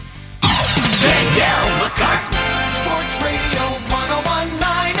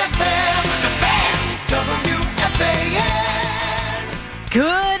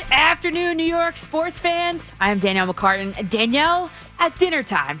afternoon, New York sports fans. I am Danielle McCartan, Danielle at dinner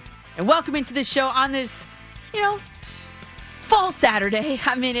time. And welcome into the show on this, fall Saturday.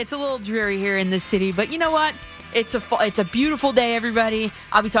 I mean, it's a little dreary here in the city, but you know what? It's a beautiful day, everybody.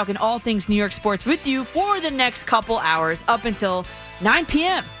 I'll be talking all things New York sports with you for the next couple hours up until 9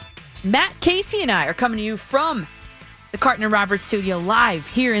 p.m. Matt Casey and I are coming to you from the Carton and Roberts studio live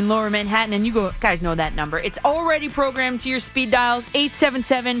here in Lower Manhattan, and you guys know that number. It's already programmed to your speed dials,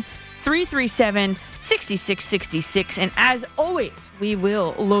 877-337-6666. And as always, we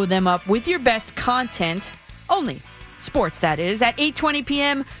will load them up with your best content, only sports that is. At 8:20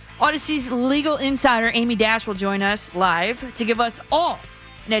 p.m., Odyssey's legal insider Amy Dash will join us live to give us all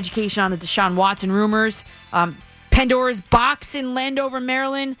an education on the Deshaun Watson rumors, Pandora's box in Landover,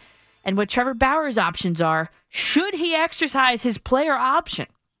 Maryland, and what Trevor Bauer's options are should he exercise his player option.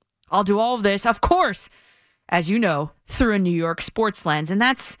 I'll do all of this, of course, as you know, through a New York sports lens, and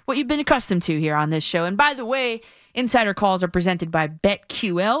that's what you've been accustomed to here on this show. And by the way, insider calls are presented by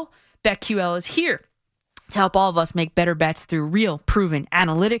BetQL. BetQL is here to help all of us make better bets through real, proven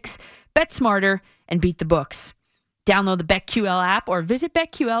analytics. Bet smarter and beat the books. Download the BetQL app or visit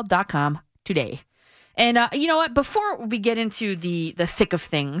BetQL.com today. And you know what? Before we get into the thick of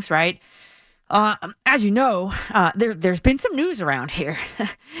things, right? As you know, there's been some news around here.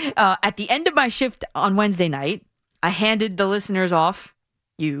 At the end of my shift on Wednesday night, I handed the listeners off,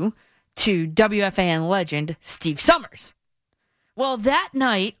 to WFAN legend Steve Summers. Well, that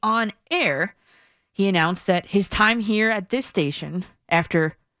night on air, he announced that his time here at this station,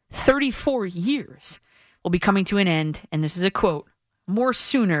 after 34 years, will be coming to an end, and this is a quote, more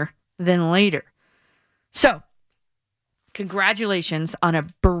sooner than later. So, congratulations on a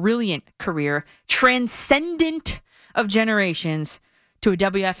brilliant career, transcendent of generations, to a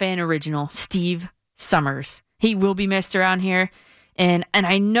WFAN original, Steve Summers. He will be missed around here, and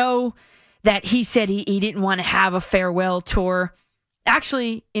I know that he said he didn't want to have a farewell tour.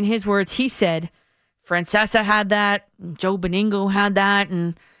 Actually, in his words, he said, Francesa had that, Joe Beningo had that,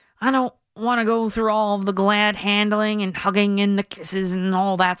 and I don't want to go through all of the glad handling and hugging and the kisses and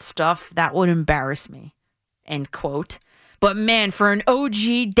all that stuff. That would embarrass me. End quote. But man, for an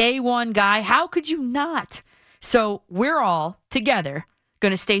OG day one guy, how could you not? So we're all together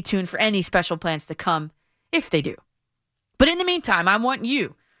going to stay tuned for any special plans to come if they do. But in the meantime, I want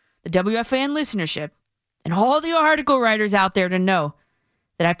you, the WFAN listenership, and all the article writers out there to know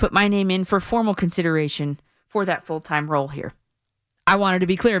that I put my name in for formal consideration for that full-time role here. I wanted to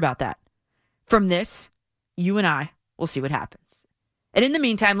be clear about that. From this, you and I will see what happens. And in the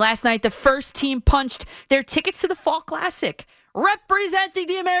meantime, last night, the first team punched their tickets to the Fall Classic. Representing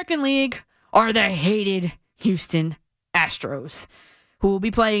the American League are the hated Houston Astros, who will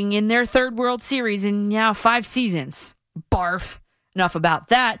be playing in their third World Series in now 5 seasons. Barf. Enough about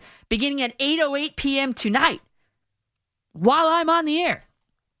that. Beginning at 8:08 p.m. tonight, while I'm on the air.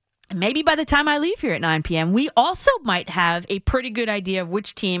 And maybe by the time I leave here at 9 p.m., we also might have a pretty good idea of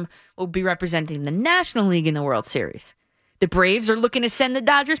which team will be representing the National League in the World Series. The Braves are looking to send the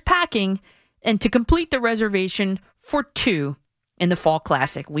Dodgers packing and to complete the reservation for 2 in the Fall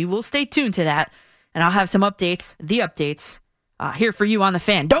Classic. We will stay tuned to that, and I'll have some updates, here for you on the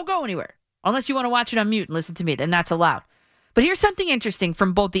fan. Don't go anywhere, unless you want to watch it on mute and listen to me, then that's allowed. But here's something interesting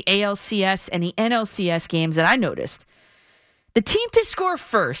from both the ALCS and the NLCS games that I noticed. The team to score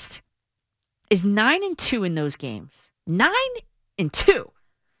first is 9-2 in those games. 9-2.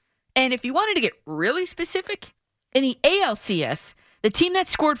 And if you wanted to get really specific, in the ALCS, the team that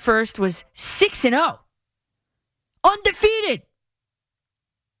scored first was 6-0. Undefeated.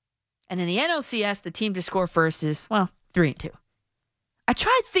 And in the NLCS, the team to score first is, 3-2. I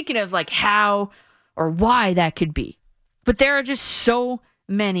tried thinking of how or why that could be. But there are just so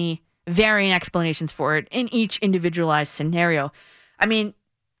many varying explanations for it in each individualized scenario. I mean,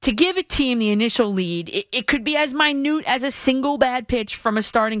 to give a team the initial lead, it could be as minute as a single bad pitch from a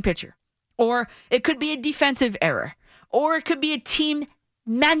starting pitcher. Or it could be a defensive error. Or it could be a team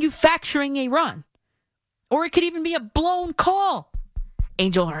manufacturing a run. Or it could even be a blown call.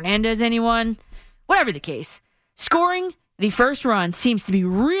 Angel Hernandez, anyone? Whatever the case, scoring the first run seems to be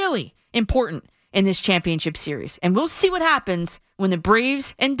really important in this championship series. And we'll see what happens when the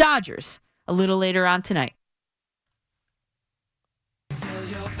Braves and Dodgers a little later on tonight.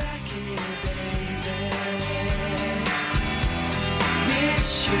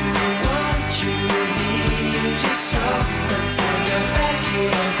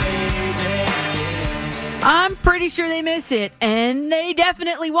 I'm pretty sure they miss it, and they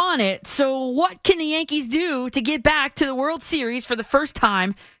definitely want it. So what can the Yankees do to get back to the World Series for the first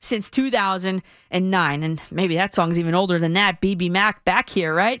time since 2009? And maybe that song's even older than that. BB Mac back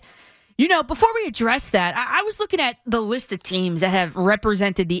here, right? Before we address that, I was looking at the list of teams that have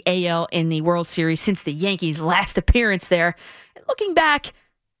represented the AL in the World Series since the Yankees' last appearance there. And looking back,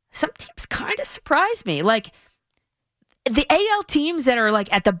 some teams kind of surprised me. Like, the AL teams that are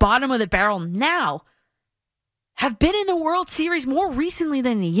like at the bottom of the barrel now have been in the World Series more recently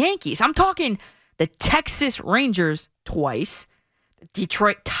than the Yankees. I'm talking the Texas Rangers twice, the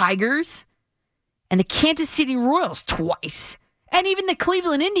Detroit Tigers, and the Kansas City Royals twice, and even the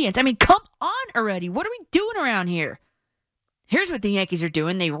Cleveland Indians. I mean, come on already. What are we doing around here? Here's what the Yankees are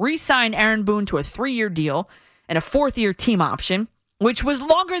doing. They re-signed Aaron Boone to a 3-year deal and a 4th-year team option, which was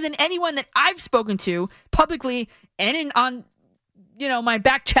longer than anyone that I've spoken to publicly and on my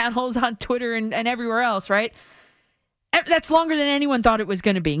back channels on Twitter and everywhere else, right? That's longer than anyone thought it was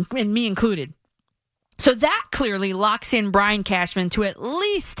going to be, and me included. So that clearly locks in Brian Cashman to at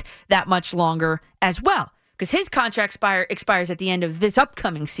least that much longer as well, because his contract expires at the end of this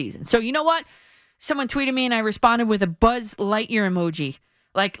upcoming season. So you know what? Someone tweeted me and I responded with a Buzz Lightyear emoji.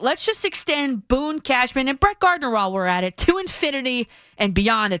 Like, let's just extend Boone, Cashman, and Brett Gardner while we're at it to infinity and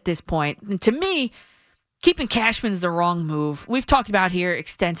beyond at this point. And to me, keeping Cashman's the wrong move. We've talked about here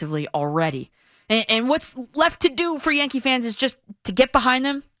extensively already. And what's left to do for Yankee fans is just to get behind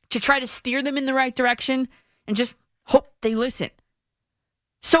them, to try to steer them in the right direction, and just hope they listen.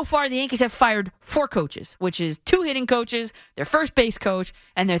 So far, the Yankees have fired 4 coaches, which is 2 hitting coaches, their first base coach,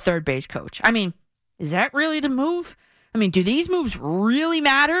 and their third base coach. I mean, is that really the move? I mean, do these moves really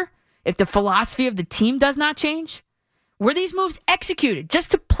matter if the philosophy of the team does not change? Were these moves executed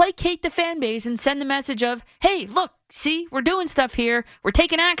just to placate the fan base and send the message of, hey, look, see, we're doing stuff here, we're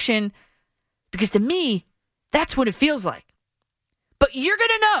taking action? Because to me, that's what it feels like. But you're going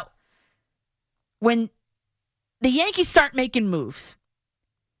to know when the Yankees start making moves.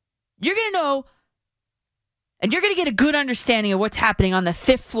 You're going to know, and you're going to get a good understanding of what's happening on the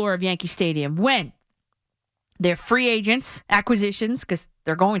 5th floor of Yankee Stadium when their free agents, acquisitions, because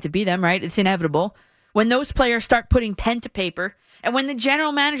they're going to be them, right? It's inevitable. When those players start putting pen to paper, and when the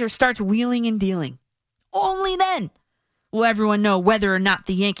general manager starts wheeling and dealing. Only then will everyone know whether or not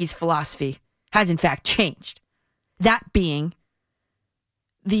the Yankees' philosophy has in fact changed. That being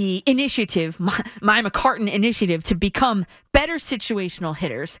the initiative, my McCartan initiative, to become better situational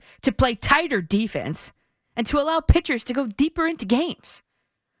hitters, to play tighter defense, and to allow pitchers to go deeper into games.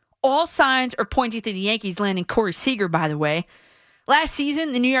 All signs are pointing to the Yankees landing Corey Seager, by the way. Last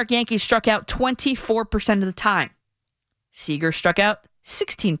season, the New York Yankees struck out 24% of the time. Seager struck out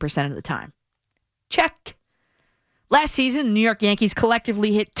 16% of the time. Check. Last season, the New York Yankees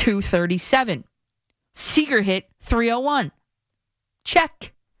collectively hit .237. Seager hit .301.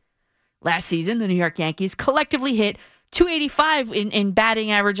 Check. Last season, the New York Yankees collectively hit .285 in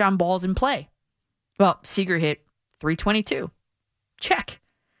batting average on balls in play. Well, Seager hit .322. Check.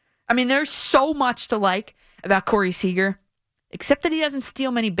 I mean, there's so much to like about Corey Seager, except that he doesn't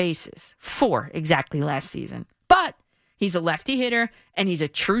steal many bases. 4 exactly last season. But he's a lefty hitter, and he's a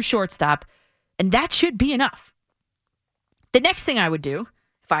true shortstop, and that should be enough. The next thing I would do,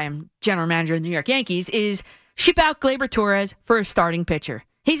 if I am general manager of the New York Yankees, is ship out Gleyber Torres for a starting pitcher.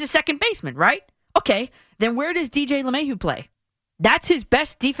 He's a second baseman, right? Okay, then where does DJ LeMahieu play? That's his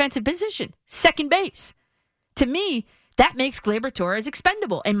best defensive position, second base. To me, that makes Gleyber Torres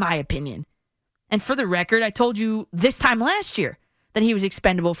expendable, in my opinion. And for the record, I told you this time last year that he was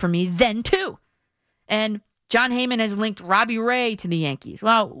expendable for me then, too. And John Heyman has linked Robbie Ray to the Yankees.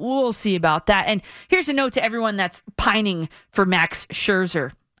 Well, we'll see about that. And here's a note to everyone that's pining for Max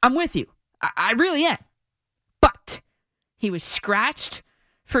Scherzer. I'm with you. I really am. But he was scratched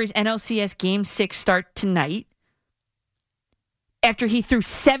for his NLCS Game 6 start tonight after he threw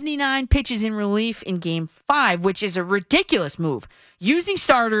 79 pitches in relief in Game 5, which is a ridiculous move. Using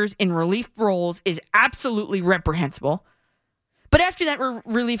starters in relief roles is absolutely reprehensible. But after that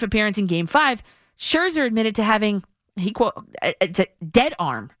relief appearance in Game 5, Scherzer admitted to having, it's a dead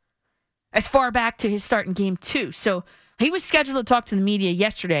arm as far back to his start in Game 2. So he was scheduled to talk to the media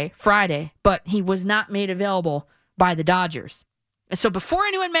yesterday, Friday, but he was not made available by the Dodgers. So before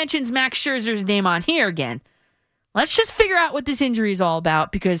anyone mentions Max Scherzer's name on here again, let's just figure out what this injury is all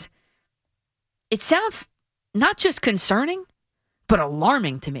about, because it sounds not just concerning, but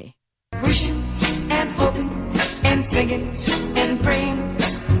alarming to me. Wishing and hoping and thinking and praying,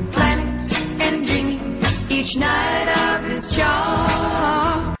 planning and dreaming each night of his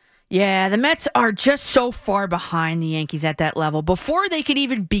charm. Yeah, the Mets are just so far behind the Yankees at that level. Before they could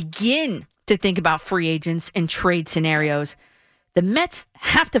even begin to think about free agents and trade scenarios, the Mets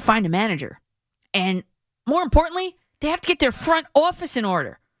have to find a manager. And more importantly, they have to get their front office in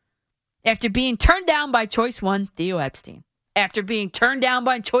order after being turned down by choice one, Theo Epstein. after being turned down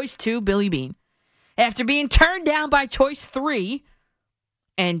by choice 2, Billy Beane, after being turned down by choice 3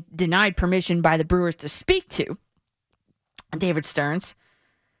 and denied permission by the Brewers to speak to David Stearns.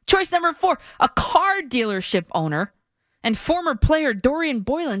 Choice number 4, a car dealership owner and former player Dorian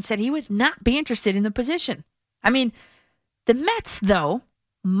Boylan said he would not be interested in the position. I mean, the Mets, though,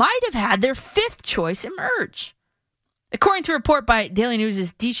 might have had their 5th choice emerge. According to a report by Daily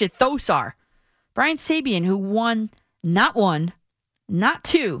News' Disha Thosar, Brian Sabean, who won not 1, not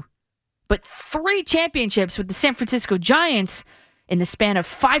 2, but 3 championships with the San Francisco Giants in the span of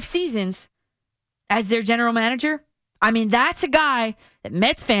 5 seasons as their general manager, I mean, that's a guy that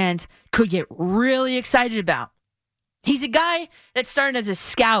Mets fans could get really excited about. He's a guy that started as a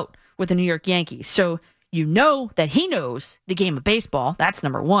scout with the New York Yankees, so you know that he knows the game of baseball. That's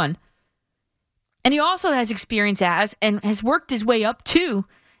number 1. And he also has experience as and has worked his way up to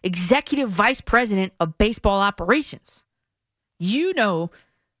executive vice president of baseball operations. You know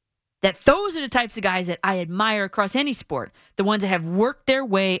that those are the types of guys that I admire across any sport, the ones that have worked their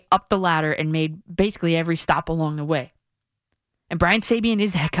way up the ladder and made basically every stop along the way. And Brian Sabean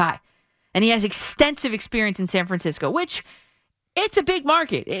is that guy. And he has extensive experience in San Francisco, which it's a big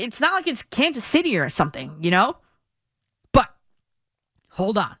market. It's not like it's Kansas City or something, you know? But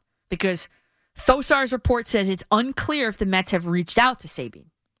hold on, because Thosar's report says it's unclear if the Mets have reached out to Sabean.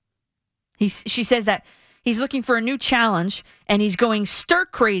 She says that he's looking for a new challenge, and he's going stir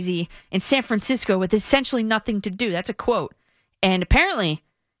crazy in San Francisco with essentially nothing to do. That's a quote. And apparently,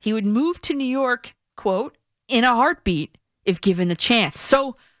 he would move to New York, quote, in a heartbeat if given the chance.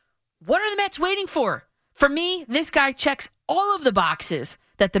 So, what are the Mets waiting for? For me, this guy checks all of the boxes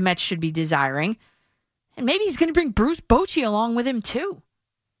that the Mets should be desiring. And maybe he's going to bring Bruce Bochy along with him, too.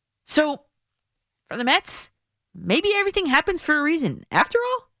 So, for the Mets, maybe everything happens for a reason. After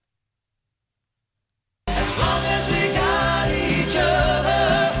all, as long as we got each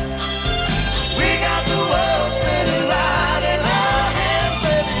other, we got the world spinning right in our hands,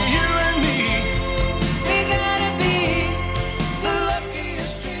 baby, you and me. We gotta be the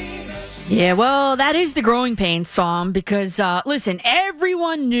luckiest dreamers. yeah, well, that is the Growing Pains song because, listen,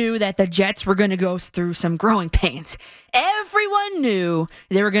 everyone knew that the Jets were going to go through some growing pains. Everyone knew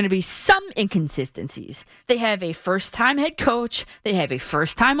there were going to be some inconsistencies. They have a first-time head coach, they have a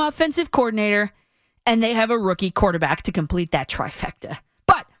first-time offensive coordinator, and they have a rookie quarterback to complete that trifecta.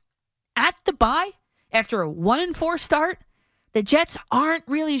 But at the bye, after a 1-4 start, the Jets aren't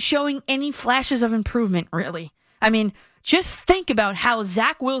really showing any flashes of improvement, really. I mean, just think about how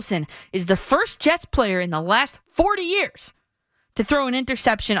Zach Wilson is the first Jets player in the last 40 years to throw an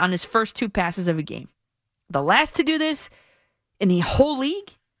interception on his first 2 passes of a game. The last to do this in the whole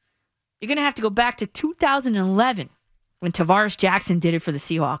league, you're going to have to go back to 2011 when Tavares Jackson did it for the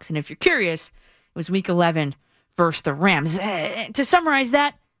Seahawks. And if you're curious, it was week 11 versus the Rams. To summarize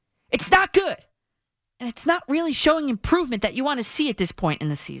that, it's not good. And it's not really showing improvement that you want to see at this point in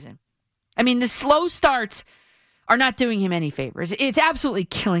the season. I mean, the slow starts are not doing him any favors. It's absolutely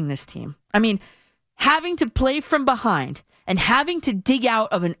killing this team. I mean, having to play from behind and having to dig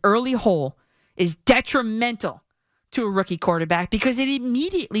out of an early hole is detrimental to a rookie quarterback because it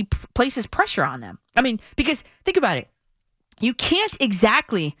immediately places pressure on them. I mean, because think about it. You can't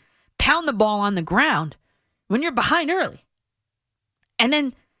exactly pound the ball on the ground when you're behind early. And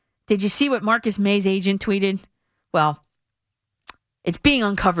then, did you see what Marcus May's agent tweeted? Well, it's being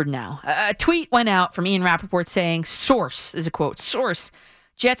uncovered now. A tweet went out from Ian Rappaport saying, source, is a quote, source,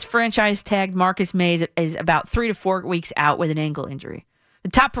 Jets franchise tagged Marcus May is about 3 to 4 weeks out with an ankle injury. The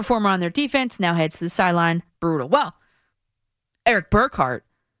top performer on their defense now heads to the sideline. Brutal. Well, Eric Burkhart,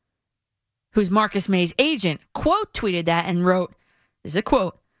 who's Marcus May's agent, quote tweeted that and wrote, this is a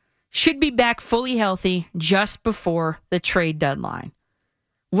quote, should be back fully healthy just before the trade deadline.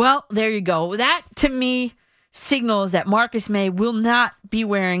 Well, there you go. That, to me, signals that Marcus May will not be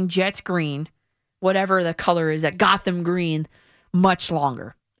wearing Jets green, whatever the color is, that Gotham green, much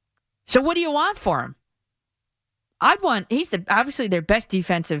longer. So what do you want for him? He's obviously their best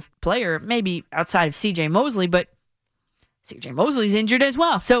defensive player, maybe outside of C.J. Mosley, but C.J. Mosley's injured as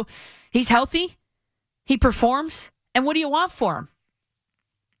well. So he's healthy, he performs, and what do you want for him?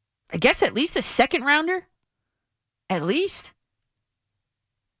 I guess at least a second rounder? At least?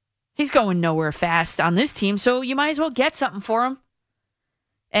 He's going nowhere fast on this team, so you might as well get something for him.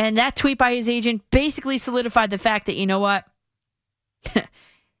 And that tweet by his agent basically solidified the fact that, you know what?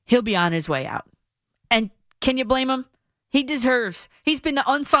 He'll be on his way out. And can you blame him? He's been the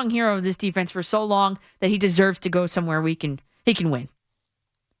unsung hero of this defense for so long that he deserves to go somewhere he can win.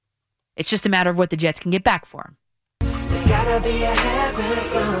 It's just a matter of what the Jets can get back for him. There's gotta be a heaven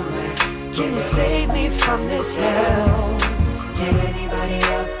somewhere. Can you save me from this hell? Can anybody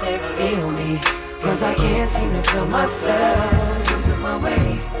out there feel me? Cause I can't seem to feel myself losing my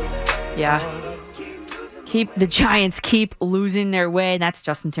way. Yeah. The Giants keep losing their way. That's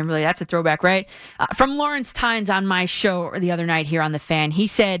Justin Timberlake. That's a throwback, right? From Lawrence Tynes on my show the other night here on The Fan. He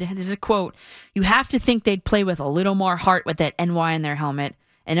said, this is a quote, "You have to think they'd play with a little more heart with that NY in their helmet.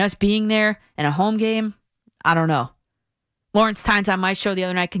 And us being there in a home game, I don't know." Lawrence Tynes on my show the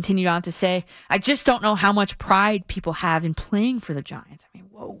other night continued on to say, "I just don't know how much pride people have in playing for the Giants." I mean,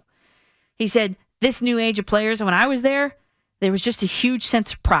 whoa. He said, "This new age of players, when I was there was just a huge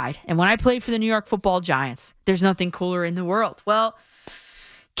sense of pride. And when I played for the New York Football Giants, there's nothing cooler in the world." Well,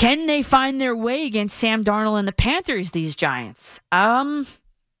 can they find their way against Sam Darnold and the Panthers, these Giants?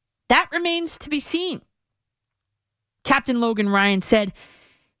 That remains to be seen. Captain Logan Ryan said,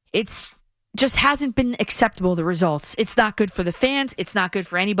 "It's just hasn't been acceptable, the results. It's not good for the fans. It's not good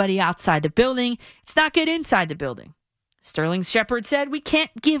for anybody outside the building. It's not good inside the building." Sterling Shepard said, "We can't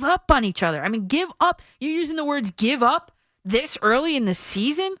give up on each other." I mean, give up. You're using the words give up this early in the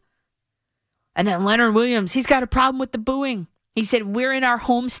season? And then Leonard Williams, he's got a problem with the booing. He said, "We're in our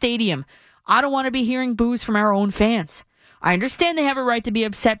home stadium. I don't want to be hearing boos from our own fans. I understand they have a right to be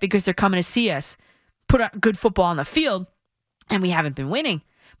upset because they're coming to see us put up good football on the field, and we haven't been winning.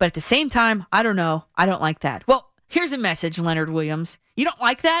 But at the same time, I don't know. I don't like that." Well, here's a message, Leonard Williams. You don't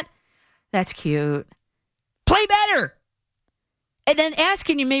like that? That's cute. Play better. And then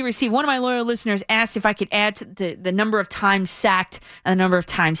asking you may receive. One of my loyal listeners asked if I could add to the number of times sacked and the number of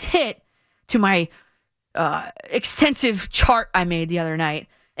times hit to my extensive chart I made the other night.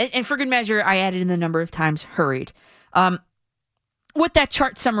 And for good measure, I added in the number of times hurried. What that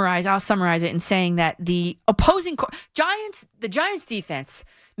chart summarized, I'll summarize it in saying that the opposing the Giants defense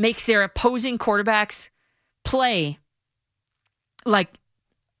makes their opposing quarterbacks play like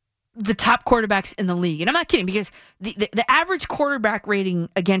the top quarterbacks in the league. And I'm not kidding, because the average quarterback rating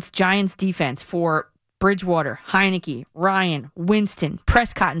against Giants defense for Bridgewater, Heineke, Ryan, Winston,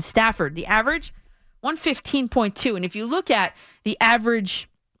 Prescott, and Stafford, the average 115.2. And if you look at the average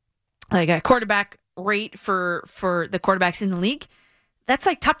like a quarterback rate for the quarterbacks in the league, that's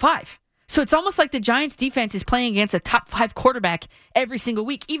like top 5. So it's almost like the Giants defense is playing against a top 5 quarterback every single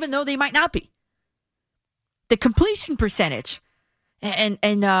week, even though they might not be. The completion percentage, and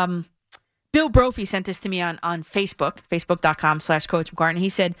Bill Brophy sent this to me on Facebook, facebook.com/Coach McCartan. He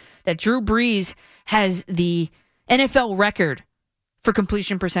said that Drew Brees has the NFL record for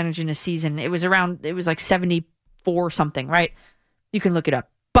completion percentage in a season. It was like 74 something, right? You can look it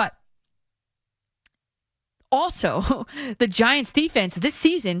up. But also, the Giants defense this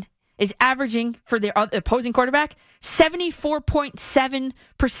season is averaging for their opposing quarterback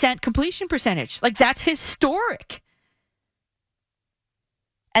 74.7% completion percentage. Like, that's historic.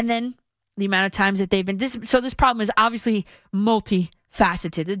 And then the amount of times that they've been this problem is obviously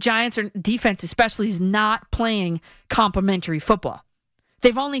multifaceted. The Giants defense especially is not playing complementary football.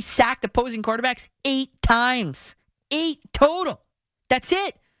 They've only sacked opposing quarterbacks 8 times. 8 total. That's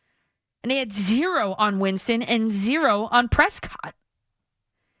it. And they had 0 on Winston and 0 on Prescott.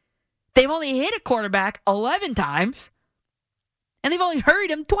 They've only hit a quarterback 11 times, and they've only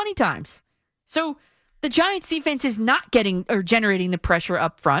hurried him 20 times. So the Giants defense is not getting or generating the pressure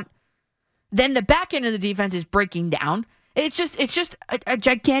up front. Then the back end of the defense is breaking down. It's just a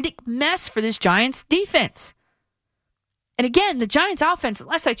gigantic mess for this Giants defense. And again, the Giants offense,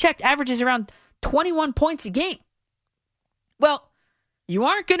 last I checked, averages around 21 points a game. Well, you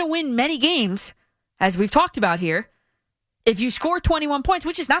aren't going to win many games, as we've talked about here, if you score 21 points,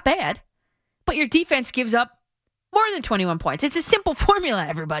 which is not bad, but your defense gives up more than 21 points. It's a simple formula,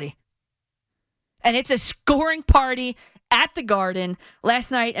 everybody. And it's a scoring party at the Garden. Last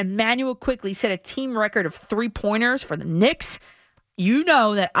night, Emmanuel quickly set a team record of 3-pointers for the Knicks. You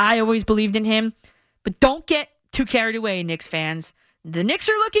know that I always believed in him, but don't get too carried away, Knicks fans. The Knicks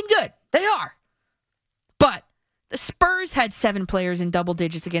are looking good. They are. But the Spurs had 7 players in double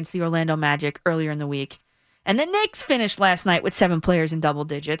digits against the Orlando Magic earlier in the week. And the Knicks finished last night with 7 players in double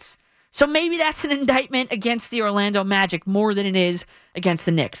digits. So maybe that's an indictment against the Orlando Magic more than it is against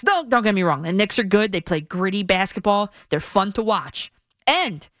the Knicks. Don't get me wrong. The Knicks are good. They play gritty basketball. They're fun to watch.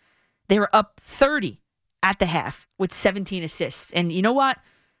 And they were up 30 at the half with 17 assists. And you know what?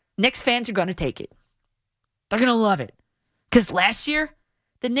 Knicks fans are going to take it. They're going to love it. Because last year,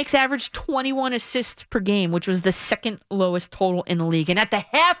 the Knicks averaged 21 assists per game, which was the second lowest total in the league. And at the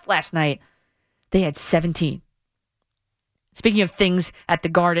half last night, they had 17. Speaking of things at the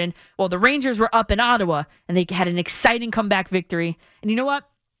Garden, well, the Rangers were up in Ottawa, and they had an exciting comeback victory. And you know what?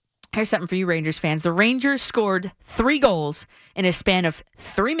 Here's something for you Rangers fans. The Rangers scored 3 goals in a span of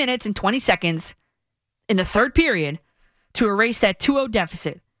 3 minutes and 20 seconds in the third period to erase that 2-0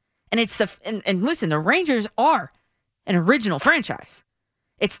 deficit. And it's and listen, the Rangers are an original franchise.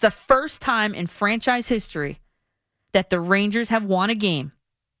 It's the first time in franchise history that the Rangers have won a game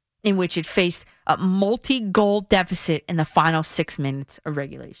in which it faced a multi-goal deficit in the final 6 minutes of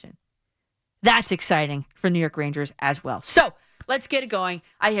regulation. That's exciting for New York Rangers as well. So let's get it going.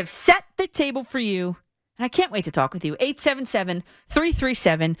 I have set the table for you, and I can't wait to talk with you.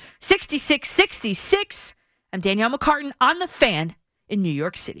 877-337-6666. I'm Danielle McCartan on The Fan in New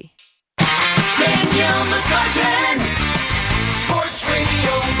York City. Danielle McCartan, Sports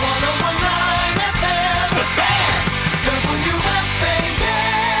Radio 101.9 FM, The Fan, WFAN.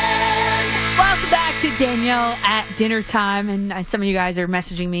 Welcome back to Danielle at dinner time. And some of you guys are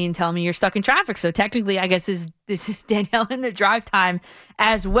messaging me and telling me you're stuck in traffic. So technically, I guess this is Danielle in the drive time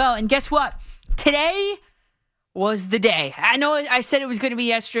as well. And guess what? Today was the day. I know I said it was going to be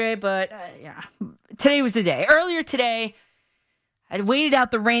yesterday, but yeah, today was the day. Earlier today, I waited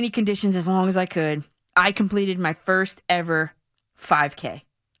out the rainy conditions as long as I could. I completed my first ever 5K.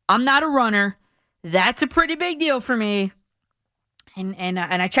 I'm not a runner. That's a pretty big deal for me. And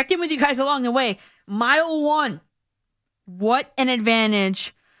I checked in with you guys along the way. Mile 1. What an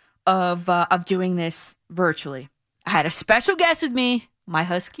advantage of doing this virtually. I had a special guest with me, my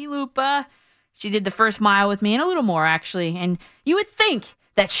husky Lupa. She did the first mile with me and a little more, actually. And you would think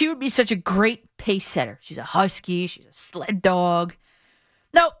that she would be such a great pace setter. She's a husky. She's a sled dog.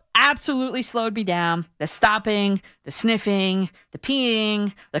 No, absolutely slowed me down. The stopping, the sniffing, the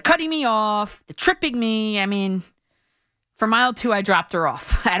peeing, the cutting me off, the tripping me. I mean, for mile 2, I dropped her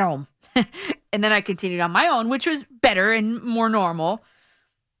off at home. And then I continued on my own, which was better and more normal.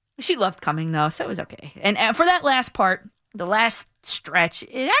 She loved coming, though, so it was okay. And for that last part, the last stretch,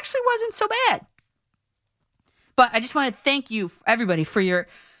 it actually wasn't so bad. But I just want to thank you, everybody, for your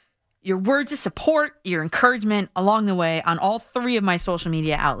words of support, your encouragement along the way on all 3 of my social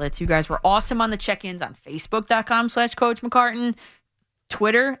media outlets. You guys were awesome on the check-ins on Facebook.com/Coach McCartan,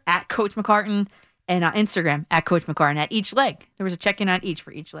 Twitter @Coach McCartan, and on Instagram @Coach McCartan at each leg. There was a check-in on each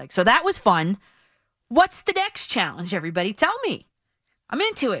for each leg. So that was fun. What's the next challenge, everybody? Tell me. I'm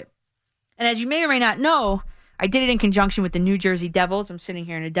into it. And as you may or may not know, I did it in conjunction with the New Jersey Devils. I'm sitting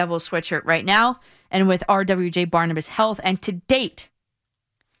here in a Devils sweatshirt right now, and with RWJ Barnabas Health. And to date,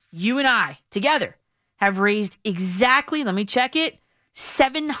 you and I together have raised exactly, let me check it,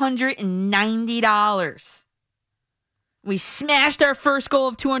 $790. We smashed our first goal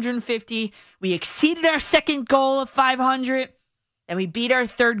of 250. We exceeded our second goal of 500, and we beat our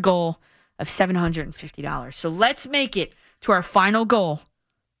third goal of $750. So let's make it to our final goal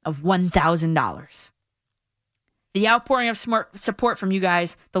of $1,000. The outpouring of support from you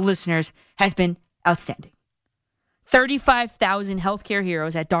guys, the listeners, has been outstanding. 35,000 healthcare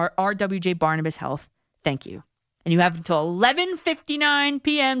heroes at RWJ Barnabas Health. Thank you. And you have until 11:59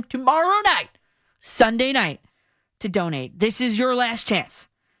 p.m. tomorrow night, Sunday night, to donate. This is your last chance.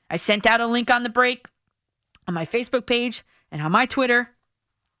 I sent out a link on the break on my Facebook page and on my Twitter.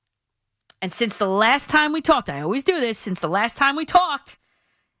 And since the last time we talked, I always do this, since the last time we talked,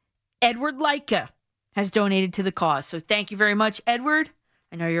 Edward Leica has donated to the cause. So thank you very much, Edward.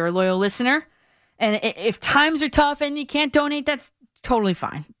 I know you're a loyal listener. And if times are tough and you can't donate, that's totally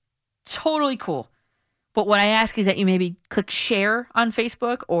fine. Totally cool. But what I ask is that you maybe click share on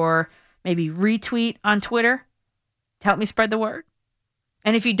Facebook or maybe retweet on Twitter to help me spread the word.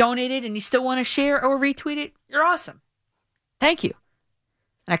 And if you donated and you still want to share or retweet it, you're awesome. Thank you.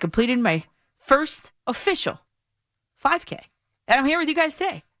 And I completed my first official 5K. And I'm here with you guys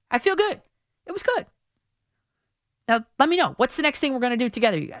today. I feel good. It was good. Now, let me know. What's the next thing we're going to do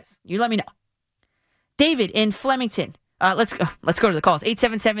together, you guys? You let me know. David in Flemington. Let's go to the calls.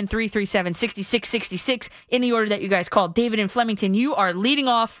 877-337-6666 in the order that you guys called. David in Flemington, you are leading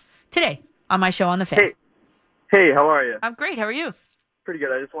off today on my show on The Fan. Hey, how are you? I'm great. How are you? Pretty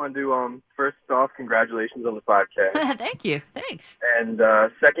good. I just wanted to, first off, congratulations on the 5K. Thank you. Thanks. And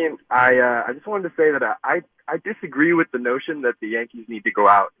second, I just wanted to say that I disagree with the notion that the Yankees need to go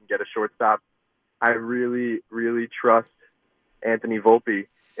out and get a shortstop. I really, really trust Anthony Volpe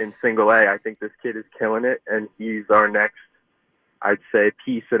in single A. I think this kid is killing it, and he's our next, I'd say,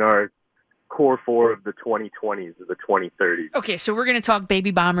 piece in our core 4 of the 2020s or the 2030s. Okay, so we're going to talk baby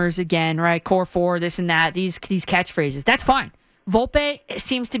bombers again, right? Core 4, this and that, these catchphrases. That's fine. Volpe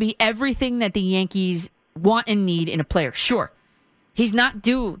seems to be everything that the Yankees want and need in a player. Sure, he's not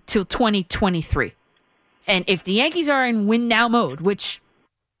due till 2023. And if the Yankees are in win-now mode, which,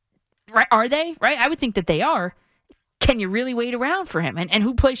 right, are they? Right? I would think that they are. Can you really wait around for him? And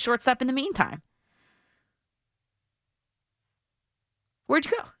who plays shortstop in the meantime? Where'd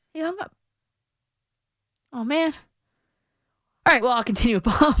you go? He hung up. Oh, man. All right, well, I'll continue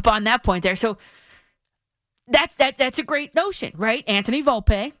upon that point there. So that's a great notion, right? Anthony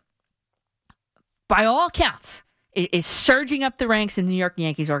Volpe, by all accounts, is surging up the ranks in the New York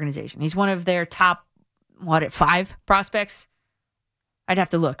Yankees organization. He's one of their top, 5 prospects? I'd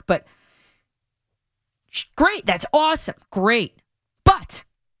have to look, but great. That's awesome. Great. But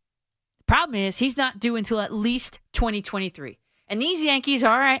the problem is he's not due until at least 2023. And these Yankees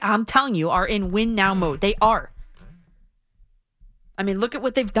are, I'm telling you, are in win now mode. They are. I mean, look at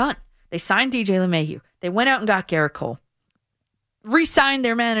what they've done. They signed DJ LeMahieu. They went out and got Garrett Cole. Re-signed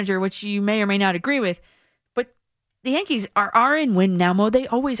their manager, which you may or may not agree with. But the Yankees are in win now mode. They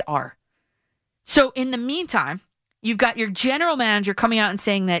always are. So in the meantime, you've got your general manager coming out and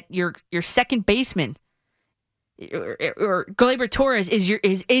saying that your second baseman or Gleyber Torres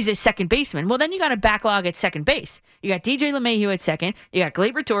is a second baseman. Well, then you got a backlog at second base. You got DJ LeMahieu at second. You got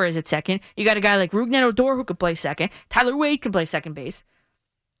Gleyber Torres at second. You got a guy like Rougned Odor who could play second. Tyler Wade can play second base.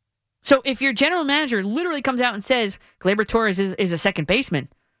 So if your general manager literally comes out and says Gleyber Torres is a second baseman,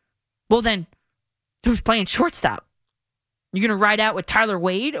 well then, who's playing shortstop? You're going to ride out with Tyler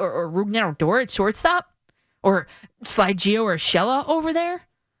Wade or Rougned Odor at shortstop? Or slide Gio or Urshela over there?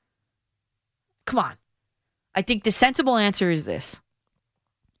 Come on. I think the sensible answer is this.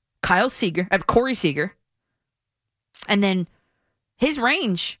 Corey Seager, and then his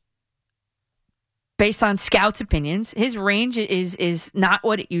range, based on scouts' opinions, his range is not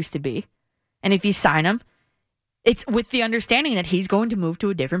what it used to be. And if you sign him, it's with the understanding that he's going to move to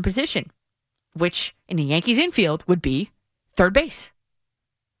a different position, which in the Yankees infield would be third base.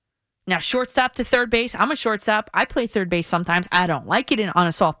 Now, shortstop to third base. I'm a shortstop. I play third base sometimes. I don't like it on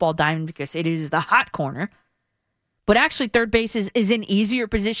a softball diamond because it is the hot corner. But actually, third base is an easier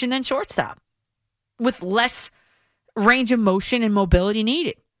position than shortstop with less range of motion and mobility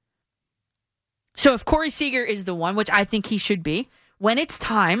needed. So if Corey Seager is the one, which I think he should be, when it's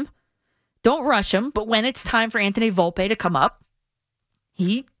time, don't rush him, but when it's time for Anthony Volpe to come up,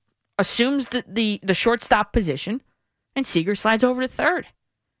 he assumes the shortstop position and Seager slides over to third.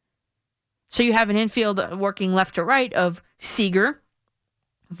 So you have an infield working left to right of Seager,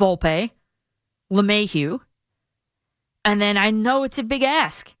 Volpe, LeMahieu. And then I know it's a big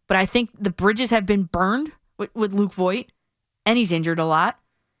ask, but I think the bridges have been burned with Luke Voit, and he's injured a lot.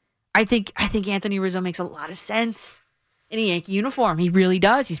 I think Anthony Rizzo makes a lot of sense in a Yankee uniform. He really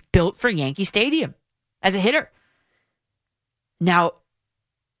does. He's built for Yankee Stadium as a hitter. Now,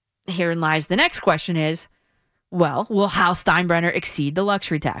 herein lies the next question is, well, will Hal Steinbrenner exceed the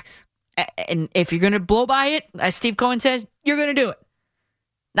luxury tax? And if you're going to blow by it, as Steve Cohen says, you're going to do it.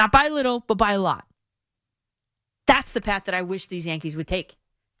 Not by little, but by a lot. That's the path that I wish these Yankees would take.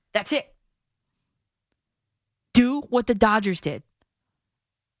 That's it. Do what the Dodgers did.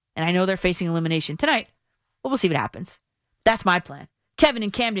 And I know they're facing elimination tonight, but we'll see what happens. That's my plan. Kevin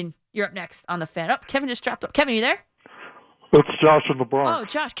in Camden, you're up next on the Fan. Oh, Kevin just dropped off. Kevin, you there? It's Josh in the Bronx. Oh,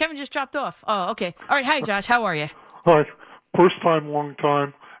 Josh, Kevin just dropped off. Oh, okay. All right, hi, Josh. How are you? Hi. First time, long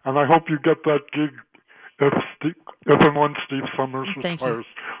time, and I hope you get that gig if and when Steve Summers Thank retires.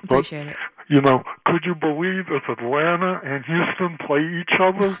 you. Appreciate it. You know, could you believe if Atlanta and Houston play each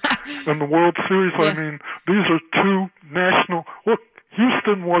other in the World Series? Yeah. I mean, these are two national... Look,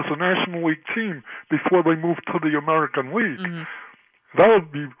 Houston was a National League team before they moved to the American League. Mm-hmm. That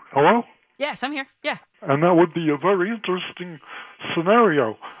would be... Hello? Yes, I'm here. Yeah. And that would be a very interesting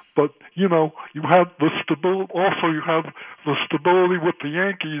scenario. But, you know, you have the stability. Also, you have the stability with the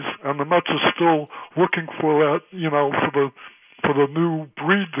Yankees, and the Mets are still looking for that, you know, for the new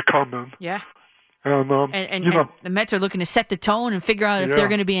breed to come in. Yeah. And you know, and the Mets are looking to set the tone and figure out if they're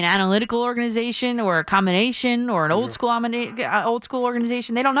going to be an analytical organization or a combination or an old school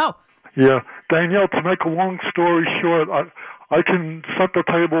organization. They don't know. Yeah. Danielle, to make a long story short, I can set the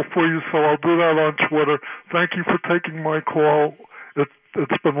table for you, so I'll do that on Twitter. Thank you for taking my call.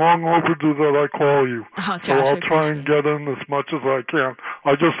 It's been long overdue that I call you. Oh, Josh, so I'll try and get in as much as I can.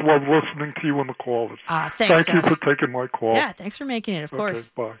 I just love listening to you and the callers. Thanks, Thank Josh. you for taking my call. Yeah, thanks for making it, of course.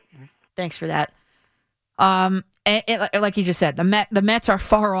 Bye. Thanks for that. Like you just said, the Mets are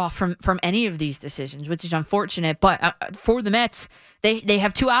far off from any of these decisions, which is unfortunate. But for the Mets, they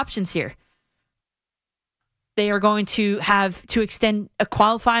have two options here. They are going to have to extend a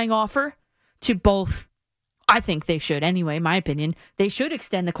qualifying offer to both. I think they should, anyway, my opinion. They should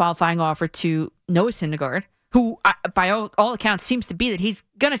extend the qualifying offer to Noah Syndergaard, who, by all accounts, seems to be that he's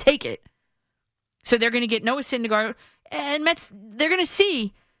going to take it. So they're going to get Noah Syndergaard, and Mets, they're going to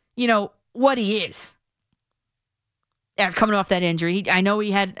see, you know, what he is. After coming off that injury, I know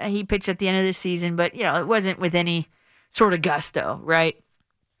he pitched at the end of the season, but, you know, it wasn't with any sort of gusto, right?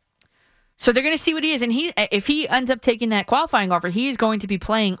 So they're going to see what he is. And if he ends up taking that qualifying offer, he is going to be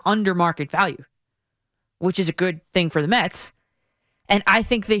playing under market value, which is a good thing for the Mets. And I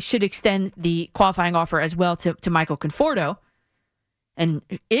think they should extend the qualifying offer as well to Michael Conforto. And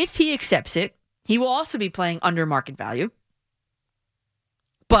if he accepts it, he will also be playing under market value.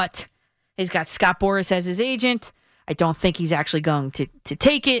 But he's got Scott Boras as his agent. I don't think he's actually going to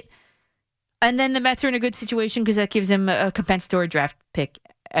take it. And then the Mets are in a good situation because that gives him a compensatory draft pick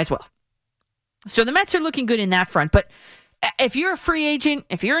as well. So the Mets are looking good in that front. But if you're a free agent,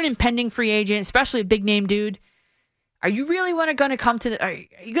 if you're an impending free agent, especially a big name dude, are you really going to come to the? Are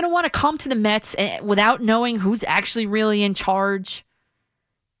you going to want to come to the Mets without knowing who's actually really in charge?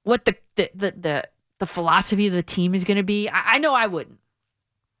 What the philosophy of the team is going to be? I know I wouldn't.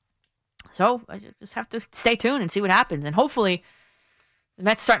 So I just have to stay tuned and see what happens, and hopefully the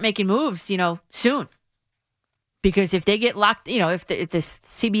Mets start making moves, soon. Because if they get locked, if this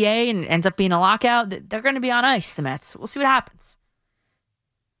CBA and ends up being a lockout, they're going to be on ice, the Mets. We'll see what happens.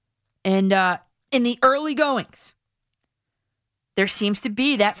 And in the early goings, there seems to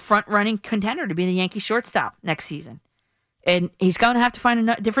be that front-running contender to be the Yankee shortstop next season. And he's going to have to find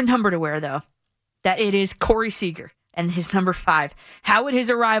a different number to wear, though. That it is Corey Seager and his number 5. How would his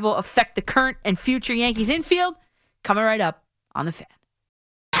arrival affect the current and future Yankees infield? Coming right up on The Fan.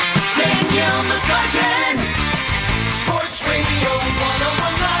 Danielle McCartan. Sports Radio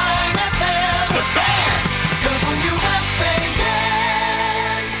 101.9 FM. The Fan.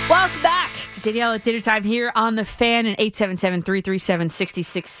 WFAN. Welcome back to Danielle at Dinner Time here on The Fan. And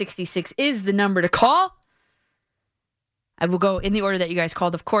 877-337-6666 is the number to call. I will go in the order that you guys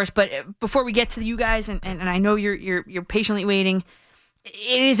called, of course. But before we get to you guys, and I know you're patiently waiting,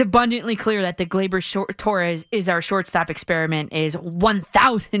 it is abundantly clear that the Gleyber Torres is our shortstop experiment is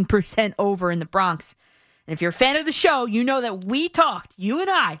 1,000% over in the Bronx. And if you're a fan of the show, you know that we talked, you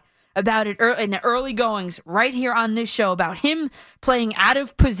and I, about it in the early goings right here on this show about him playing out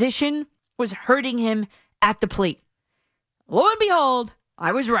of position was hurting him at the plate. Lo and behold,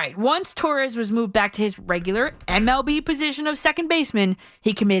 I was right. Once Torres was moved back to his regular MLB position of second baseman,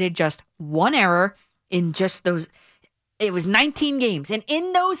 he committed just one error in just those. It was 19 games. And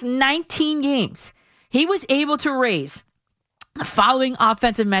in those 19 games, he was able to raise the following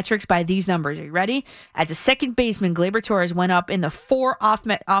offensive metrics by these numbers. Are you ready? As a second baseman, Gleyber Torres went up in the 4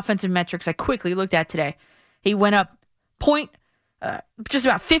 offensive metrics I quickly looked at today. He went up just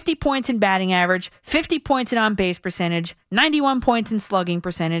about 50 points in batting average, 50 points in on-base percentage, 91 points in slugging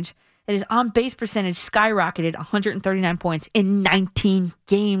percentage. And his on-base percentage skyrocketed 139 points in 19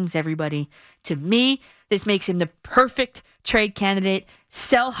 games, everybody. To me, this makes him the perfect trade candidate.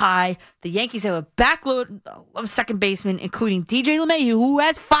 Sell high. The Yankees have a backload of second basemen, including DJ LeMahieu, who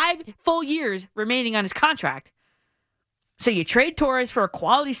has 5 full years remaining on his contract. So you trade Torres for a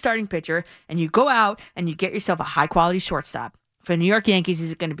quality starting pitcher, and you go out and you get yourself a high-quality shortstop. For the New York Yankees,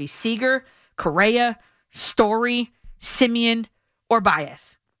 is it going to be Seager, Correa, Story, Simeon, or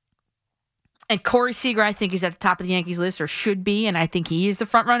Baez? And Corey Seager, I think, is at the top of the Yankees list, or should be, and I think he is the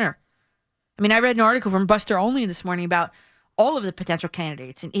front runner. I mean, I read an article from Buster Olney this morning about all of the potential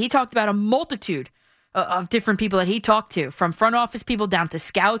candidates, and he talked about a multitude of different people that he talked to, from front office people down to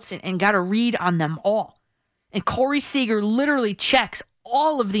scouts, and got a read on them all. And Corey Seager literally checks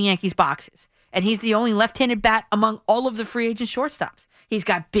all of the Yankees' boxes, and he's the only left-handed bat among all of the free agent shortstops. He's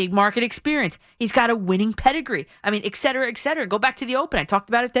got big market experience. He's got a winning pedigree. I mean, et cetera, et cetera. Go back to the Open. I talked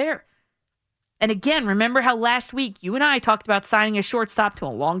about it there. And again, remember how last week you and I talked about signing a shortstop to a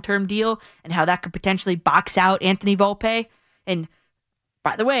long-term deal and how that could potentially box out Anthony Volpe? And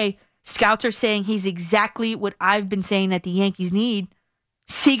by the way, scouts are saying he's exactly what I've been saying that the Yankees need.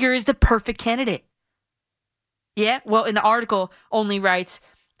 Seager is the perfect candidate. Yeah, well, in the article, Only writes,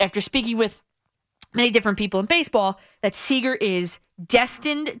 after speaking with many different people in baseball, that Seager is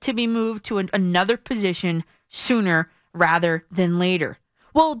destined to be moved to another position sooner rather than later.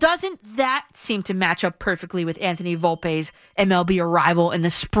 Well, doesn't that seem to match up perfectly with Anthony Volpe's MLB arrival in the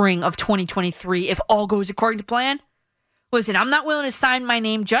spring of 2023 if all goes according to plan? Listen, I'm not willing to sign my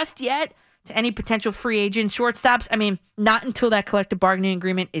name just yet to any potential free agent shortstops. I mean, not until that collective bargaining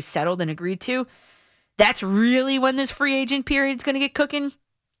agreement is settled and agreed to. That's really when this free agent period is going to get cooking.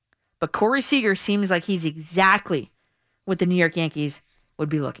 But Corey Seager seems like he's exactly what the New York Yankees would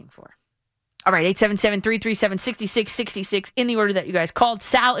be looking for. All right, 877-337-6666 in the order that you guys called.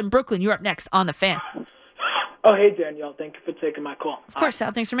 Sal in Brooklyn, you're up next on The Fan. Oh, hey, Danielle. Thank you for taking my call. Of course,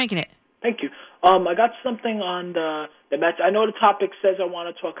 Sal. Thanks for making it. Thank you. I got something on the Mets. I know the topic says I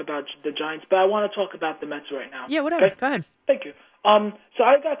want to talk about the Giants, but I want to talk about the Mets right now. Yeah, whatever. Okay? Go ahead. Thank you. So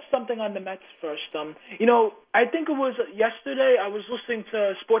I got something on the Mets first. I think it was yesterday. I was listening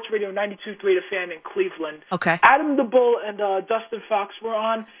to Sports Radio 92.3 The Fan in Cleveland. Okay. Adam the Bull and Dustin Fox were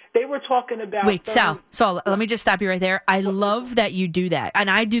on. They were talking about. Wait, Sal, let me just stop you right there. I love that you do that, and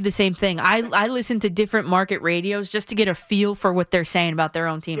I do the same thing. I listen to different market radios just to get a feel for what they're saying about their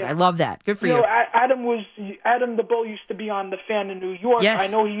own teams. Yeah. I love that. Good for you. Adam the Bull used to be on The Fan in New York. Yes. I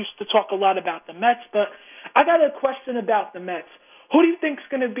know he used to talk a lot about the Mets, but I got a question about the Mets. Who do you think's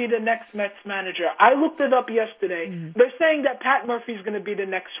going to be the next Mets manager? I looked it up yesterday. Mm-hmm. They're saying that Pat Murphy's going to be the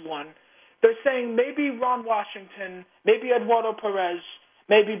next one. They're saying maybe Ron Washington, maybe Eduardo Perez,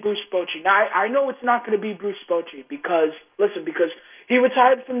 maybe Bruce Bochy. Now, I know it's not going to be Bruce Bochy because he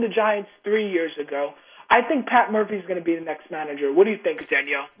retired from the Giants 3 years ago. I think Pat Murphy's going to be the next manager. What do you think,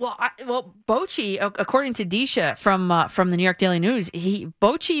 Danielle? Well, Bochy, according to Disha from the New York Daily News,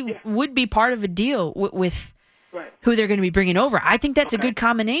 Bochy would be part of a deal with who they're going to be bringing over. I think that's a good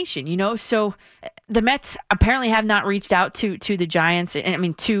combination, So the Mets apparently have not reached out to the Giants. I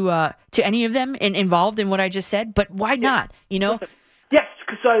mean, to any of them involved in what I just said. But why not? Yes,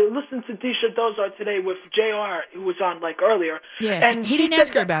 because I listened to Disha Dozar today with JR, who was on earlier. Yeah, and he didn't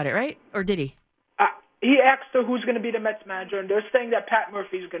ask her about it, right? Or did he? He asked her who's going to be the Mets manager, and they're saying that Pat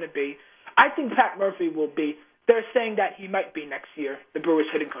Murphy's going to be. I think Pat Murphy will be. They're saying that he might be next year, the Brewers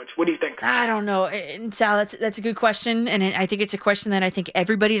hitting coach. What do you think? I don't know. And Sal, that's a good question, and I think it's a question that I think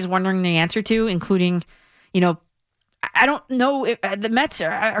everybody is wondering the answer to, including, I don't know if the Mets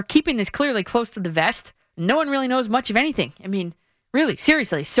are keeping this clearly close to the vest. No one really knows much of anything. I mean, really,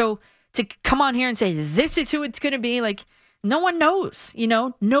 seriously. So to come on here and say this is who it's going to be, no one knows.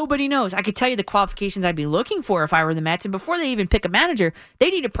 Nobody knows. I could tell you the qualifications I'd be looking for if I were the Mets, and before they even pick a manager, they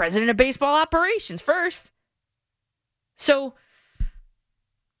need a president of baseball operations first. So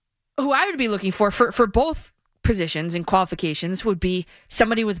who I would be looking for both positions and qualifications would be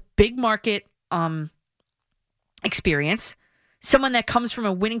somebody with big market experience, someone that comes from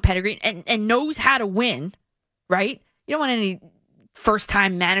a winning pedigree and knows how to win, right? You don't want any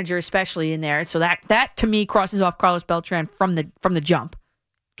first-time manager especially in there. So that to me crosses off Carlos Beltran from the jump,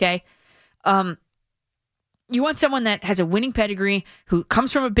 okay? You want someone that has a winning pedigree, who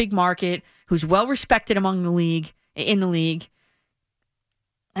comes from a big market, who's well-respected in the league.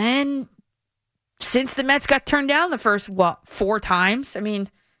 And since the Mets got turned down the first, 4 times, I mean,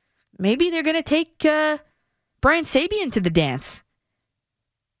 maybe they're going to take Brian Sabian to the dance.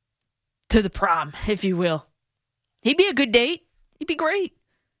 To the prom, if you will. He'd be a good date. He'd be great.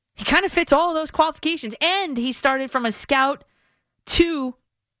 He kind of fits all of those qualifications. And he started from a scout to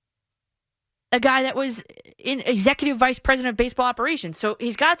a guy that was in executive vice president of baseball operations. So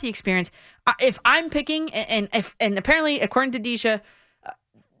he's got the experience. If I'm picking, and apparently, according to Disha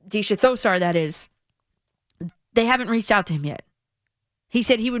Thosar, that is, they haven't reached out to him yet. He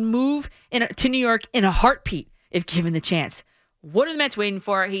said he would move to New York in a heartbeat if given the chance. What are the Mets waiting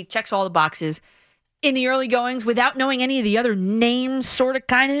for? He checks all the boxes. In the early goings, without knowing any of the other names sort of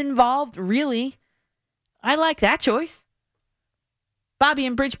kind of involved, really, I like that choice. Bobby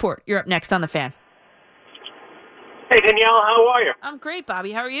in Bridgeport, you're up next on The Fan. Hey, Danielle, how are you? I'm great,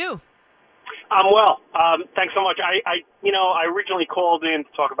 Bobby. How are you? I'm well. Thanks so much. I originally called in to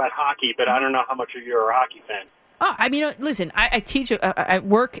talk about hockey, but I don't know how much of you're a hockey fan. Oh, I mean, listen, I teach, I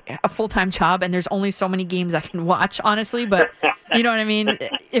work a full-time job, and there's only so many games I can watch, honestly, but you know what I mean?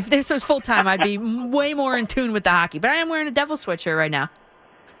 If this was full-time, I'd be way more in tune with the hockey, but I am wearing a Devils sweatshirt right now.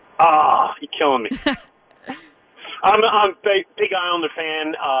 Oh, you're killing me. I'm a big Islander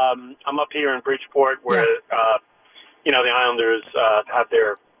fan. I'm up here in Bridgeport where, the Islanders have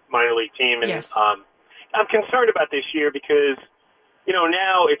their minor league team, and yes. I'm concerned about this year because,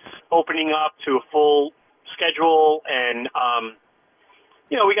 now it's opening up to a full schedule, and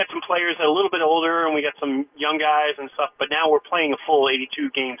we got some players that are a little bit older, and we got some young guys and stuff. But now we're playing a full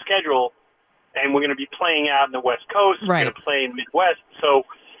 82-game schedule, and we're going to be playing out in the West Coast. Right. We're going to play in the Midwest. So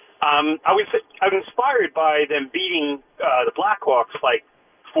I was inspired by them beating the Blackhawks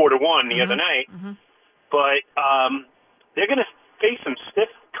 4-1 the other night. Mm-hmm. But they're going to face some stiff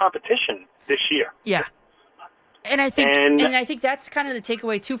competition this year. Yeah. And I think that's kind of the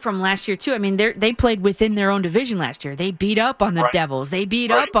takeaway too from last year too. I mean, they played within their own division last year. They beat up on the Devils. They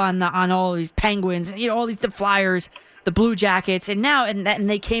beat up on all these Penguins. All these the Flyers, the Blue Jackets, and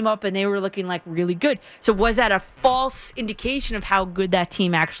they came up and they were looking like really good. So was that a false indication of how good that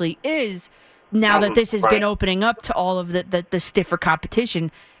team actually is? Now that this has been opening up to all of the stiffer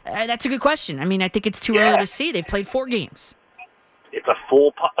competition, that's a good question. I mean, I think it's too early to see. They've played 4 games. It's a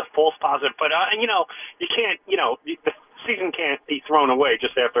false positive, but you can't, the season can't be thrown away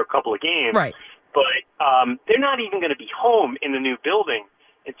just after a couple of games. Right. but they're not even going to be home in the new building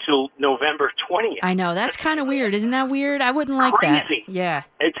until November 20th. I know. That's kind of weird. Isn't that weird? I wouldn't like Crazy. that. Yeah.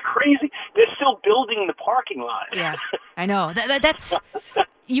 It's crazy. They're still building the parking lot. Yeah. I know. That's...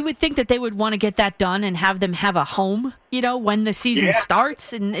 You would think that they would want to get that done and have them have a home, when the season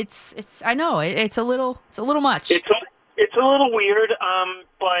starts. And it's. I know it's a little much. It's a little weird,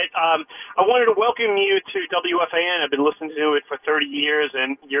 but I wanted to welcome you to WFAN. I've been listening to it for 30 years,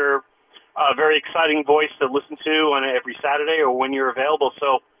 and you're a very exciting voice to listen to on every Saturday or when you're available.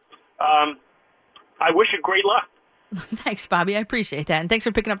 So I wish you great luck. Thanks, Bobby. I appreciate that. And thanks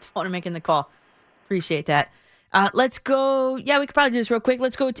for picking up the phone and making the call. Appreciate that. Let's go. Yeah, we could probably do this real quick.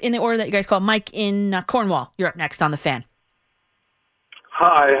 Let's go in the order that you guys call. Mike in Cornwall. You're up next on The Fan.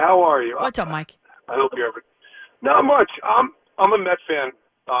 Hi, how are you? What's up, Mike? I hope you're everything. Not much. I'm a Met fan.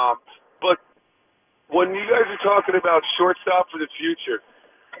 But when you guys are talking about shortstop for the future,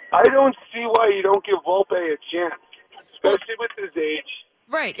 I don't see why you don't give Volpe a chance, especially with his age.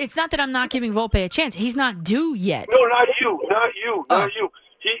 Right. It's not that I'm not giving Volpe a chance. He's not due yet. No, not you. Not you.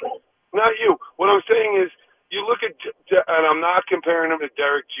 What I'm saying is, you look at, and I'm not comparing him to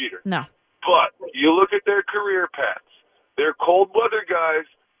Derek Jeter. No. But you look at their career paths. They're cold weather guys.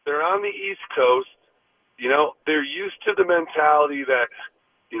 They're on the East Coast. They're used to the mentality that,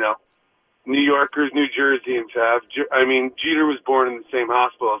 New Yorkers, New Jerseyans have. I mean, Jeter was born in the same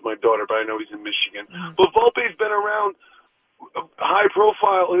hospital as my daughter, but I know he's in Michigan. Mm-hmm. But Volpe's been around high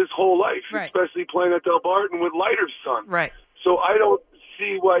profile his whole life, right, especially playing at Del Barton with Leiter's son. Right. So I don't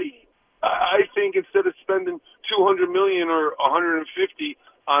see why. I think instead of spending $200 million or $150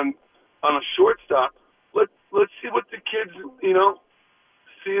 on a shortstop, let's see what the kids,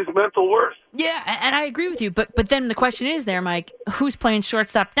 see his mental worth. Yeah, and I agree with you, but then the question is there, Mike, who's playing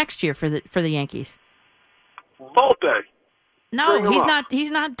shortstop next year for the Yankees? Volpe. No, he's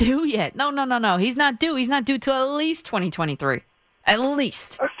not due yet. No. He's not due. He's not due till at least 2023. At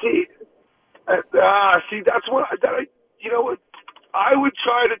least. See, that's what I would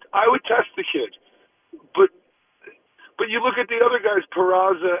test the kid. But you look at the other guys,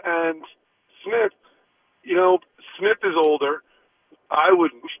 Peraza and Smith, Smith is older. I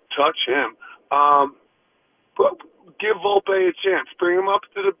wouldn't touch him. But give Volpe a chance. Bring him up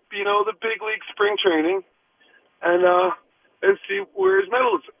to the big league spring training and see where his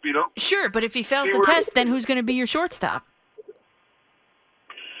medal is, Sure, but if he fails the test, then who's going to be your shortstop?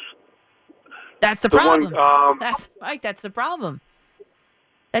 That's the problem. That's the problem.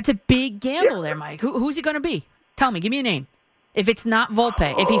 That's a big gamble there, Mike. Who's he going to be? Tell me. Give me a name. If it's not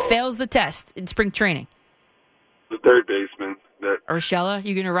Volpe, if he fails the test in spring training. The third baseman. Urshela?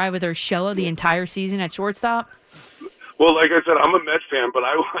 You going to ride with Urshela the entire season at shortstop? Well, like I said, I'm a Mets fan, but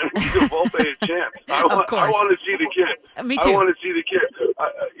I want to give Volpe a chance. I want to see the kid. Me too. I want to see the kid,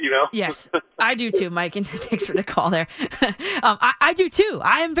 Yes, I do too, Mike, and thanks for the call there. I do too.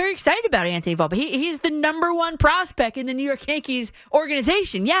 I am very excited about Anthony Volpe. He is the number one prospect in the New York Yankees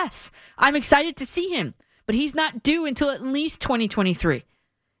organization. Yes, I'm excited to see him, but he's not due until at least 2023.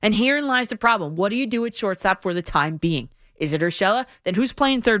 And herein lies the problem. What do you do at shortstop for the time being? Is it Urshela? Then who's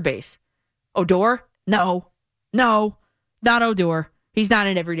playing third base? Odor? No, not Odor. He's not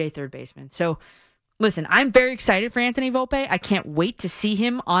an everyday third baseman. So, listen, I'm very excited for Anthony Volpe. I can't wait to see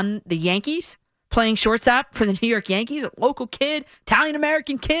him on the Yankees playing shortstop for the New York Yankees. A local kid,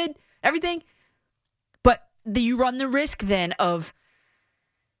 Italian-American kid, everything. But you run the risk then of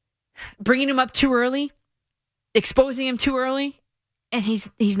bringing him up too early, exposing him too early, and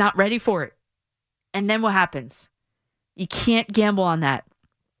he's not ready for it. And then what happens? You can't gamble on that.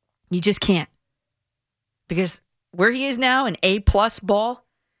 You just can't. Because where he is now, an A-plus ball,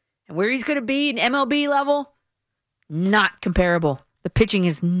 and where he's going to be, an MLB level, not comparable. The pitching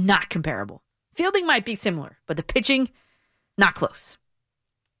is not comparable. Fielding might be similar, but the pitching, not close.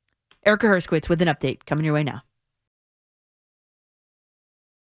 Erica Herskowitz with an update coming your way now.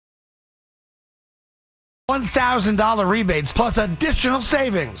 $1,000 rebates plus additional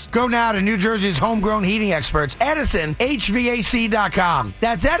savings. Go now to New Jersey's homegrown heating experts, EdisonHVAC.com.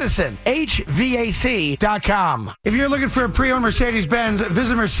 That's EdisonHVAC.com. If you're looking for a pre-owned Mercedes-Benz,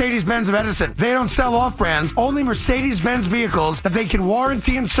 visit Mercedes-Benz of Edison. They don't sell off-brands, only Mercedes-Benz vehicles that they can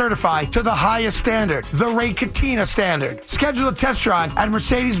warranty and certify to the highest standard, the Ray Katina standard. Schedule a test drive at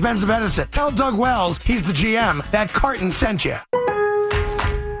Mercedes-Benz of Edison. Tell Doug Wells he's the GM that Carton sent you.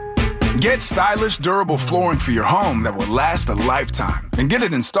 Get stylish, durable flooring for your home that will last a lifetime. And get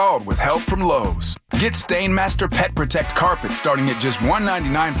it installed with help from Lowe's. Get Stainmaster Pet Protect carpet starting at just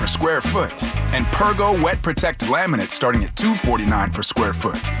 $199 per square foot. And Pergo Wet Protect laminate starting at $249 per square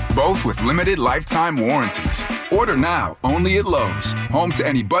foot. Both with limited lifetime warranties. Order now, only at Lowe's. Home to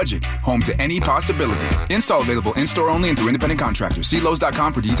any budget, home to any possibility. Install available in-store only and through independent contractors. See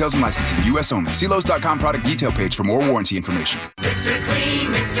Lowe's.com for details and licensing. U.S. only. See Lowe's.com product detail page for more warranty information. Mr. Clean,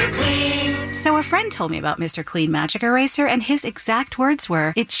 Mr. Clean. So a friend told me about Mr. Clean Magic Eraser, and his exact words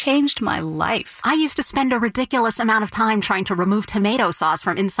were, "It changed my life." I used to spend a ridiculous amount of time trying to remove tomato sauce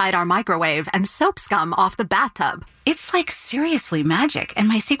from inside our microwave and soap scum off the bathtub. It's like seriously magic, and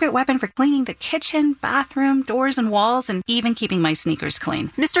my secret weapon for cleaning the kitchen, bathroom, doors, and walls, and even keeping my sneakers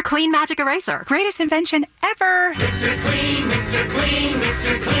clean. Mr. Clean Magic Eraser. Greatest invention ever. Mr. Clean, Mr. Clean,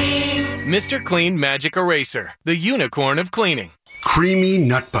 Mr. Clean. Mr. Clean Magic Eraser, the unicorn of cleaning. Creamy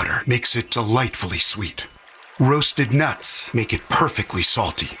nut butter makes it delightfully sweet. Roasted nuts make it perfectly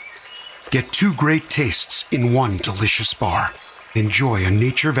salty. Get 2 great tastes in one delicious bar. Enjoy a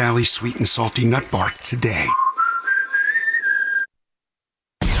Nature Valley sweet and salty nut bar today.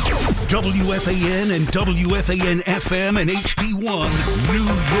 WFAN and WFAN-FM and HD1, New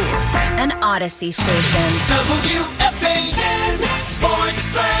York. An Odyssey station. WFAN Sports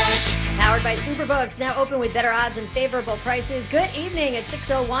Flash. Powered by Superbooks, now open with better odds and favorable prices. Good evening at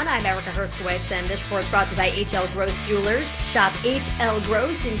 6:01. I'm Erica Herskowitz, and this report is brought to you by HL Gross Jewelers. Shop HL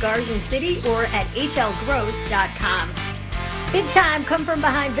Gross in Garden City or at hlgross.com. Big time come from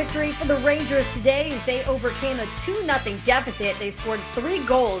behind victory for the Rangers today as they overcame a 2-0 deficit. They scored 3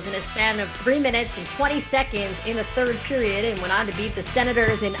 goals in a span of 3 minutes and 20 seconds in the third period and went on to beat the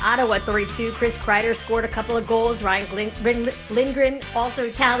Senators in Ottawa 3-2. Chris Kreider scored a couple of goals. Ryan Lindgren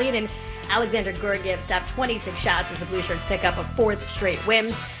also tallied, and Alexander Georgiev stopped 26 shots as the Blue Shirts pick up a 4th straight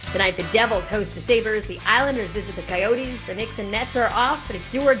win. Tonight, the Devils host the Sabres. The Islanders visit the Coyotes. The Knicks and Nets are off, but it's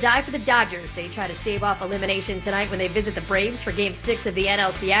do or die for the Dodgers. They try to stave off elimination tonight when they visit the Braves for Game 6 of the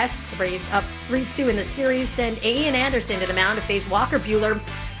NLCS. The Braves up 3-2 in the series send Ian Anderson to the mound to face Walker Buehler.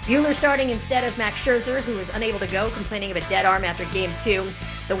 Buehler starting instead of Max Scherzer, who was unable to go, complaining of a dead arm after Game 2.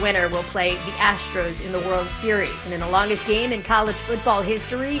 The winner will play the Astros in the World Series. And in the longest game in college football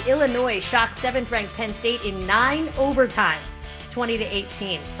history, Illinois shocked 7th-ranked Penn State in 9 overtimes.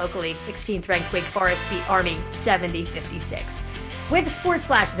 20-18. Locally, 16th-ranked Wake Forest beat Army 70-56. With sports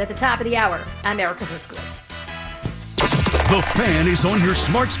flashes at the top of the hour, I'm Erica Herskowitz. The Fan is on your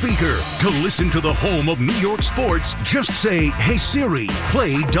smart speaker. To listen to the home of New York sports, just say, "Hey Siri,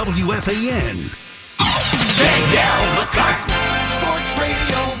 play WFAN." Danielle McCartan. Sports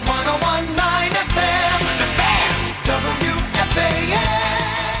Radio 101.9 FM. The Fan.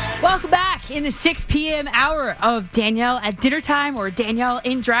 WFAN. Welcome back in the 6 p.m. hour of Danielle at dinner time or Danielle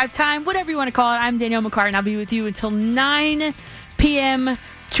in drive time, whatever you want to call it. I'm Danielle McCartan. I'll be with you until 9 p.m.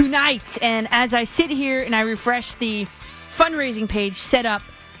 tonight. And as I sit here and I refresh the fundraising page set up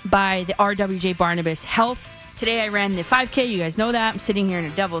by the RWJ Barnabas Health. Today I ran the 5K. You guys know that. I'm sitting here in a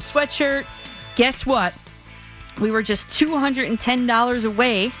Devils sweatshirt. Guess what? We were just $210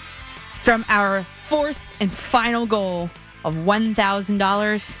 away from our 4th and final goal of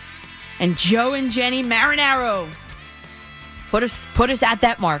 $1,000. And Joe and Jenny Marinaro put us at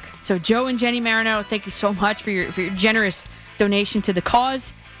that mark. So Joe and Jenny Marinaro, thank you so much for your generous donation to the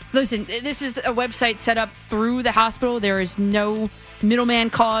cause. Listen, this is a website set up through the hospital. There is no middleman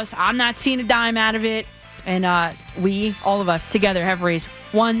cost. I'm not seeing a dime out of it. And we, all of us together, have raised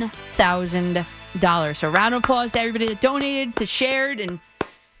 $1,000. So round of applause to everybody that donated, to shared, and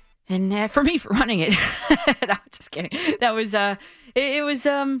for me for running it. No, just kidding. That was, it was,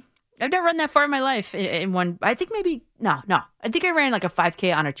 I've never run that far in my life in one. I think maybe, no. I think I ran like a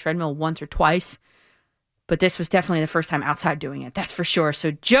 5K on a treadmill once or twice. But this was definitely the first time outside doing it. That's for sure.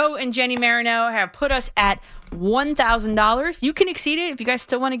 So Joe and Jenny Marino have put us at $1,000. You can exceed it. If you guys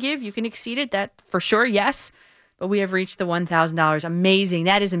still want to give, you can exceed it. That for sure, yes. But we have reached the $1,000. Amazing.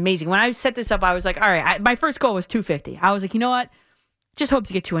 That is amazing. When I set this up, I was like, all right, my first goal was $250. I was like, you know what? Just hope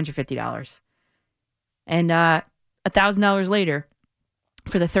to get $250. And $1,000 later,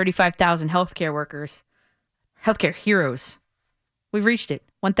 for the 35,000 healthcare workers, healthcare heroes, we've reached it.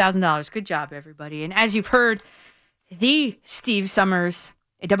 $1,000. Good job, everybody. And as you've heard, the Steve Summers,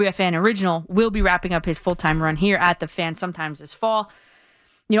 a WFAN original, will be wrapping up his full-time run here at the Fan sometimes this fall.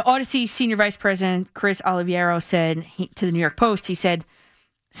 You know, Odyssey Senior Vice President Chris Oliviero said to the New York Post, he said,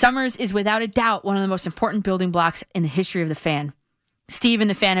 Summers is without a doubt one of the most important building blocks in the history of the Fan. Steve and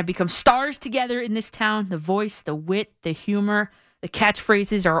the Fan have become stars together in this town. The voice, the wit, the humor, the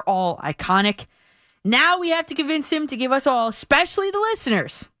catchphrases are all iconic. Now we have to convince him to give us all, especially the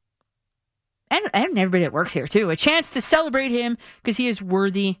listeners, and everybody that works here too, a chance to celebrate him because he is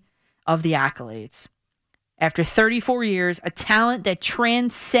worthy of the accolades. After 34 years, a talent that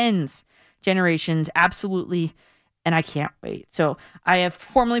transcends generations, absolutely, and I can't wait. So I have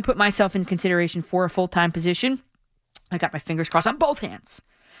formally put myself in consideration for a full-time position. I got my fingers crossed on both hands.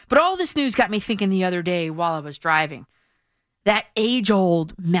 But all this news got me thinking the other day while I was driving. That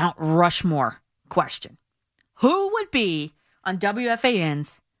age-old Mount Rushmore question. Who would be on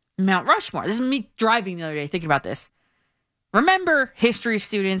WFAN's Mount Rushmore? This is me driving the other day thinking about this. Remember, history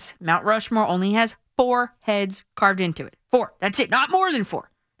students, Mount Rushmore only has 4 heads carved into it. 4. That's it. Not more than 4.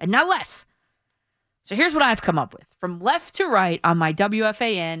 And not less. So here's what I've come up with. From left to right on my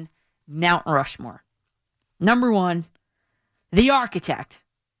WFAN Mount Rushmore. Number 1, the architect,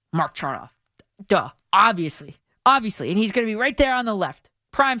 Mark Chernoff. Duh. Obviously. And he's going to be right there on the left.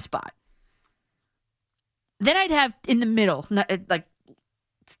 Prime spot. Then I'd have in the middle, like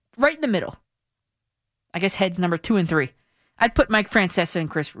right in the middle. I guess heads number 2 and 3. I'd put Mike Francesa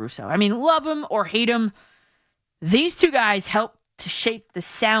and Chris Russo. I mean, love them or hate them. These 2 guys helped to shape the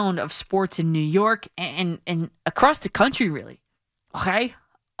sound of sports in New York and across the country, really. Okay?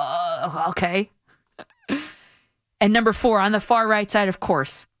 Okay. And number 4, on the far right side, of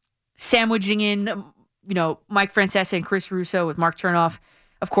course, sandwiching in, Mike Francesa and Chris Russo with Mark Chernoff.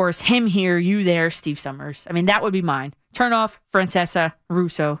 Of course, him here, you there, Steve Summers. I mean, that would be mine. Chernoff, Francesa,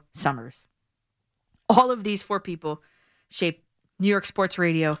 Russo, Summers. All of these 4 people shape New York sports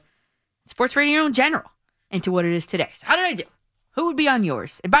radio in general, into what it is today. So how did I do? Who would be on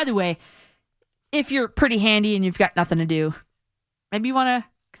yours? And by the way, if you're pretty handy and you've got nothing to do, maybe you want to,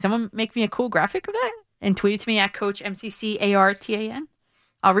 someone make me a cool graphic of that and tweet it to me at Coach MCCARTAN.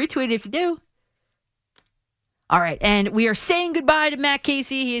 I'll retweet it if you do. All right, and we are saying goodbye to Matt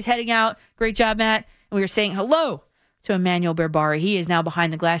Casey. He is heading out. Great job, Matt. And we are saying hello to Emmanuel Berbari. He is now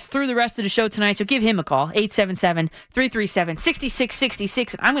behind the glass through the rest of the show tonight, so give him a call,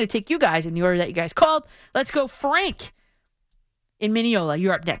 877-337-6666. And I'm going to take you guys in the order that you guys called. Let's go, Frank in Mineola.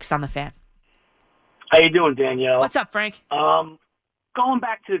 You're up next on The Fan. How you doing, Danielle? What's up, Frank? Going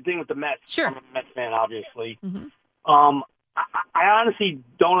back to the thing with the Mets. Sure. I'm a Mets fan, obviously. Mm-hmm. I honestly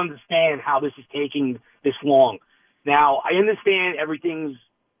don't understand how this is taking this long. Now, I understand everything's,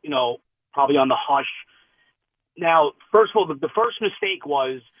 probably on the hush. Now, first of all, the first mistake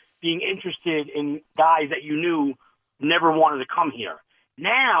was being interested in guys that you knew never wanted to come here.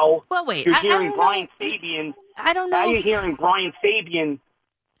 Now, well, wait, you're hearing Brian Fabian. I don't know. Now you're hearing Brian Fabian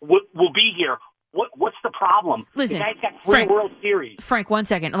will be here. What's the problem? Listen, the guy's got 3 Frank, World Series. Frank, 1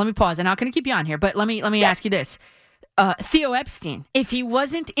 second. Let me pause. I'm not going to keep you on here, but let me ask you this. Theo Epstein, if he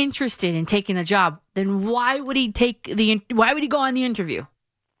wasn't interested in taking the job, then why would he go on the interview?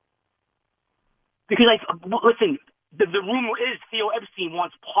 Because listen, the rumor is Theo Epstein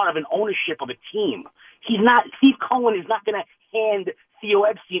wants part of an ownership of a team. Steve Cohen is not going to hand Theo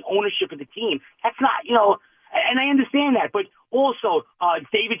Epstein ownership of the team. That's not, and I understand that. But also,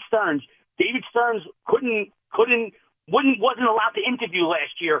 David Stearns wasn't allowed to interview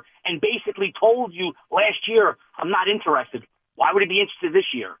last year and basically told you last year, I'm not interested. Why would he be interested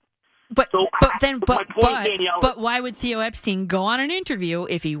this year? But Danielle, why would Theo Epstein go on an interview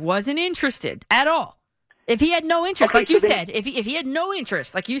if he wasn't interested at all? If he had no interest, like you said, if he had no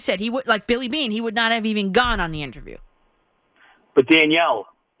interest, like you said, he would, like Billy Beane, he would not have even gone on the interview. But Danielle,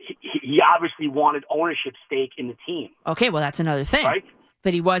 he obviously wanted ownership stake in the team. Okay, well, that's another thing. Right?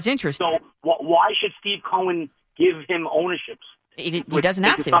 But he was interested. So why should Steve Cohen give him ownerships? He doesn't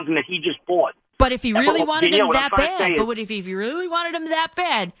have to. Something that he just bought. But if he really wanted him that bad, if he really wanted him that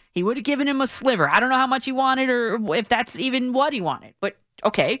bad, he would have given him a sliver. I don't know how much he wanted or if that's even what he wanted. But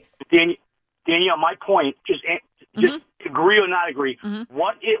okay. Danielle, my point, just agree or not agree. Mm-hmm.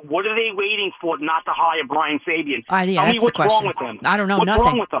 What are they waiting for not to hire Brian Fabian? Yeah, Tell me what's wrong with him. I don't know. What's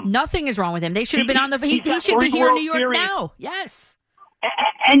wrong with him? Nothing is wrong with him. They should have been on the. He should be here in New York now. Yes.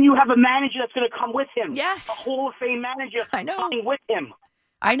 And you have a manager that's going to come with him. Yes. A Hall of Fame manager coming with him.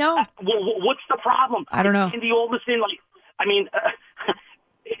 I know. What's the problem? I don't know. Andy Alderson,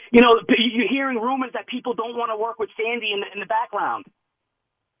 you're hearing rumors that people don't want to work with Sandy in the background.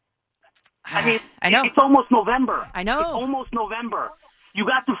 I mean, I know. It's almost November. I know. It's almost November. You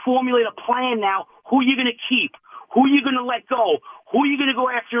got to formulate a plan now. Who are you going to keep? Who are you going to let go? Who are you going to go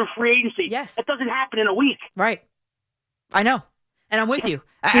after in free agency? Yes. That doesn't happen in a week. Right. I know. And I'm with you.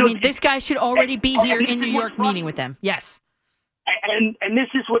 I mean, this guy should already be here in New York meeting with them. Yes. And this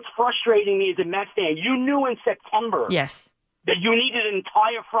is what's frustrating me as a Mets fan. You knew in September yes. that you needed an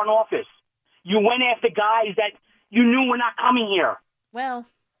entire front office. You went after guys that you knew were not coming here. Well,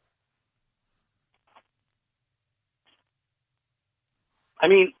 I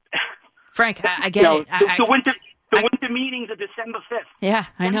mean, Frank, I get it. The winter meetings are December 5th. Yeah,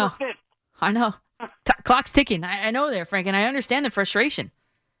 I know. December 5th. I know. Clock's ticking. I know there, Frank, and I understand the frustration.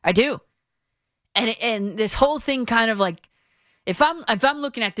 I do. And this whole thing kind of like, if I'm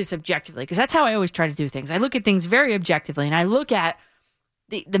looking at this objectively, because that's how I always try to do things. I look at things very objectively, and I look at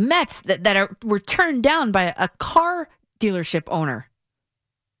the Mets that were turned down by a car dealership owner,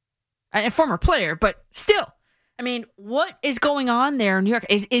 a former player, but still. I mean, what is going on there in New York?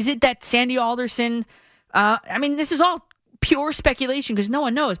 Is it that Sandy Alderson? I mean, this is all pure speculation because no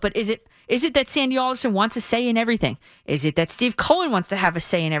one knows. But is it that Sandy Alderson wants a say in everything? Is it that Steve Cohen wants to have a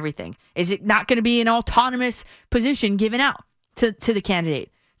say in everything? Is it not going to be an autonomous position given out to the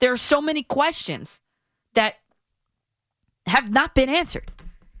candidate? There are so many questions that have not been answered,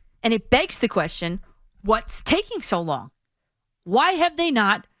 and it begs the question: what's taking so long? Why have they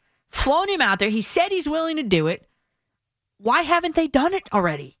not flown him out there? He said he's willing to do it. Why haven't they done it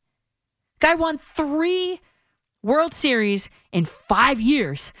already? Guy won 3 World Series in 5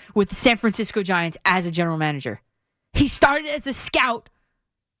 years with the San Francisco Giants as a general manager. He started as a scout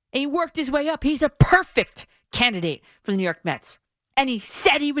and he worked his way up. He's a perfect candidate for the New York Mets. And he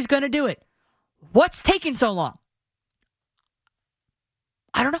said he was going to do it. What's taking so long?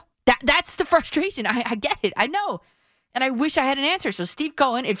 I don't know. That's the frustration. I get it. I know. And I wish I had an answer. So Steve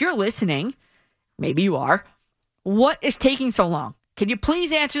Cohen, if you're listening, maybe you are, what is taking so long? Can you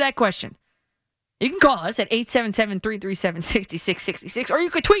please answer that question? You can call us at 877-337-6666, or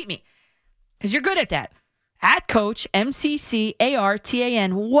you could tweet me, because you're good at that. At Coach,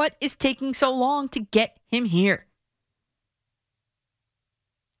 MCCARTAN. What is taking so long to get him here?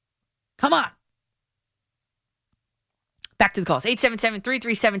 Come on. Back to the calls.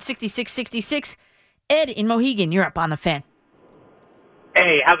 877-337-6666. Ed in Mohegan, you're up on the Fan.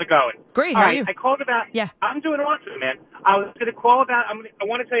 Hey, how's it going? Great, how are right, you? I called about. Yeah. I'm doing awesome, man. I was going to call about. I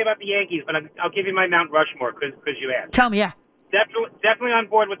want to tell you about the Yankees, but I'll give you my Mount Rushmore because you asked. Tell me, yeah. Definitely on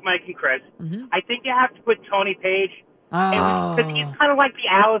board with Mike and Chris. Mm-hmm. I think you have to put Tony Page. Oh. Because he's kind of like the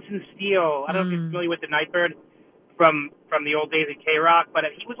Allison Steele. I don't know if you're familiar with the Nightbird from the old days at K-Rock, but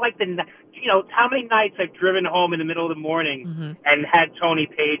he was like how many nights I've driven home in the middle of the morning and had Tony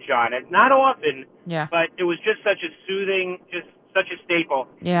Page on. And not often, but it was just such a soothing, just such a staple.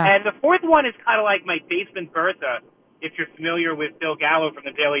 Yeah. And the fourth one is kind of like my basement Bertha, if you're familiar with Phil Gallo from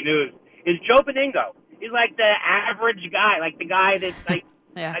the Daily News, is Joe Beningo. He's like the average guy, like the guy that's like,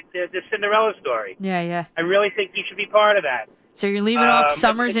 like the Cinderella story. Yeah, yeah. I really think he should be part of that. So you're leaving off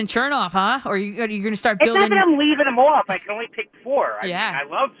Summers and Chernoff, huh? Or you're going to start building? It's not that I'm leaving them off. I can only pick 4. I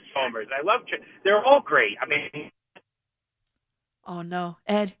love Summers. I love they're all great. I mean, oh no,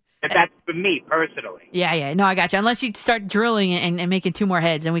 Ed. That's for me personally. Yeah. No, I got you. Unless you start drilling and making 2 more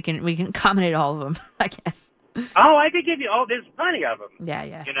heads, and we can accommodate all of them, I guess. Oh, I could give you. Oh, there's plenty of them. Yeah.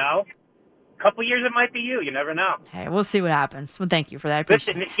 You know, a couple years it might be you. You never know. Hey, we'll see what happens. Well, thank you for that.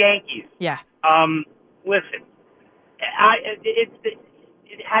 Listen, the Yankees. Yeah. Listen, had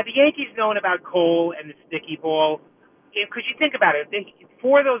the Yankees known about Cole and the sticky ball, because you think about it,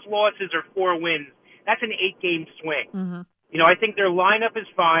 4 of those losses or 4 wins, that's an 8-game swing. Mm-hmm. You know, I think their lineup is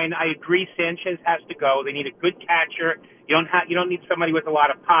fine. I agree Sanchez has to go. They need a good catcher. You don't need somebody with a lot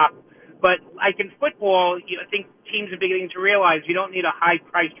of pop. But like in football, I think teams are beginning to realize you don't need a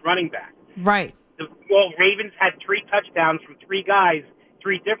high-priced running back. Right. The Ravens had 3 touchdowns from 3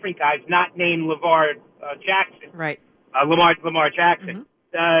 different guys, not named LeVar Jackson. Right. Lamar Jackson.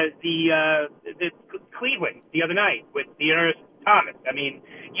 The Cleveland the other night with Dearness Thomas. I mean,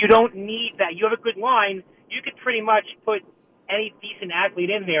 you don't need that. You have a good line. You could pretty much put any decent athlete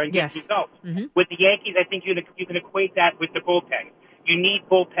in there and get results. Mm-hmm. With the Yankees, I think you can equate that with the bullpen. You need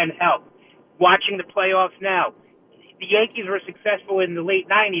bullpen help. Watching the playoffs now, the Yankees were successful in the late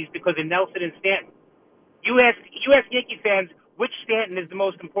 90s because of Nelson and Stanton. You ask Yankee fans, which Stanton is the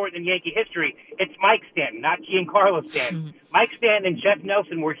most important in Yankee history? It's Mike Stanton, not Giancarlo Stanton. Mm-hmm. Mike Stanton and Jeff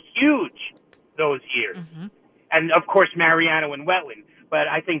Nelson were huge those years. Mm-hmm. And, of course, Mariano and Wetland. But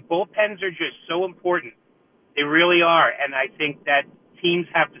I think bullpens are just so important. They really are. And I think that teams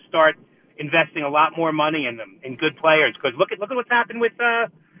have to start investing a lot more money in them, in good players. Because look at what's happened with the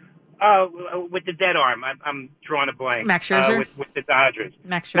dead arm. I'm drawing a blank. Max Scherzer? With the Dodgers.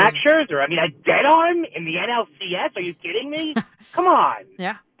 Max Scherzer. I mean, a dead arm in the NLCS? Are you kidding me? Come on.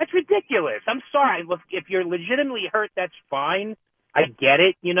 Yeah. That's ridiculous. I'm sorry. Look, if you're legitimately hurt, that's fine. I get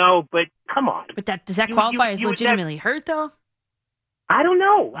it, but come on. But does that qualify as legitimately hurt, though? I don't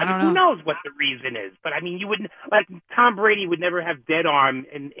know. I don't mean, know. Who knows what the reason is? But I mean, you wouldn't like Tom Brady would never have dead arm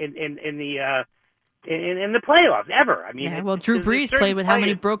in the in the playoffs ever. I mean, Yeah, well, Drew Brees played with how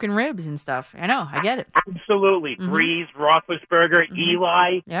many broken ribs and stuff. I know, I get it. Absolutely. Brees, Roethlisberger,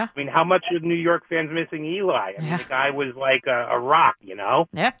 Eli. Yeah. I mean, how much are New York fans missing Eli? I mean, the guy was like a rock, you know?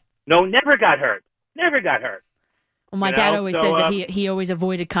 Yeah. No, never got hurt. Never got hurt. Well, my dad always says that he always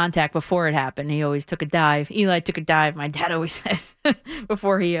avoided contact before it happened. He always took a dive. Eli took a dive, my dad always says,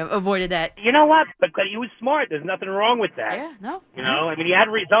 before he avoided that. You know what? But he was smart. There's nothing wrong with that. Yeah, no. You know, I mean, he had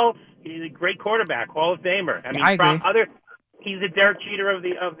results. He's a great quarterback, Hall of Famer. I mean, I agree. he's the Derek Jeter of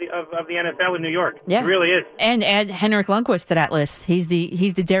the NFL in New York. Yeah. He really is. And add Henrik Lundqvist to that list. He's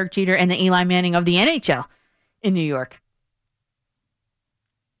the Derek Jeter and the Eli Manning of the NHL in New York.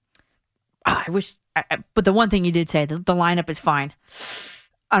 Oh, but the one thing you did say, the lineup is fine.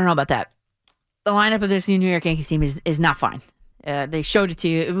 I don't know about that. The lineup of this New York Yankees team is not fine. They showed it to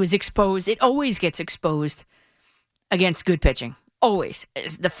you. It was exposed. It always gets exposed against good pitching. Always. In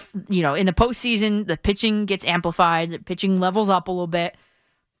the postseason, the pitching gets amplified. The pitching levels up a little bit.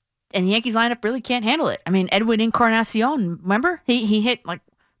 And the Yankees lineup really can't handle it. I mean, Edwin Encarnacion, remember? He hit like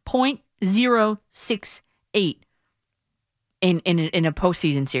 .068 in a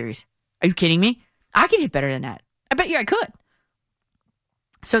postseason series. Are you kidding me? I could hit better than that. I bet you I could.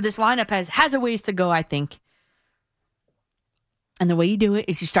 So this lineup has a ways to go, I think. And the way you do it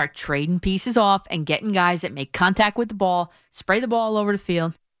is you start trading pieces off and getting guys that make contact with the ball, spray the ball all over the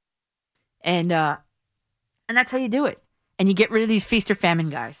field. And that's how you do it. And you get rid of these feast or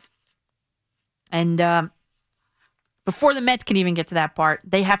famine guys. And before the Mets can even get to that part,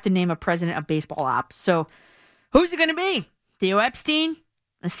 they have to name a president of baseball ops. So who's it going to be? Theo Epstein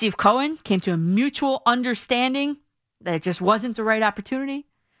and Steve Cohen came to a mutual understanding that it just wasn't the right opportunity.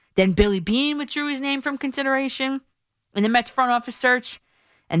 Then Billy Beane withdrew his name from consideration in the Mets front office search.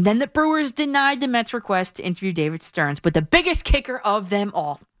 And then the Brewers denied the Mets' request to interview David Stearns. But the biggest kicker of them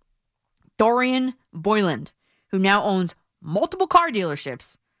all, Dorian Boyland, who now owns multiple car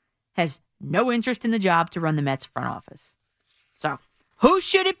dealerships, has no interest in the job to run the Mets front office. So, who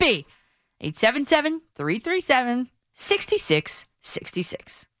should it be?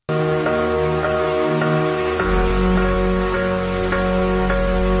 877-337-6666.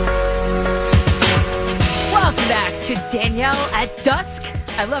 Welcome back to Danielle at Dusk.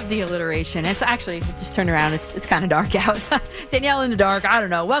 I love the alliteration. It's actually, it just turned around. It's kind of dark out. Danielle in the dark. I don't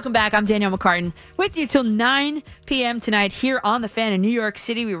know. Welcome back. I'm Danielle McCartan with you till 9 p.m. tonight here on The Fan in New York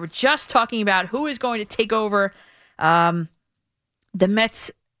City. We were just talking about who is going to take over the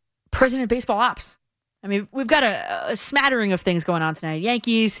Mets president of baseball ops. I mean, we've got a smattering of things going on tonight.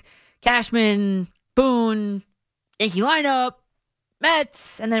 Yankees, Cashman, Boone, Yankee lineup,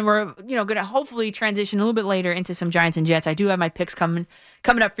 Mets, and then we're going to hopefully transition a little bit later into some Giants and Jets. I do have my picks coming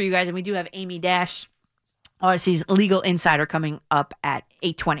up for you guys, and we do have Amy Dash, Odyssey's legal insider, coming up at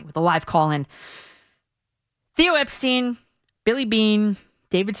 8:20 with a live call-in. Theo Epstein, Billy Beane,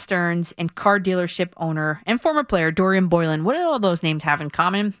 David Stearns, and car dealership owner and former player Dorian Boylan. What do all those names have in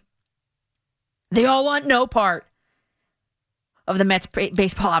common? They all want no part of the Mets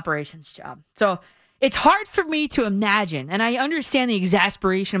baseball operations job. So it's hard for me to imagine, and I understand the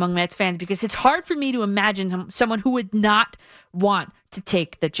exasperation among Mets fans, because it's hard for me to imagine someone who would not want to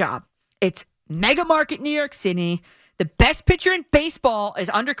take the job. It's mega market New York City. The best pitcher in baseball is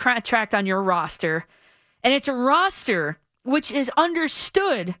under contract on your roster, and it's a roster which is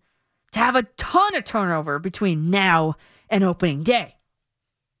understood to have a ton of turnover between now and opening day.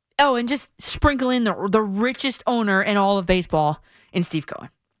 Oh, and just sprinkle in the richest owner in all of baseball in Steve Cohen.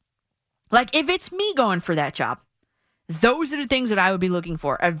 Like, if it's me going for that job, those are the things that I would be looking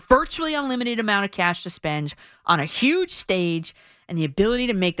for. A virtually unlimited amount of cash to spend on a huge stage and the ability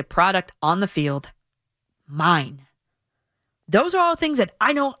to make the product on the field mine. Those are all things that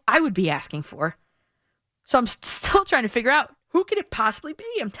I know I would be asking for. So I'm still trying to figure out, who could it possibly be?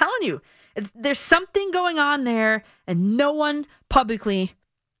 I'm telling you, there's something going on there and no one publicly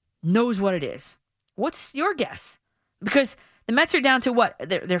knows what it is. What's your guess? Because the Mets are down to what?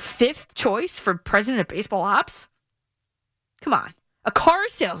 Their fifth choice for president of baseball ops? Come on. A car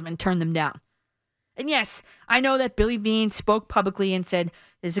salesman turned them down. And yes, I know that Billy Beane spoke publicly and said,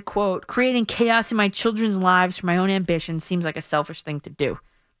 there's a quote, "Creating chaos in my children's lives for my own ambition seems like a selfish thing to do."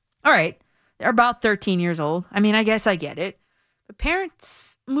 All right. They're about 13 years old. I mean, I guess I get it. But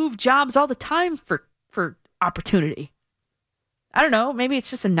parents move jobs all the time for opportunity. I don't know. Maybe it's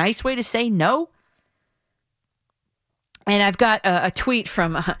just a nice way to say no. And I've got a tweet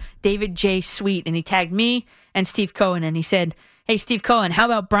from David J. Sweet, and he tagged me and Steve Cohen, and he said, "Hey, Steve Cohen, how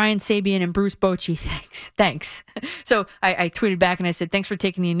about Brian Sabean and Bruce Bochy? Thanks." So I tweeted back and I said, "Thanks for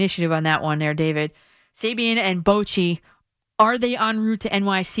taking the initiative on that one there, David. Sabean and Bochy Are they en route to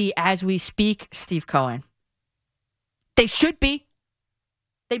NYC as we speak, Steve Cohen? They should be.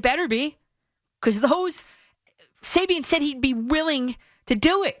 They better be. Because Sabian said he'd be willing to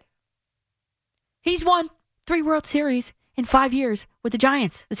do it. He's won 3 World Series in 5 years with the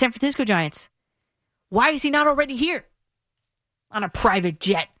Giants, the San Francisco Giants. Why is he not already here? On a private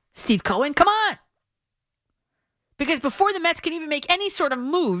jet, Steve Cohen, come on. Because before the Mets can even make any sort of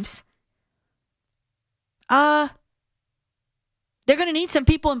moves, they're going to need some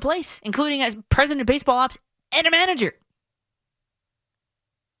people in place, including as president of baseball ops and a manager.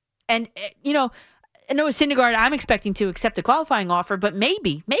 And, Noah Syndergaard, I'm expecting to accept a qualifying offer, but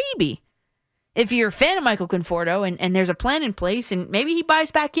maybe, if you're a fan of Michael Conforto and there's a plan in place, and maybe he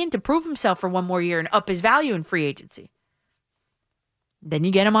buys back in to prove himself for one more year and up his value in free agency, then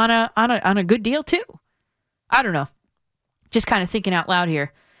you get him on a good deal too. I don't know. Just kind of thinking out loud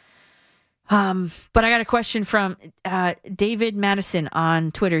here. But I got a question from David Madison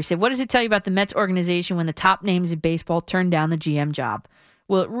on Twitter. He said, what does it tell you about the Mets organization when the top names in baseball turn down the GM job?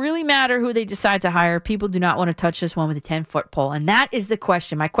 Will it really matter who they decide to hire? People do not want to touch this one with a 10-foot pole. And that is the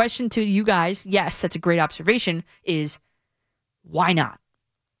question. My question to you guys, yes, that's a great observation, is why not?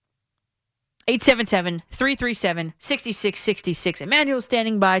 877-337-6666. Emmanuel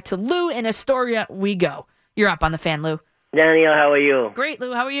standing by. To Lou in Astoria we go. You're up on the fan, Lou. Danielle, how are you? Great,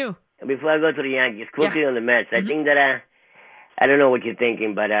 Lou. How are you? Before I go to the Yankees, quickly on the Mets, I think that, I don't know what you're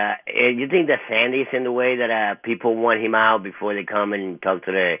thinking, but you think that Sandy's in the way that people want him out before they come and talk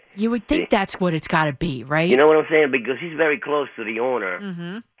to the... You would think that's what it's got to be, right? You know what I'm saying? Because he's very close to the owner.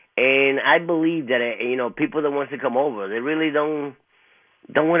 Mm-hmm. And I believe that, people that wants to come over, they really don't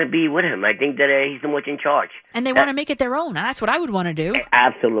want to be with him. I think that he's too much in charge. And they want to make it their own. That's what I would want to do.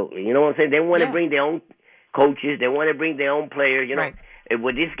 Absolutely. You know what I'm saying? They want to bring their own coaches. They want to bring their own players. Right.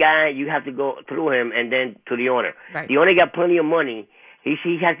 With this guy, you have to go through him and then to the owner. Right. The owner got plenty of money.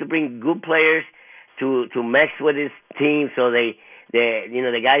 He has to bring good players to mess with his team, so the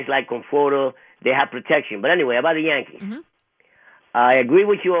guys like Conforto, they have protection. But anyway, about the Yankees, I agree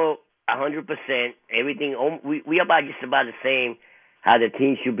with you 100%. Everything we about just about the same how the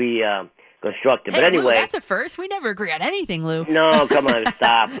team should be constructed. Hey, but anyway, Lou, that's a first. We never agree on anything, Lou. No, come on,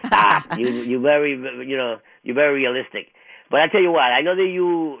 stop. You're very realistic. But I tell you what, I know that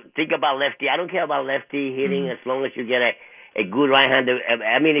you think about lefty. I don't care about lefty hitting as long as you get a good right-hander.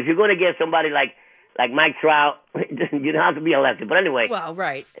 I mean, if you're going to get somebody like Mike Trout, you don't have to be a lefty. But anyway, well,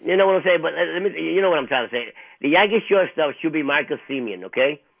 right. You know what I'm saying. But you know what I'm trying to say. The Yankees shortstop should be Marcus Semien.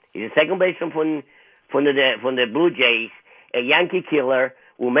 Okay, he's a second baseman from the Blue Jays, a Yankee killer.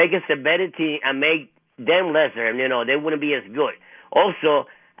 Will make us a better team and make them lesser, and they wouldn't be as good. Also,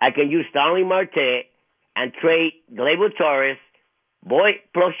 I can use Starling Marte and trade Gleyber Torres, Boyd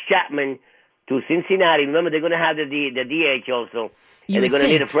plus Chapman to Cincinnati. Remember, they're going to have the DH also, and they're going to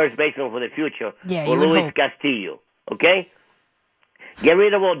need a first baseman for the future, for Luis Castillo. Okay? Get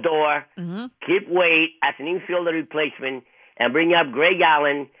rid of Odor, keep Wade as an infielder replacement, and bring up Greg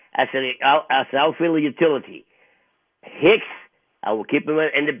Allen as an outfielder utility. Hicks, I will keep him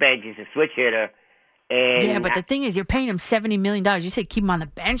in the bench. He's a switch hitter. And but the thing is, you're paying him $70 million. You said keep him on the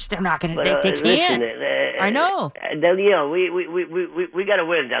bench. They're not going to. They can't. Listen, I know. Danielle, we got to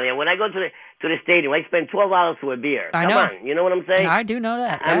win, Danielle. When I go to the stadium, I spend $12 for a beer. I Come know. on, you know what I'm saying? I do know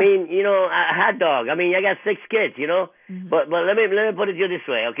that. I mean, a hot dog. I mean, I got 6 kids. But let me put it to you this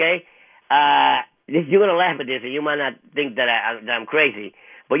way, okay? You're gonna laugh at this, and you might not think that I'm crazy.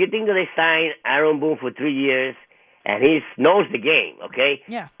 But you think that they signed Aaron Boone for 3 years? And he knows the game, okay?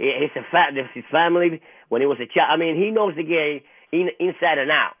 Yeah. His family, when he was a child, I mean, he knows the game inside and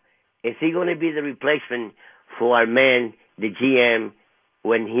out. Is he going to be the replacement for our man, the GM,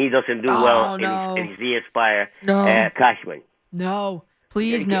 when he doesn't do well in his Aspire, Cashman? No.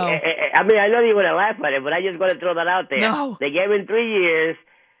 Please, no. I mean, I know you're going to laugh at it, but I just want to throw that out there. No. They gave him 3 years.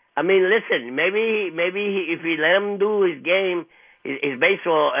 I mean, listen, maybe if we let him do his game, his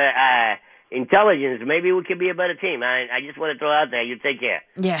baseball intelligence, maybe we could be a better team. I just want to throw out there. You take care.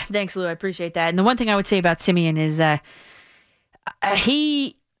 Yeah, thanks, Lou. I appreciate that. And the one thing I would say about Semien is that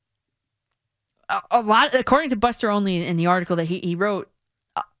a lot, according to Buster Olney in the article that he wrote,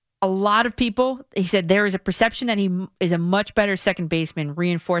 a lot of people, he said there is a perception that he is a much better second baseman,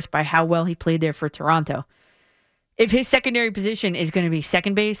 reinforced by how well he played there for Toronto. If his secondary position is going to be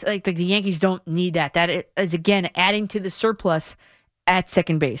second base, like the Yankees don't need that. That is, again, adding to the surplus at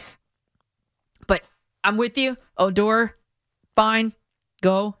second base. But I'm with you. Odor, fine.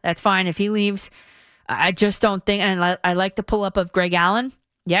 Go. That's fine. If he leaves, I just don't think, and I like the pull-up of Greg Allen.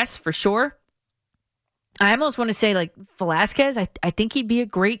 Yes, for sure. I almost want to say, like, Velasquez, I think he'd be a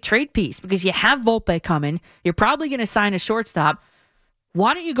great trade piece because you have Volpe coming. You're probably going to sign a shortstop.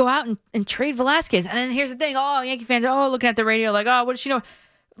 Why don't you go out and trade Velasquez? And then here's the thing. Oh, Yankee fans are looking at the radio like, oh, what does she know?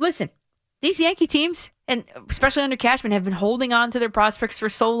 Listen, these Yankee teams, and especially under Cashman, have been holding on to their prospects for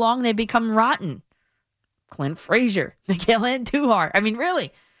so long they become rotten. Clint Frazier, Miguel Andujar. I mean,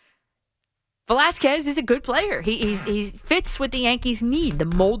 really. Velasquez is a good player. He fits what the Yankees need, the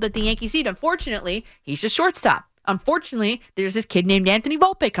mold that the Yankees need. Unfortunately, he's a shortstop. Unfortunately, there's this kid named Anthony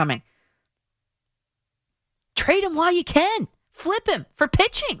Volpe coming. Trade him while you can. Flip him for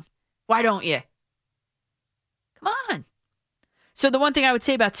pitching. Why don't you? Come on. So the one thing I would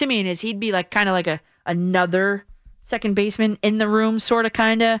say about Simeon is he'd be like kind of like another second baseman in the room, sort of,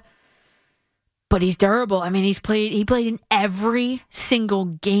 kind of. But he's durable. I mean, he played in every single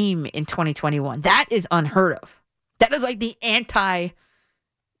game in 2021. That is unheard of. That is like the anti-Yankee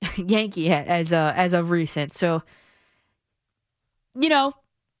as of recent. So, we'll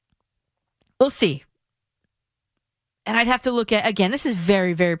see. And I'd have to look at, again, this is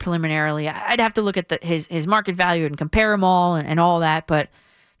very, very preliminarily. I'd have to look at his market value and compare them all and all that. But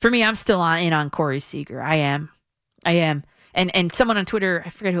for me, I'm still in on Corey Seager. I am. And someone on Twitter, I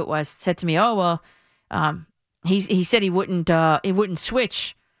forget who it was, said to me, "Oh well, he said he wouldn't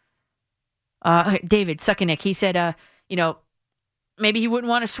switch." David Suckanek, he said, maybe he wouldn't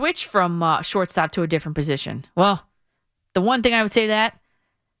want to switch from shortstop to a different position. Well, the one thing I would say to that,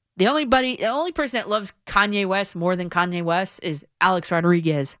 the only person that loves Kanye West more than Kanye West is Alex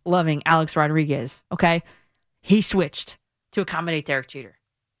Rodriguez. Loving Alex Rodriguez. Okay, he switched to accommodate Derek Jeter.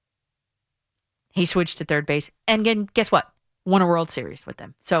 He switched to third base, and again, guess what? Won a World Series with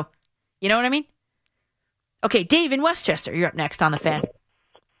them. So, you know what I mean? Okay, Dave in Westchester, you're up next on The Fan.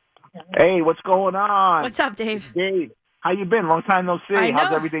 Hey, what's going on? What's up, Dave? Dave, how you been? Long time no see. I know.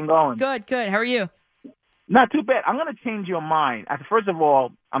 How's everything going? Good. How are you? Not too bad. I'm going to change your mind. First of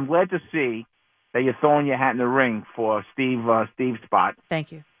all, I'm glad to see that you're throwing your hat in the ring for Steve's spot.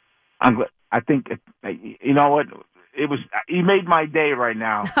 Thank you. I'm glad. I think, you know what? You made my day right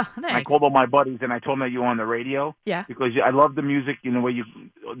now. I called all my buddies and I told them that you were on the radio. Yeah. Because I love the music, the way you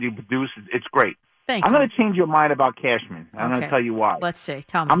produce. It's great. Thank I'm you. going to change your mind about Cashman. I'm going to tell you why. Let's see.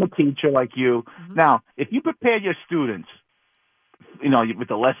 Tell me. I'm a teacher like you. Mm-hmm. Now, if you prepare your students, with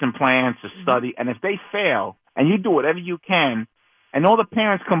the lesson plans to study, and if they fail, and you do whatever you can, and all the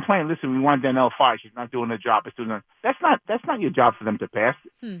parents complain, listen, we want Danielle fired. She's not doing her job. That's not your job for them to pass.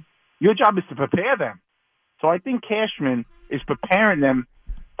 Your job is to prepare them. So I think Cashman is preparing them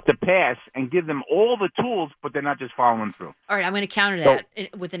to pass and give them all the tools, but they're not just following through. All right, I'm going to counter that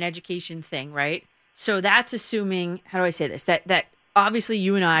with an education thing, right? So that's assuming, how do I say this? That obviously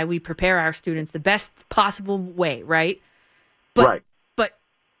you and I, we prepare our students the best possible way, right? But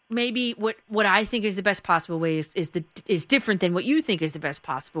maybe what I think is the best possible way is different than what you think is the best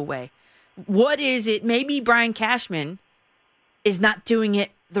possible way. What is it? Maybe Brian Cashman is not doing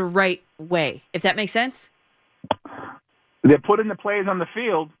it the right way, if that makes sense. They're putting the players on the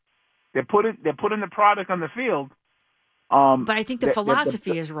field. They're putting the product on the field. But I think the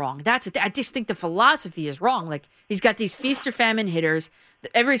philosophy is wrong. I just think the philosophy is wrong. Like, he's got these feast or famine hitters.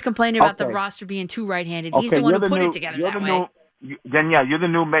 Everybody's complaining about the roster being too right-handed. He's the one who put it together that way. Danielle, you're the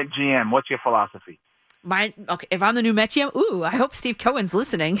new Met GM. What's your philosophy? If I'm the new Met GM, I hope Steve Cohen's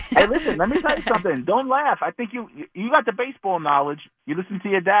listening. Hey, listen, let me tell you something. Don't laugh. I think you got the baseball knowledge. You listened to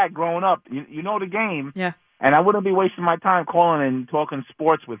your dad growing up. You know the game. Yeah. And I wouldn't be wasting my time calling and talking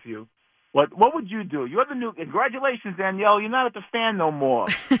sports with you. What would you do? You're the new. Congratulations, Danielle. You're not at the Fan no more.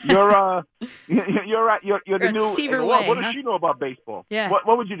 You're the new. Seaver what Way, does she know about baseball? Yeah.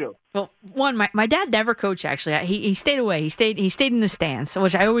 What would you do? Well, one, my dad never coached. Actually, he stayed away. He stayed in the stands,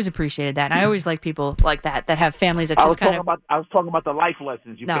 which I always appreciated that. And I always like people like that have families that just kind of. I was talking about the life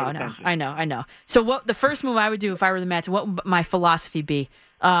lessons. You paid attention. I know. So what the first move I would do if I were the Mets? What would my philosophy be?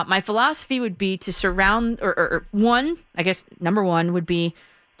 My philosophy would be to surround, or one, I guess number one would be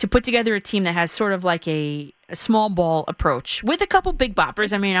to put together a team that has sort of like a small ball approach with a couple big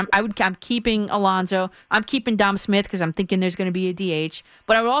boppers. I mean, I'm keeping Alonso. I'm keeping Dom Smith because I'm thinking there's going to be a DH.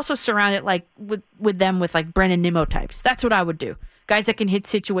 But I would also surround it like with them with like Brennan Nimmo types. That's what I would do. Guys that can hit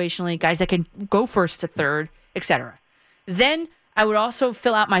situationally, guys that can go first to third, etc. Then I would also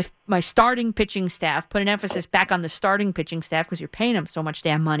fill out my starting pitching staff, put an emphasis back on the starting pitching staff because you're paying them so much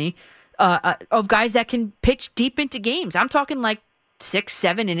damn money, of guys that can pitch deep into games. I'm talking like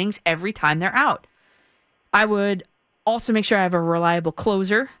 6-7 innings every time they're out. I would also make sure I have a reliable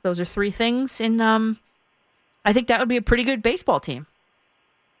closer. Those are three things. And I think that would be a pretty good baseball team.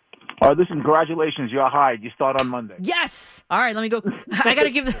 All right, listen, congratulations. You're hired. You start on Monday. Yes. All right, let me go. I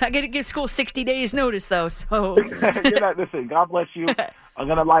gotta give school 60 days notice though. So Listen, God bless you. I'm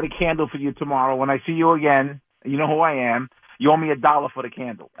gonna light a candle for you tomorrow. When I see you again, you know who I am. You owe me $1 for the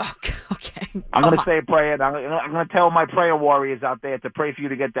candle. Okay. I'm gonna say a prayer. And I'm gonna tell my prayer warriors out there to pray for you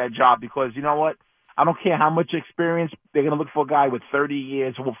to get that job, because you know what? I don't care how much experience they're gonna look for a guy with 30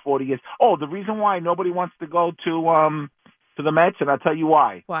 years or 40 years. Oh, the reason why nobody wants to go to the Mets, and I'll tell you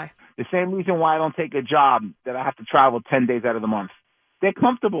why. Why? The same reason why I don't take a job that I have to travel 10 days out of the month. They're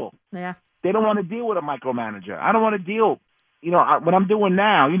comfortable. Yeah. They don't want to deal with a micromanager. I don't want to deal. What I'm doing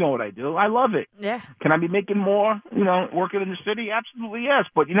now, you know what I do. I love it. Yeah. Can I be making more, working in the city? Absolutely, yes.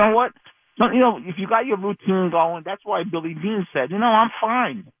 But you know what? If you got your routine going, that's why Billy Dean said, I'm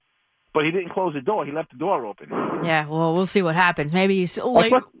fine. But he didn't close the door. He left the door open. Yeah, well, we'll see what happens. Maybe he's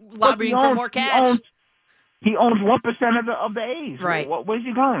lobbying for more cash. He owns 1% of the A's. Right. Where's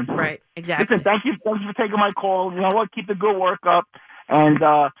he going? Right, exactly. Listen, thank you for taking my call. You know what? Keep the good work up. And,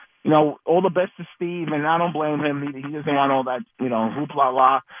 all the best to Steve. And I don't blame him. He doesn't want all that,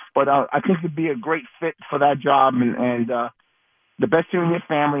 hoopla-la. But I think he'd be a great fit for that job. And the best to you and your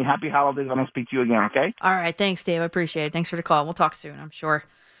family. Happy holidays. I don't speak to you again, okay? All right. Thanks, Dave. I appreciate it. Thanks for the call. We'll talk soon, I'm sure.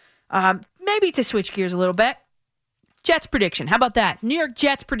 Maybe to switch gears a little bit. Jets prediction. How about that? New York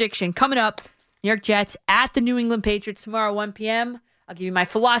Jets prediction coming up. New York Jets at the New England Patriots tomorrow, 1 p.m. I'll give you my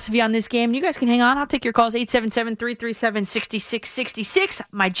philosophy on this game. You guys can hang on. I'll take your calls, 877-337-6666.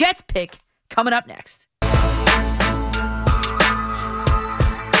 My Jets pick coming up next.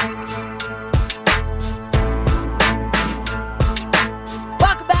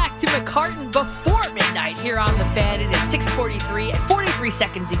 Welcome back to McCartan before midnight here on The Fan. It is 6:43 and 43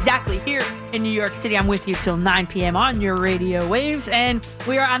 seconds exactly here in New York City. I'm with you till 9 p.m. on your radio waves, and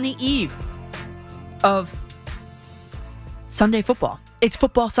we are on the eve of Sunday football. It's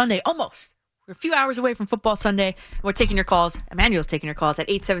football Sunday, almost. We're a few hours away from football Sunday. We're taking your calls. Emmanuel's taking your calls at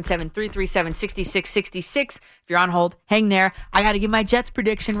 877-337-6666. If you're on hold, hang there. I got to give my Jets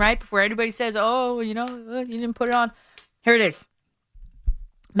prediction right before everybody says, you didn't put it on. Here it is.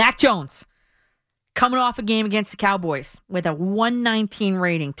 Mac Jones coming off a game against the Cowboys with a 119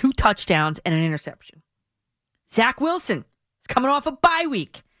 rating, 2 touchdowns, and an interception. Zach Wilson is coming off a bye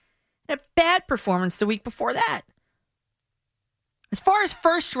week. A bad performance the week before that. As far as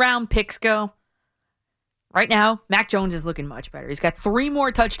first-round picks go, right now, Mac Jones is looking much better. He's got 3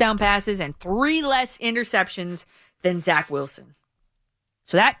 more touchdown passes and 3 less interceptions than Zach Wilson.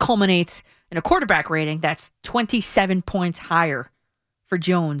 So that culminates in a quarterback rating that's 27 points higher for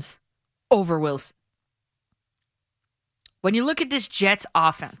Jones over Wilson. When you look at this Jets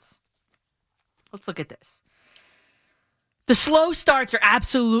offense, let's look at this. The slow starts are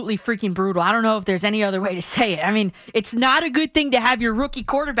absolutely freaking brutal. I don't know if there's any other way to say it. I mean, it's not a good thing to have your rookie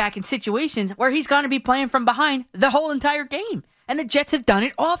quarterback in situations where he's going to be playing from behind the whole entire game. And the Jets have done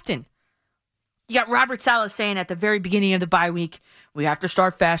it often. You got Robert Saleh saying at the very beginning of the bye week, we have to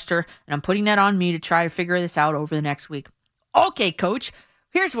start faster, and I'm putting that on me to try to figure this out over the next week. Okay, coach,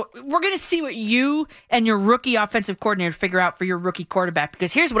 here's what we're going to see what you and your rookie offensive coordinator figure out for your rookie quarterback.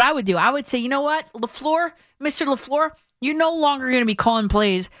 Because here's what I would do. I would say, you know what, LaFleur, Mr. LaFleur, you're no longer going to be calling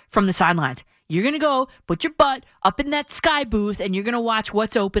plays from the sidelines. You're going to go put your butt up in that sky booth, and you're going to watch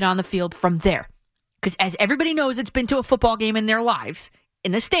what's open on the field from there. Because as everybody knows that's been to a football game in their lives,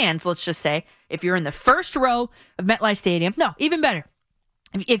 in the stands, let's just say, if you're in the first row of MetLife Stadium, no, even better.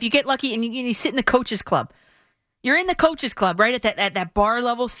 If you get lucky and you sit in the coaches club, you're in the coaches club, right, at that bar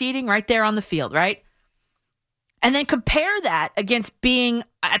level seating right there on the field, right? And then compare that against being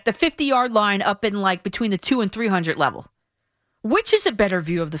at the 50-yard line up in like between the 200 and 300 level. Which is a better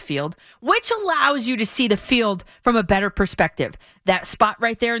view of the field? Which allows you to see the field from a better perspective? That spot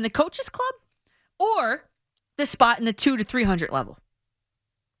right there in the coaches club or the spot in the 200 to 300 level?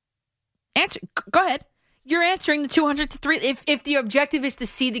 Answer. Go ahead. You're answering the 200 to 300. If the objective is to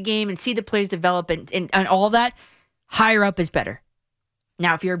see the game and see the plays develop and all that, higher up is better.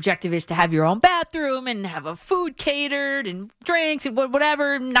 Now, if your objective is to have your own bathroom and have a food catered and drinks and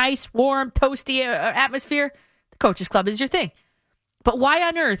whatever, nice, warm, toasty atmosphere, the coaches club is your thing. But why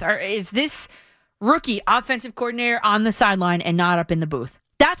on earth is this rookie offensive coordinator on the sideline and not up in the booth?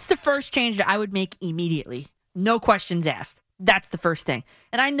 That's the first change that I would make immediately. No questions asked. That's the first thing.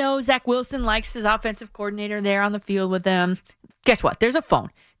 And I know Zach Wilson likes his offensive coordinator there on the field with them. Guess what? There's a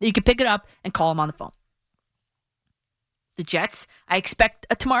phone. You can pick it up and call him on the phone. The Jets, I expect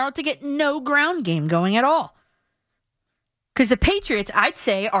tomorrow to get no ground game going at all. Because the Patriots, I'd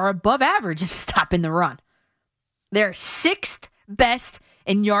say, are above average in stopping the run. They're 6th best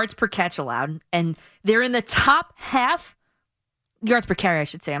in yards per catch allowed, and they're in the top half yards per carry, I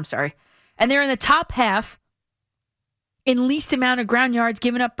should say. I'm sorry. And they're in the top half in least amount of ground yards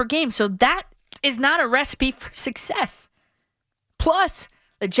given up per game. So that is not a recipe for success. Plus,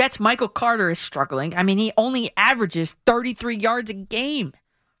 the Jets' Michael Carter is struggling. I mean, he only averages 33 yards a game.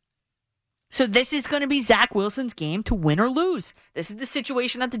 So this is going to be Zach Wilson's game to win or lose. This is the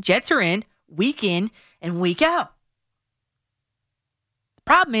situation that the Jets are in and week out. The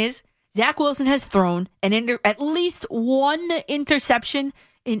problem is, Zach Wilson has thrown at least one interception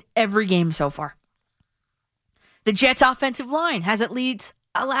in every game so far. The Jets' offensive line has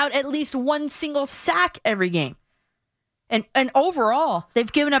allowed at least one single sack every game. And overall,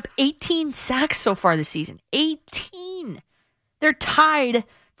 they've given up 18 sacks so far this season. 18. They're tied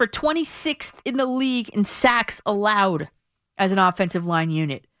for 26th in the league in sacks allowed as an offensive line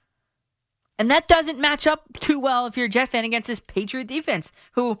unit. And that doesn't match up too well if you're a Jet fan against this Patriot defense,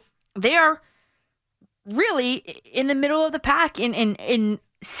 who they are really in the middle of the pack in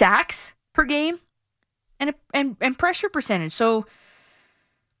sacks per game and pressure percentage. So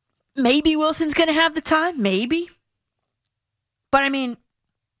maybe Wilson's going to have the time, maybe. But I mean,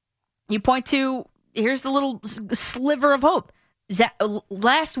 you point to, here's the little sliver of hope.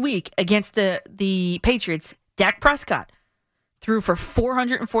 Last week against the Patriots, Dak Prescott threw for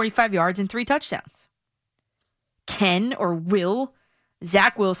 445 yards and 3 touchdowns. Can or will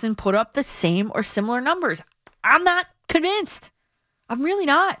Zach Wilson put up the same or similar numbers? I'm not convinced. I'm really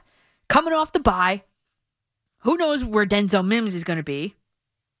not. Coming off the bye, who knows where Denzel Mims is going to be?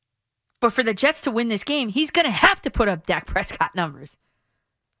 But for the Jets to win this game, he's going to have to put up Dak Prescott numbers.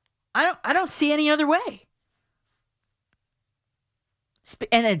 I don't see any other way.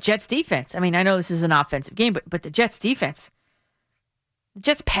 And the Jets defense. I mean, I know this is an offensive game, but the Jets defense, the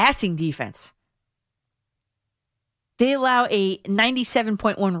Jets passing defense, they allow a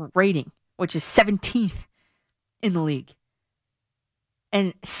 97.1 rating, which is 17th in the league,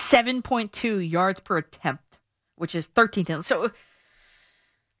 and 7.2 yards per attempt, which is 13th. So,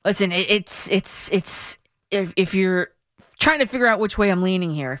 listen, it's if you're trying to figure out which way I'm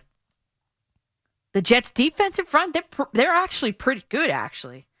leaning here, the Jets' defensive front, they're actually pretty good,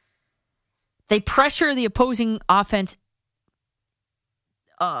 actually. They pressure the opposing offense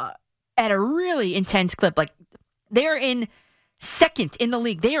at a really intense clip. Like, they're in second in the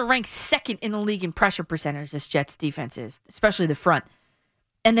league. They are ranked second in the league in pressure percentage, this Jets defense is, especially the front.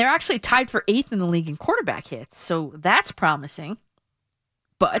 And they're actually tied for 8th in the league in quarterback hits. So that's promising.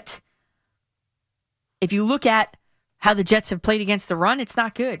 But if you look at how the Jets have played against the run, it's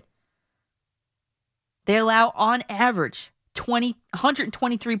not good. They allow, on average,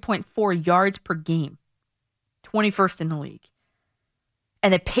 123.4 yards per game. 21st in the league.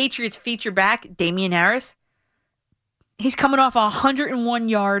 And the Patriots feature back Damian Harris. He's coming off a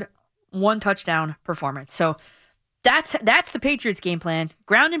 101-yard, 1-touchdown performance. So that's the Patriots' game plan.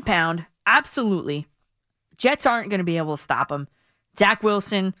 Ground and pound, absolutely. Jets aren't going to be able to stop him. Zach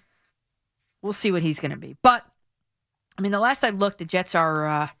Wilson, we'll see what he's going to be. But, I mean, the last I looked, the Jets are,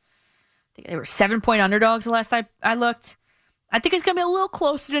 I think they were 7-point underdogs the last I looked. I think it's going to be a little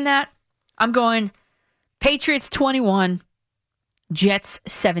closer than that. I'm going Patriots 21, Jets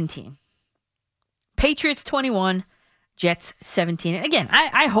 17. Patriots 21, Jets 17. And again,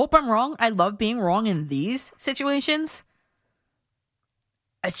 I hope I'm wrong. I love being wrong in these situations.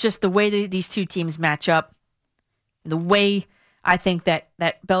 It's just the way these two teams match up. The way I think that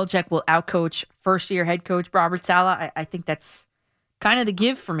Belichick will outcoach first-year head coach Robert Saleh. I think that's kind of the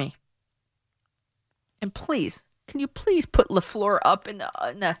give for me. And please, can you please put LaFleur up in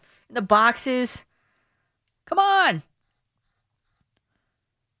the boxes? Come on.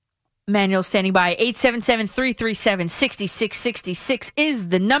 Manuel standing by. 877-337-6666 is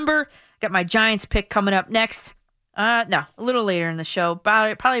the number. Got my Giants pick coming up next. No, a little later in the show.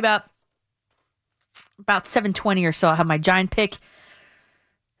 Probably about 7:20 or so. I'll have my Giant pick.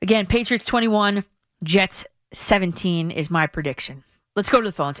 Again, Patriots 21, Jets 17 is my prediction. Let's go to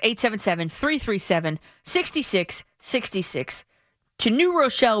the phones. 877-337-6666. To New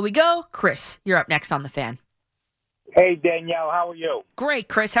Rochelle we go. Chris, you're up next on The Fan. Hey, Danielle, how are you? Great,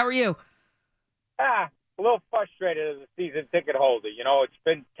 Chris. How are you? A little frustrated as a season ticket holder. You know, it's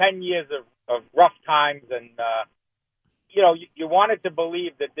been 10 years of rough times, and, you wanted to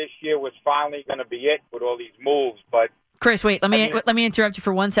believe that this year was finally going to be it with all these moves, but... Chris, wait, let me interrupt you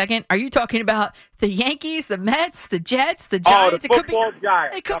for 1 second. Are you talking about the Yankees, the Mets, the Jets, the Giants? The football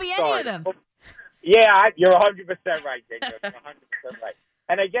Giants. It could be any of them. Yeah, you're 100% right, Danielle. You're 100% right.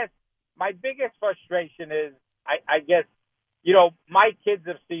 And I guess my biggest frustration is, I guess, my kids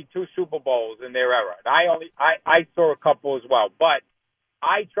have seen 2 Super Bowls in their era. And I saw a couple as well. But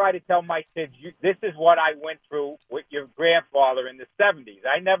I try to tell my kids, this is what I went through with your grandfather in the 70s.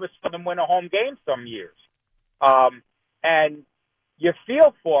 I never saw them win a home game some years. And you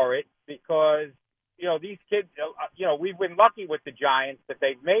feel for it because, these kids, we've been lucky with the Giants that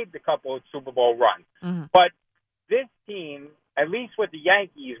they've made the couple of Super Bowl runs. Mm-hmm. But this team, at least with the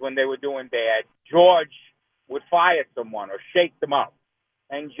Yankees when they were doing bad, George would fire someone or shake them up.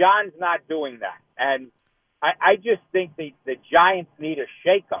 And John's not doing that. And I just think the Giants need a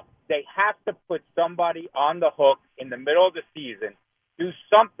shake-up. They have to put somebody on the hook in the middle of the season, do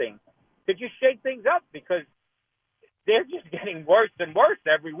something to just shake things up because they're just getting worse and worse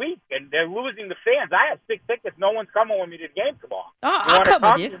every week, and they're losing the fans. I have 6 tickets. No one's coming with me to the game tomorrow. Oh, I'll come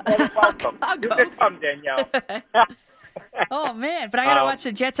with you. I'll go. You can come, Danielle. Oh, man. But I got to watch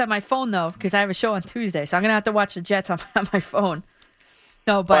the Jets on my phone, though, because I have a show on Tuesday. So I'm going to have to watch the Jets on my phone.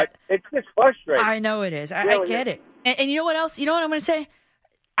 No, but it's just frustrating. I know it is. I get it. And you know what else? You know what I'm going to say?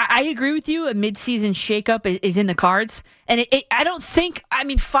 I agree with you. A midseason shakeup is in the cards. And I don't think,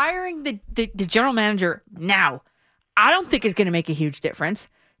 firing the general manager now, I don't think is going to make a huge difference.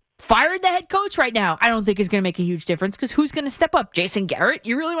 Firing the head coach right now, I don't think is going to make a huge difference because who's going to step up? Jason Garrett?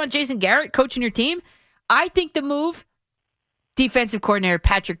 You really want Jason Garrett coaching your team? I think the move, defensive coordinator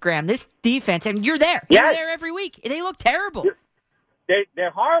Patrick Graham, this defense, and you're there. You're there every week. They look terrible.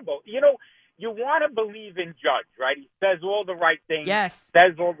 They're horrible. You want to believe in Judge, right? He says all the right things. Yes.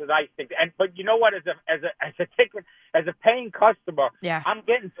 Says all the nice things. But you know what? As a paying customer, I'm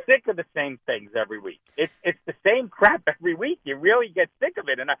getting sick of the same things every week. It's the same crap every week. You really get sick of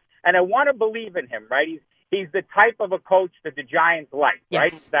it. And I want to believe in him, right? He's the type of a coach that the Giants like,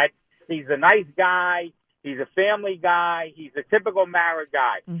 right? That he's a nice guy. He's a family guy. He's a typical Mara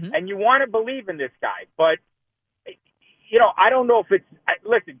guy. Mm-hmm. And you want to believe in this guy. But, I don't know if it's –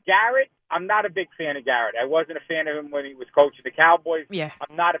 listen, Garrett, I'm not a big fan of Garrett. I wasn't a fan of him when he was coaching the Cowboys. Yeah.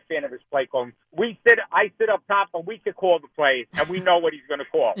 I'm not a fan of his play calling. I sit up top and we could call the plays, and we know what he's going to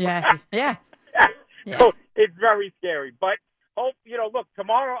call. Yeah. So it's very scary. But, look,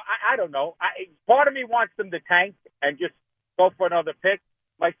 tomorrow, I don't know. Part of me wants them to tank and just go for another pick.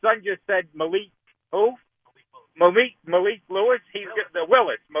 My son just said Malik Lewis. He's the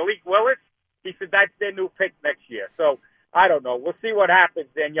Willis. Malik Willis. He said that's their new pick next year. So, I don't know. We'll see what happens,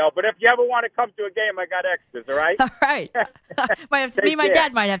 Danielle. But if you ever want to come to a game, I got extras, all right? All right. Me and my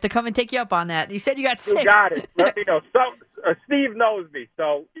dad might have to come and take you up on that. You said you got 6. You got it. Let me know. So, Steve knows me,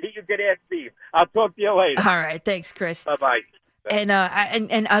 so you can ask Steve. I'll talk to you later. All right. Thanks, Chris. Bye-bye. And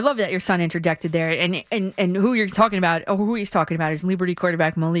I love that your son interjected there. And who you're talking about, or who he's talking about, is Liberty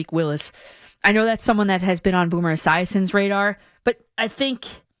quarterback Malik Willis. I know that's someone that has been on Boomer Esiason's radar, but I think,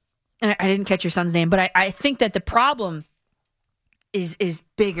 and I didn't catch your son's name, but I think that the problem is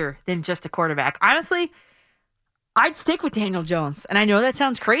bigger than just a quarterback. Honestly, I'd stick with Daniel Jones. And I know that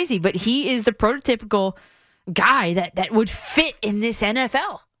sounds crazy, but he is the prototypical guy that would fit in this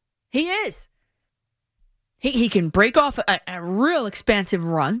NFL. He is. He can break off a real expansive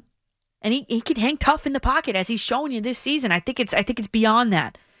run, and he can hang tough in the pocket as he's showing you this season. I think it's beyond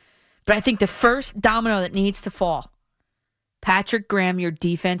that. But I think the first domino that needs to fall, Patrick Graham, your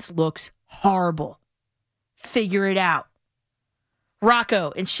defense looks horrible. Figure it out. Rocco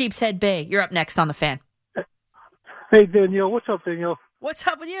in Sheepshead Bay, you're up next on The Fan. Hey, Danielle. What's up, Danielle? What's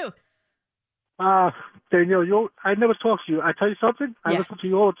up with you? Danielle, I never talk to you. I tell you something? I listen to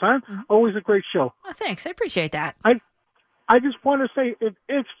you all the time. Mm-hmm. Always a great show. Oh, thanks. I appreciate that. I just want to say,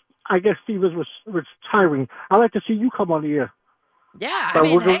 if I guess Steve is retiring, I'd like to see you come on the air. Yeah,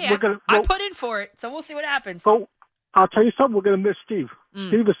 I put in for it, so we'll see what happens. So, I'll tell you something. We're going to miss Steve.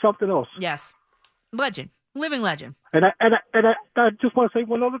 Steve is something else. Yes. Legend. Living legend. And I just want to say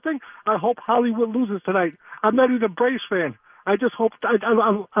one other thing. I hope Hollywood loses tonight. I'm not even a Braves fan. I just hope I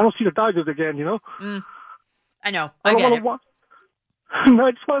don't see the Dodgers again, I know. I get it. I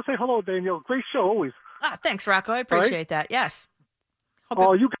just want to say hello, Danielle. Great show, always. Thanks, Rocco. I appreciate that. Yes.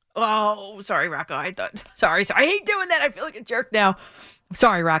 Sorry, Rocco. Sorry. I hate doing that. I feel like a jerk now.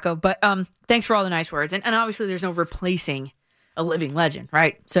 Sorry, Rocco. But thanks for all the nice words. And obviously there's no replacing a living legend,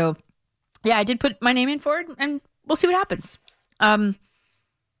 right? So, yeah, I did put my name in for it, and we'll see what happens. But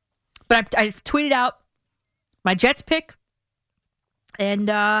I tweeted out my Jets pick. And,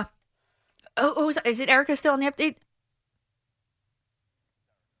 is it Erica still on the update?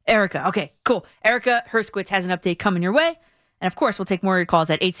 Erica. Okay, cool. Erica Herskowitz has an update coming your way. And, of course, we'll take more of your calls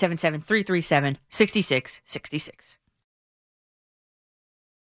at 877-337-6666.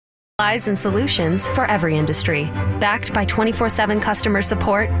 And solutions for every industry. Backed by 24/7 customer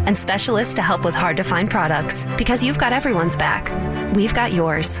support and specialists to help with hard-to-find products. Because you've got everyone's back. We've got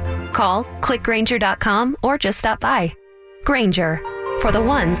yours. Call, click Grainger.com, or just stop by. Grainger, for the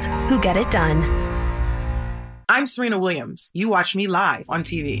ones who get it done. I'm Serena Williams. You watch me live on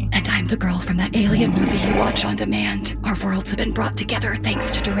TV. And I'm the girl from that alien movie you watch on demand. Our worlds have been brought together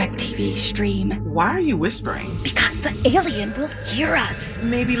thanks to DirecTV Stream. Why are you whispering? Because the alien will hear us.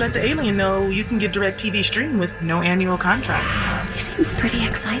 Maybe let the alien know you can get DirecTV Stream with no annual contract. He seems pretty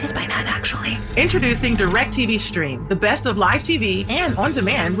excited by that, actually. Introducing DirecTV Stream, the best of live TV and on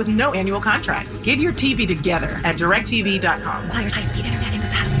demand with no annual contract. Get your TV together at DirecTV.com. Requires high-speed internet and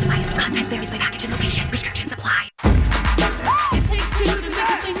compatible device. Content varies by package and location. Restrictions apply.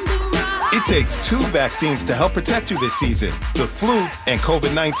 It takes 2 vaccines to help protect you this season, the flu and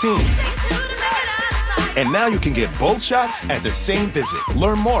COVID-19. And now you can get both shots at the same visit.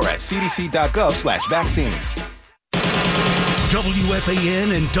 Learn more at cdc.gov/vaccines.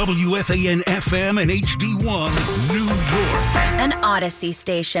 WFAN and WFAN FM and HD1, New York. An Odyssey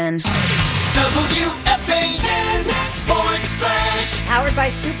station. WFAN Sports Flash. Powered by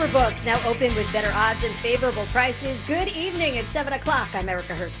Superbooks, now open with better odds and favorable prices. Good evening at 7 o'clock. I'm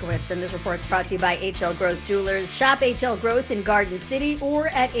Erica Herskowitz, and this report's brought to you by H.L. Gross Jewelers. Shop H.L. Gross in Garden City or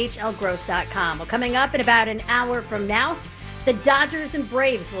at hlgross.com. Well, coming up in about an hour from now, the Dodgers and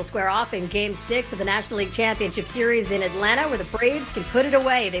Braves will square off in Game 6 of the National League Championship Series in Atlanta, where the Braves can put it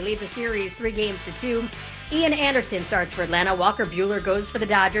away. They lead the series 3-2. Ian Anderson starts for Atlanta. Walker Buehler goes for the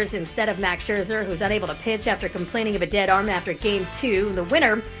Dodgers instead of Max Scherzer, who's unable to pitch after complaining of a dead arm after Game 2. The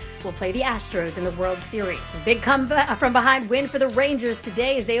winner will play the Astros in the World Series. A big come-from-behind win for the Rangers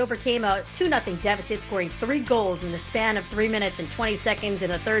today as they overcame a 2-0 deficit, scoring 3 goals in the span of 3 minutes and 20 seconds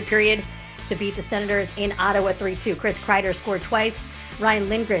in the third period to beat the Senators in Ottawa 3-2. Chris Kreider scored twice. Ryan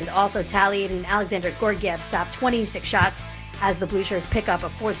Lindgren also tallied, and Alexander Gorgiev stopped 26 shots as the Blue Shirts pick up a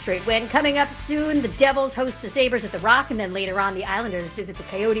 4th straight win. Coming up soon, the Devils host the Sabres at the Rock, and then later on, the Islanders visit the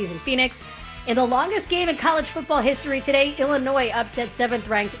Coyotes in Phoenix. In the longest game in college football history today, Illinois upset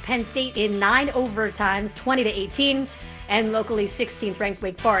 7th-ranked Penn State in 9 overtimes, 20-18. And locally 16th-ranked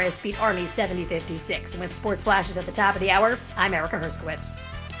Wake Forest beat Army 70-56. And with sports flashes at the top of the hour, I'm Erica Herskowitz.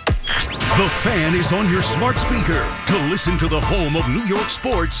 The Fan is on your smart speaker. To listen to the home of New York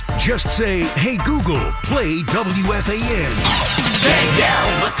sports, just say, "Hey Google, play WFAN."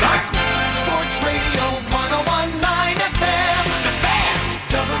 Danielle, McCartan. Sports Radio 101.9 FM. The Fan.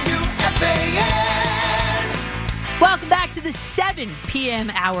 WFAN. Welcome back to the 7 p.m.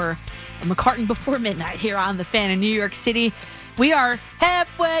 hour of McCartan Before Midnight here on The Fan in New York City. We are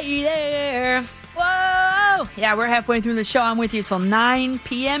halfway there. Whoa! Yeah, we're halfway through the show. I'm with you till 9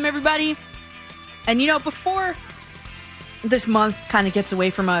 p.m., everybody. And, before this month kind of gets away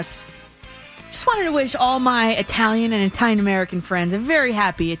from us, just wanted to wish all my Italian and Italian-American friends a very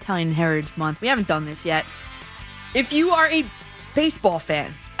happy Italian Heritage Month. We haven't done this yet. If you are a baseball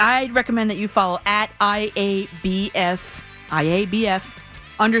fan, I'd recommend that you follow at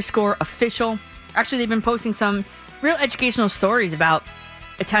IABF_official. Actually, they've been posting some real educational stories about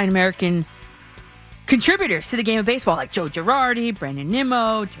Italian-American contributors to the game of baseball, like Joe Girardi, Brandon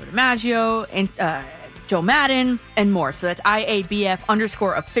Nimmo, Joe DiMaggio, and Joe Madden, and more. So that's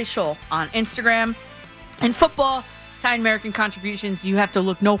IABF_official on Instagram. In football, Italian-American contributions, you have to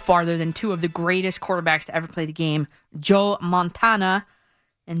look no farther than 2 of the greatest quarterbacks to ever play the game, Joe Montana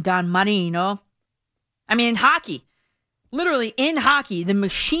and Don Marino. I mean, in hockey, literally in hockey, the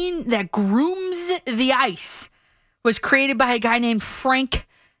machine that grooms the ice was created by a guy named Frank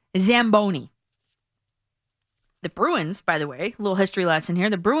Zamboni. The Bruins, by the way, a little history lesson here.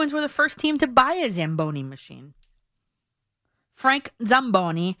 The Bruins were the first team to buy a Zamboni machine. Frank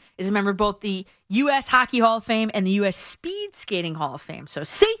Zamboni is a member of both the U.S. Hockey Hall of Fame and the U.S. Speed Skating Hall of Fame. So,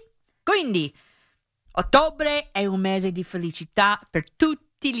 sì, quindi, ottobre è un mese di felicità per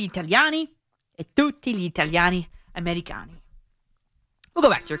tutti gli italiani e tutti gli italiani americani. We'll go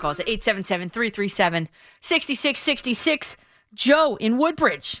back to your calls at 877-337-6666. Joe in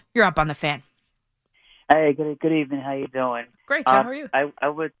Woodbridge, you're up on The Fan. Hey, good evening. How you doing? Great, Joe. How are you? I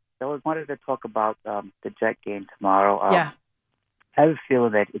wanted to talk about the Jet game tomorrow. Yeah. I have a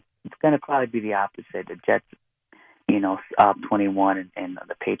feeling that it's going to probably be the opposite. The Jets, 21, and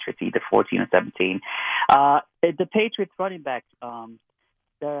the Patriots either 14 or 17. The Patriots running back,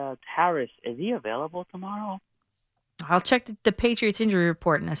 Harris, is he available tomorrow? I'll check the Patriots injury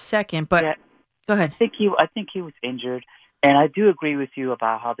report in a second, but yeah, go ahead. I think he was injured. And I do agree with you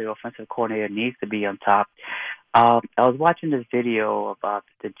about how the offensive coordinator needs to be on top. I was watching this video about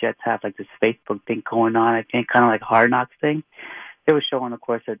the Jets have like this Facebook thing going on, I think, kind of like Hard Knocks thing. They were showing, of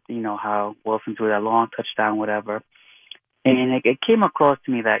course, that, how Wilson threw that long touchdown, whatever. And it came across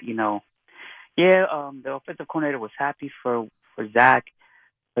to me that, the offensive coordinator was happy for Zach,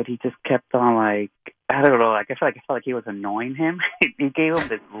 but he just kept on like, I don't know. Like I felt like he was annoying him. He gave him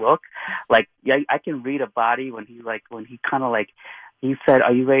this look, like I can read a body when he kind of like. He said,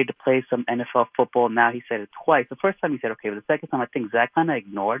 "Are you ready to play some NFL football?" Now he said it twice. The first time he said, "Okay," but the second time I think Zach kind of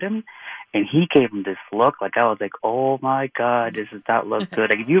ignored him, and he gave him this look. Like I was like, "Oh my God, this does not look good."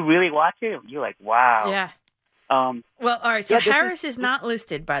 Like if you really watch it, you're like, "Wow." Yeah. Well, all right. So yeah, Harris is not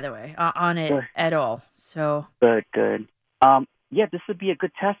listed, by the way, on it at all. So good. Yeah, this would be a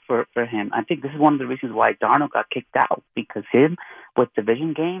good test for him. I think this is one of the reasons why Darnold got kicked out, because him with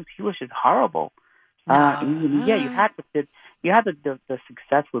division games, he was just horrible. Yeah, you had the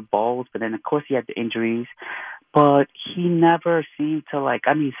success with bowls, but then of course he had the injuries. But he never seemed to like.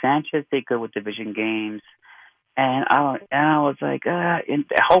 I mean, Sanchez did good with division games, and I was like, I'm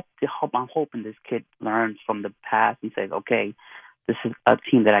hoping this kid learns from the past and says, okay, this is a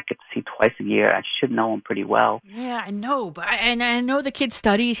team that I get to see twice a year. I should know him pretty well. Yeah, I know, but I know the kid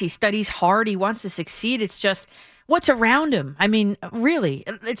studies. He studies hard. He wants to succeed. It's just what's around him. I mean, really,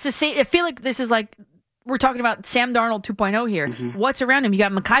 it's the same. I feel like this is like. We're talking about Sam Darnold 2.0 here. Mm-hmm. What's around him? You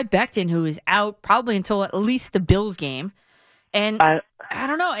got Mekhi Becton, who is out probably until at least the Bills game. And I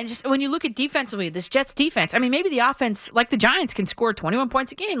don't know. And just when you look at defensively, this Jets defense, I mean, maybe the offense, like the Giants, can score 21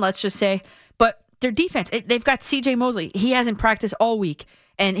 points a game, let's just say. But their defense, they've got C.J. Mosley. He hasn't practiced all week,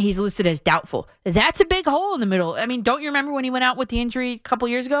 and he's listed as doubtful. That's a big hole in the middle. I mean, don't you remember when he went out with the injury a couple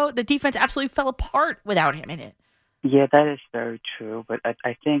years ago? The defense absolutely fell apart without him in it. Yeah, that is very true. But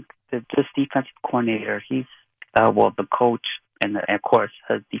I think that this defensive coordinator, he's, the coach and of course,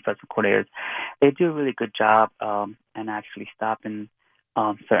 his defensive coordinators, they do a really good job and actually stopping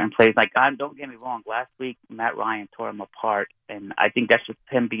certain plays. Like, don't get me wrong, last week, Matt Ryan tore him apart. And I think that's just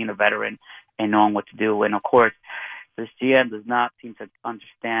him being a veteran and knowing what to do. And, of course, this GM does not seem to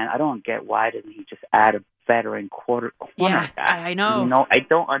understand. I don't get why doesn't he just add a veteran corner Yeah, back? I know. You know, I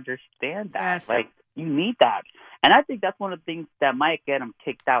don't understand that. Yes. Like, you need that. And I think that's one of the things that might get him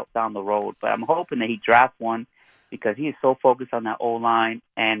kicked out down the road. But I'm hoping that he drafts one because he is so focused on that O-line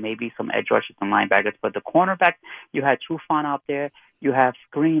and maybe some edge rushers and linebackers. But the cornerback, you had Wfan out there. You have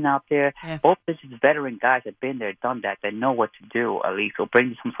Green out there. Yeah. Both of these veteran guys have been there, done that. They know what to do, at least. It'll bring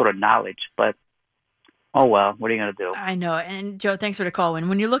you some sort of knowledge. But, oh, well, what are you going to do? I know. And, Joe, thanks for the call. And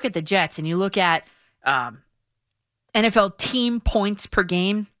when you look at the Jets and you look at NFL team points per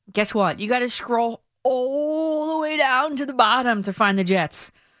game, guess what? You got to scroll all the way down to the bottom to find the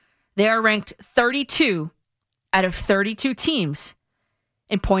Jets. They are ranked 32 out of 32 teams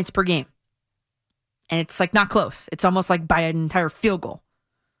in points per game. And it's like not close. It's almost like by an entire field goal.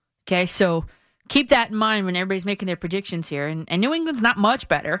 Okay, so keep that in mind when everybody's making their predictions here. And New England's not much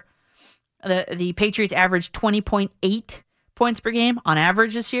better. The Patriots averaged 20.8 points per game on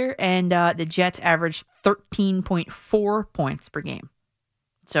average this year, and the Jets averaged 13.4 points per game.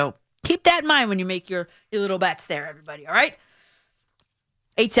 So keep that in mind when you make your little bets there, everybody, all right?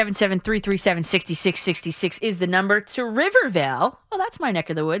 877-337-6666 is the number to Rivervale. Well, that's my neck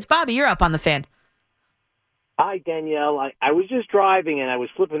of the woods. Bobby, you're up on the fan. Hi, Danielle. I was just driving, and I was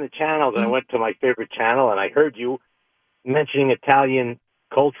flipping the channels, and I went to my favorite channel, and I heard you mentioning Italian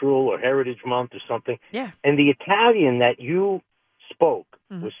Cultural or Heritage Month or something. Yeah. And the Italian that you spoke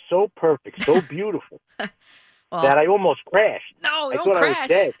was so perfect, so beautiful, Well, that I almost crashed. No, I don't thought crash. I was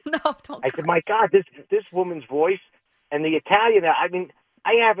dead. No, don't I said, my God, this woman's voice and the Italian, I mean,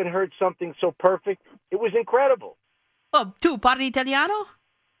 I haven't heard something so perfect. It was incredible. Oh, tu parli italiano?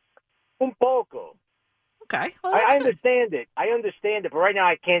 Un poco. Okay. Well, I understand it. I understand it, but right now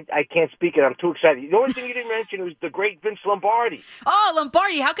I can't speak it. I'm too excited. The only thing you didn't mention was the great Vince Lombardi. Oh,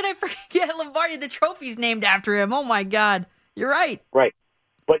 Lombardi. How could I forget Lombardi? The trophy's named after him. Oh, my God. You're right. Right.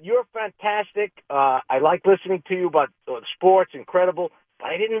 But you're fantastic. I like listening to you about sports. Incredible. But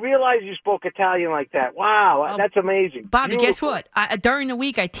I didn't realize you spoke Italian like that. Wow. That's amazing. Bobby, Beautiful. guess what? During the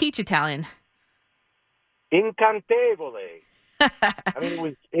week, I teach Italian. Incantevole. I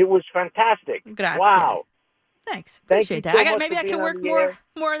mean, it was fantastic. Grazie. Wow. Thanks. Thank Appreciate you that. so much Maybe for I can being work on the air.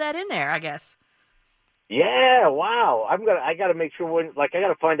 more of that in there, I guess. Yeah, wow. I got to make sure I got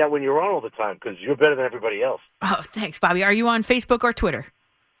to find out when you're on all the time because you're better than everybody else. Oh, thanks, Bobby. Are you on Facebook or Twitter?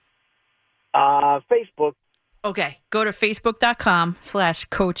 Facebook. Okay. Go to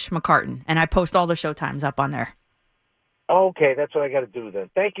facebook.com/Coach McCartan, and I post all the show times up on there. Okay, that's what I got to do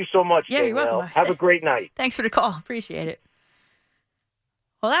then. Thank you so much, Yeah, you're Danielle. welcome. Have a great night. Thanks for the call. Appreciate it.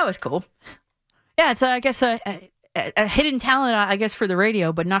 Well, that was cool. Yeah, it's, I guess, a hidden talent, I guess, for the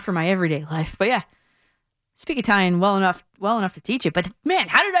radio, but not for my everyday life. But yeah, speak Italian well enough to teach it. But man,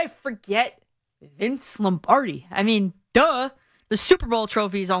 how did I forget Vince Lombardi? I mean, duh. The Super Bowl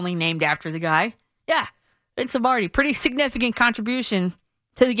trophy is only named after the guy. Yeah, Vince Lombardi. Pretty significant contribution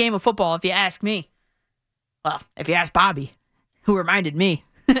to the game of football, if you ask me. Well, if you ask Bobby, who reminded me.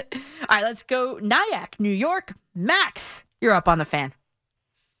 All right, let's go Nyack, New York. Max, you're up on the Fan.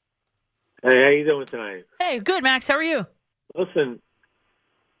 Hey, how you doing tonight? Hey, good, Max. How are you? Listen,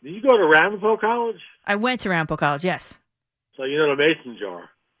 did you go to Ramapo College? I went to Ramapo College, yes. So you know the Mason jar.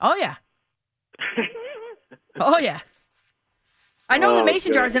 Oh, yeah. Oh, yeah. I know the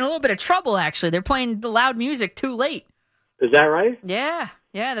Mason jar is in a little bit of trouble, actually. They're playing the loud music too late. Is that right? Yeah.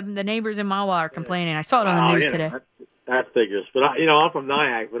 Yeah, the neighbors in Mawa are complaining. I saw it on the news today. That figures. But, I'm from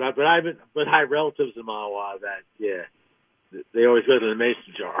Nyack, but I have relatives in Mawa that, they always go to the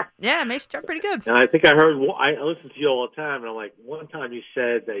Mason jar. Yeah, Mason jar pretty good. And I think I listen to you all the time, and I'm like, one time you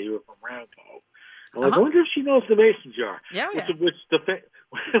said that you were from Ramapo. I'm like, I wonder if she knows the Mason jar. Yeah, which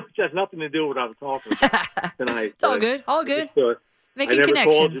has nothing to do with what I'm talking about tonight. It's all good. All good. Making I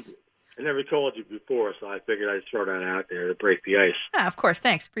connections. I never called you before, so I figured I'd throw that out there to break the ice. Yeah, of course.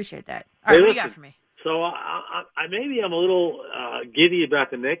 Thanks. Appreciate that. All right, what do you got for me? So maybe I'm a little giddy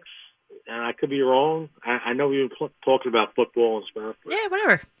about the Knicks, and I could be wrong. I know we've been talking about football and stuff. Yeah,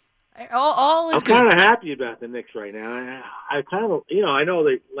 whatever. All is good. I'm kind of happy about the Knicks right now. I kind of, I know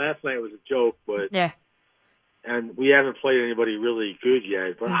that last night was a joke, but yeah, and we haven't played anybody really good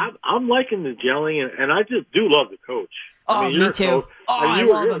yet. But I'm liking the gelling, and I just do love the coach. Oh, me too. I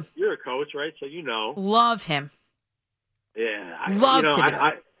love him. You're a coach, right? So you know. Love him. Yeah, love to do.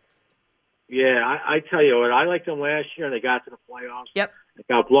 I tell you what, I liked them last year, and they got to the playoffs. Yep. They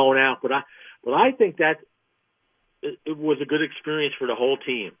got blown out, but I think that it was a good experience for the whole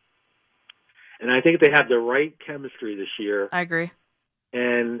team. And I think they have the right chemistry this year. I agree.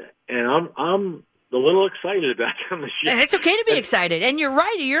 And I'm a little excited about them this year. And it's okay to be excited. And you're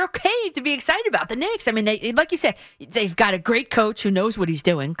right. You're okay to be excited about the Knicks. I mean, they, like you said, they've got a great coach who knows what he's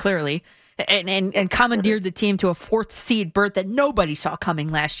doing, clearly, and commandeered the team to a 4th seed berth that nobody saw coming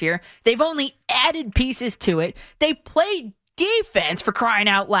last year. They've only added pieces to it. They played defense, for crying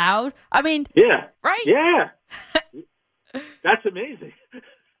out loud. I mean, yeah. Right? Yeah. That's amazing.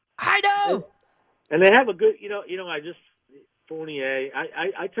 I know. And they have a good, I just Fournier.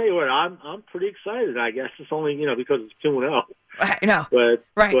 I tell you what, I'm pretty excited. I guess it's only because it's 2-0. I know, but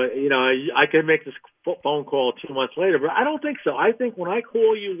right? But I can make this phone call 2 months later. But I don't think so. I think when I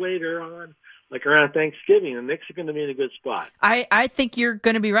call you later on, like around Thanksgiving, the Knicks are going to be in a good spot. I think you're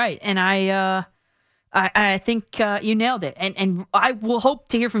going to be right, and I think you nailed it. And I will hope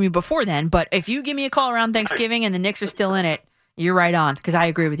to hear from you before then. But if you give me a call around Thanksgiving and the Knicks are still in it, you're right on, because I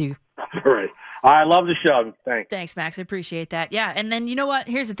agree with you. All right. I love the show. Thanks. Thanks, Max. I appreciate that. Yeah, and then you know what?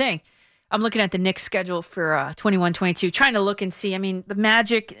 Here's the thing. I'm looking at the Knicks schedule for 21-22, trying to look and see. I mean, the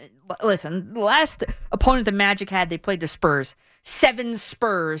Magic, listen, the last opponent the Magic had, they played the Spurs. 7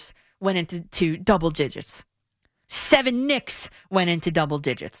 Spurs went into double digits. 7 Knicks went into double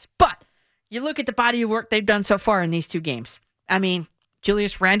digits. But you look at the body of work they've done so far in these 2 games. I mean,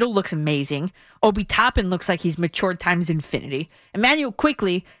 Julius Randle looks amazing. Obi Toppin looks like he's matured times infinity. Emmanuel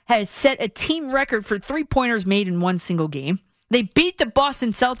Quickley has set a team record for 3-pointers made in one single game. They beat the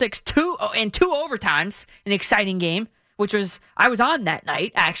Boston Celtics 2 overtimes, an exciting game, I was on that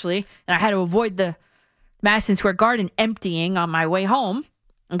night, actually, and I had to avoid the Madison Square Garden emptying on my way home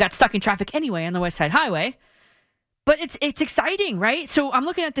and got stuck in traffic anyway on the West Side Highway. But it's exciting, right? So I'm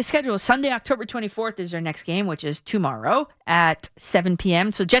looking at the schedule. Sunday, October 24th is their next game, which is tomorrow at 7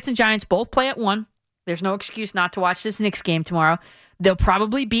 p.m. So Jets and Giants both play at 1. There's no excuse not to watch this Knicks game tomorrow. They'll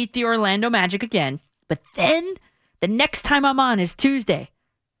probably beat the Orlando Magic again. But then the next time I'm on is Tuesday.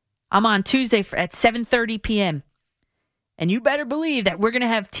 I'm on Tuesday at 7:30 p.m. And you better believe that we're going to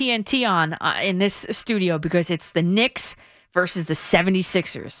have TNT on in this studio, because it's the Knicks versus the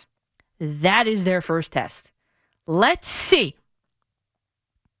 76ers. That is their first test. Let's see.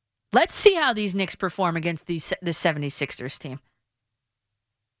 Let's see how these Knicks perform against the 76ers team.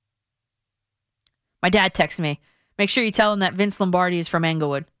 My dad texted me. Make sure you tell him that Vince Lombardi is from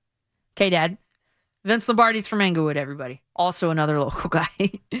Englewood. Okay, Dad. Vince Lombardi's from Englewood, everybody. Also another local guy.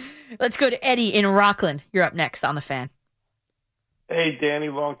 Let's go to Eddie in Rockland. You're up next on The Fan. Hey, Danny,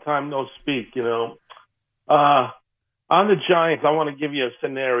 long time no speak, On the Giants, I want to give you a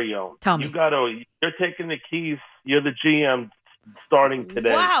scenario. Tell me. You're taking the keys. You're the GM starting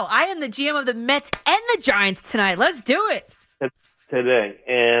today. Wow, I am the GM of the Mets and the Giants tonight. Let's do it. Today.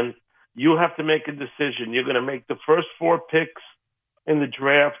 And you have to make a decision. You're going to make the first 4 picks in the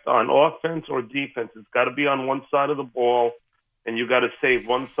draft on offense or defense. It's got to be on one side of the ball, and you got to save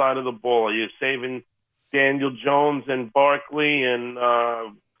one side of the ball. Are you saving Daniel Jones and Barkley and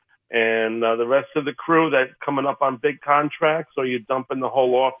the rest of the crew that coming up on big contracts, or are you dumping the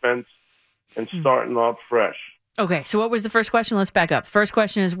whole offense and starting off fresh? Okay, so what was the first question? Let's back up. First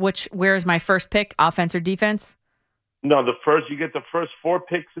question is where is my first pick, offense or defense? No, you get the first 4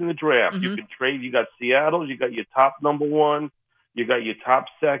 picks in the draft. You can trade. You got Seattle. You got your top number 1. You got your top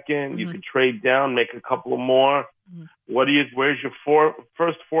second. You can trade down, make a couple of more. Where's your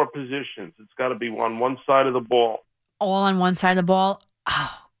first 4 positions? It's got to be on one side of the ball. All on one side of the ball?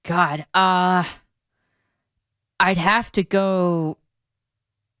 Oh, God. I'd have to go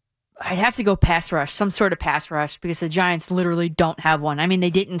pass rush, some sort of pass rush, because the Giants literally don't have one. I mean,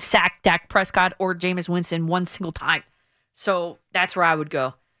 they didn't sack Dak Prescott or Jameis Winston one single time. So that's where I would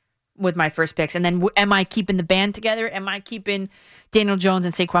go with my first picks. And then am I keeping the band together? Am I keeping Daniel Jones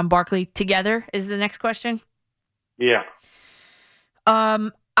and Saquon Barkley together is the next question. Yeah.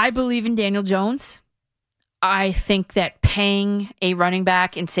 I believe in Daniel Jones. I think that paying a running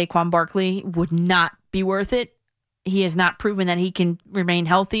back in Saquon Barkley would not be worth it. He has not proven that he can remain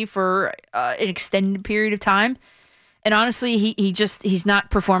healthy for an extended period of time. And honestly, he's not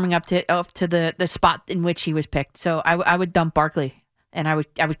performing up to the spot in which he was picked. So I would dump Barkley and I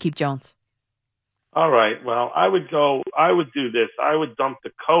would keep Jones. All right. Well, I would do this. I would dump the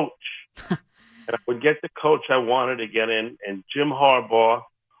coach and I would get the coach I wanted to get in, and Jim Harbaugh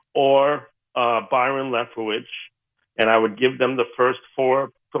or Byron Leftwich, and I would give them the first 4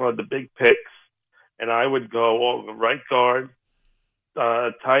 the big picks. And I would go right guard,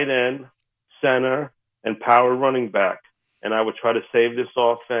 tight end, center, and power running back. And I would try to save this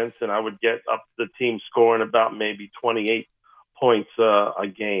offense, and I would get up the team scoring about maybe 28 points a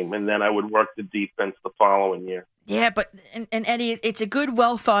game. And then I would work the defense the following year. Yeah, but and Eddie, it's a good,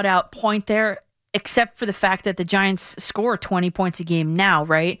 well thought out point there, except for the fact that the Giants score 20 points a game now,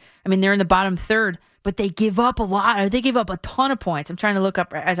 right? I mean, they're in the bottom third, but they give up a lot. They give up a ton of points. I'm trying to look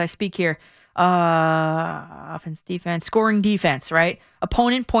up as I speak here. Offense, defense, scoring defense, right?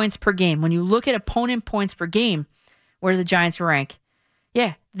 Opponent points per game. When you look at opponent points per game, where do the Giants rank?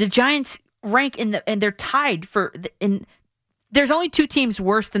 Yeah, the Giants rank and they're tied for there's only 2 teams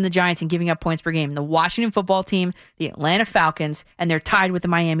worse than the Giants in giving up points per game: the Washington Football Team, the Atlanta Falcons, and they're tied with the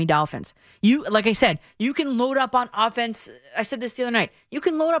Miami Dolphins. Like I said, you can load up on offense. I said this the other night. You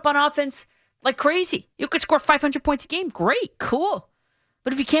can load up on offense like crazy. You could score 500 points a game. Great, cool.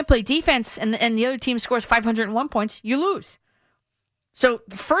 But if you can't play defense and the other team scores 501 points, you lose. So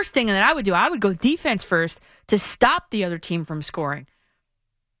the first thing that I would do, I would go defense first to stop the other team from scoring.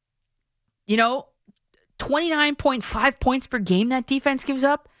 29.5 points per game that defense gives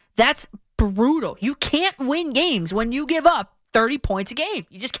up, that's brutal. You can't win games when you give up 30 points a game.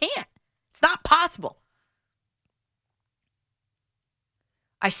 You just can't. It's not possible.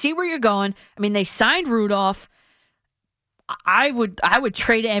 I see where you're going. I mean, they signed Rudolph. I would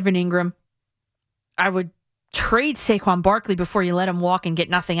trade Evan Ingram. I would trade Saquon Barkley before you let him walk and get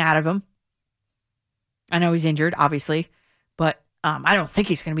nothing out of him. I know he's injured, obviously, but I don't think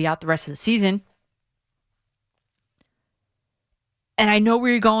he's going to be out the rest of the season. And I know where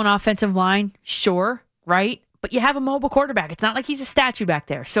you're going, offensive line, sure, right? But you have a mobile quarterback. It's not like he's a statue back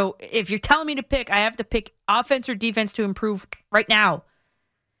there. So if you're telling me to pick, I have to pick offense or defense to improve right now.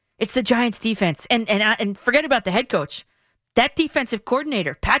 It's the Giants' defense. And forget about the head coach. That defensive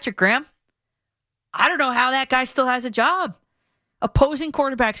coordinator, Patrick Graham, I don't know how that guy still has a job. Opposing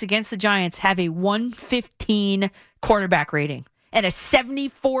quarterbacks against the Giants have a 115 quarterback rating and a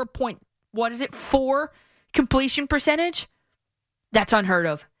 74.4 completion percentage. That's unheard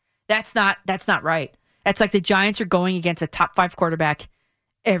of. That's not right. That's like the Giants are going against a top 5 quarterback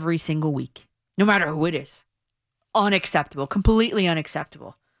every single week, no matter who it is. Unacceptable. Completely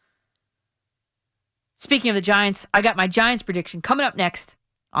unacceptable. Speaking of the Giants, I got my Giants prediction coming up next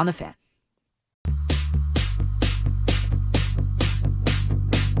on The Fan.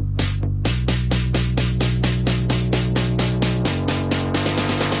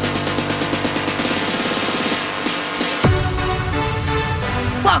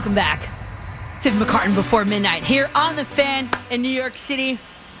 Welcome back to McCartan Before Midnight here on The Fan in New York City.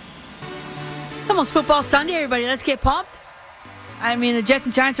 It's almost football Sunday, everybody. Let's get pumped. I mean, the Jets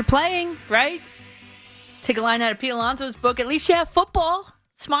and Giants are playing, right? Take a line out of Pete Alonso's book. At least you have football.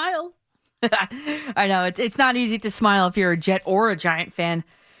 Smile. I know, it's not easy to smile if you're a Jet or a Giant fan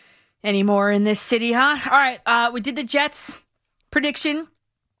anymore in this city, huh? All right, we did the Jets prediction.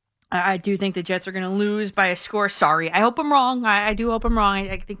 I do think the Jets are going to lose by a score. Sorry, I hope I'm wrong. I do hope I'm wrong.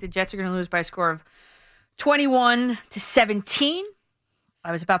 I think the Jets are going to lose by a score of 21-17.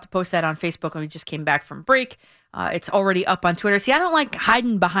 I was about to post that on Facebook when we just came back from break. It's already up on Twitter. See, I don't like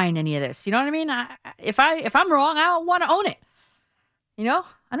hiding behind any of this. You know what I mean? If I'm wrong, I want to own it. You know?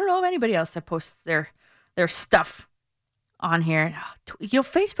 I don't know of anybody else that posts their stuff on here. You know,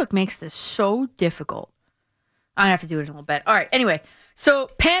 Facebook makes this so difficult I'm going to have to do it in a little bit. All right, anyway. So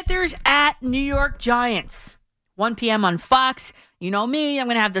Panthers at New York Giants. 1 p.m. on Fox. You know me. I'm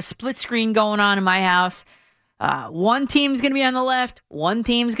going to have the split screen going on in my house. One team's going to be on the left. One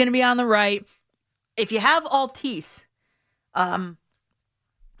team's going to be on the right. If you have Altice,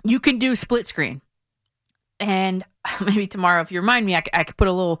 you can do split screen. And maybe tomorrow, if you remind me, I could put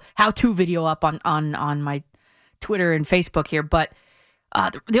a little how-to video up on my Twitter and Facebook here. But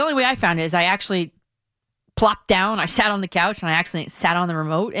the only way I found it is I actually plopped down. I sat on the couch and I actually sat on the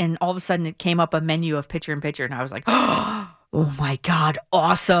remote. And all of a sudden, it came up a menu of picture-in-picture. And I was like, oh my God,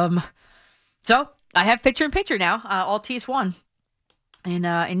 awesome. So I have picture-in-picture now. Altice won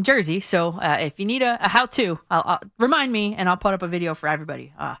in Jersey. So if you need a how-to, I'll remind me and I'll put up a video for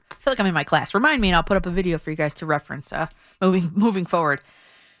everybody. I feel like I'm in my class. Remind me and I'll put up a video for you guys to reference moving forward.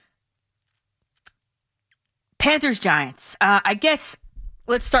 Panthers Giants. I guess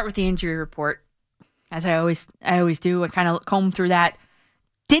let's start with the injury report, as I always do. I kind of comb through that.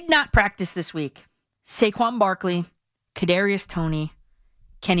 Did not practice this week. Saquon Barkley, Kadarius Toney,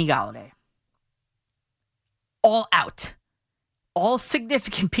 Kenny Golladay. All out. All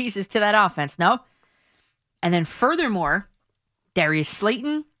significant pieces to that offense, no? And then furthermore, Darius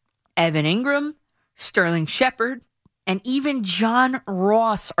Slayton, Evan Ingram, Sterling Shepard, and even John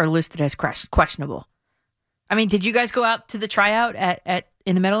Ross are listed as questionable. I mean, did you guys go out to the tryout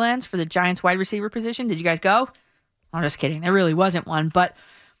in the Meadowlands for the Giants wide receiver position? Did you guys go? I'm just kidding. There really wasn't one. But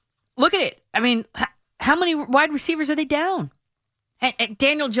look at it. I mean, how many wide receivers are they down? And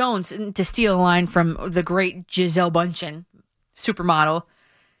Daniel Jones, to steal a line from the great Gisele Bundchen, supermodel,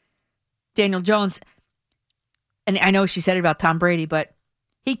 Daniel Jones, and I know she said it about Tom Brady, but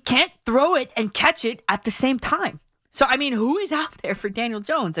he can't throw it and catch it at the same time. So, I mean, who is out there for Daniel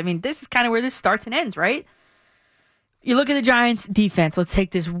Jones? I mean, this is kind of where this starts and ends, right? You look at the Giants' defense. Let's take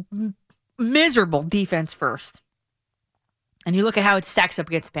this miserable defense first. And you look at how it stacks up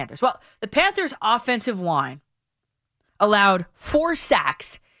against the Panthers. Well, the Panthers' offensive line allowed 4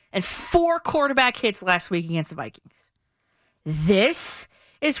 sacks and 4 quarterback hits last week against the Vikings. This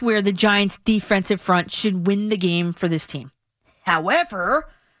is where the Giants' defensive front should win the game for this team. However,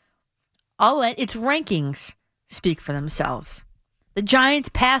 I'll let its rankings speak for themselves. The Giants'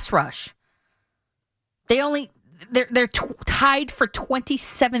 pass rush, they're tied for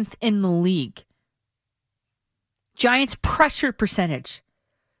 27th in the league. Giants' pressure percentage,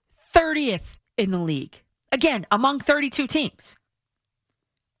 30th in the league. Again, among 32 teams.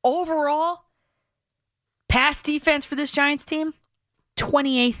 Overall, pass defense for this Giants team,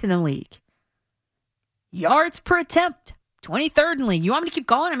 28th in the league. Yards per attempt, 23rd in the league. You want me to keep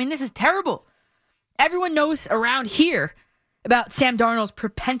going? I mean, this is terrible. Everyone knows around here about Sam Darnold's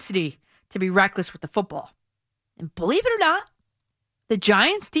propensity to be reckless with the football. And believe it or not, the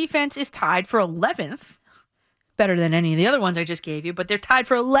Giants' defense is tied for 11th. Better than any of the other ones I just gave you, but they're tied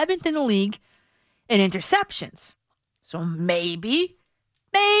for 11th in the league in interceptions. So maybe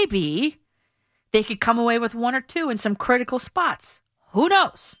they could come away with 1 or 2 in some critical spots. Who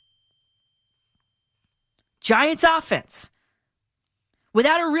knows? Giants offense,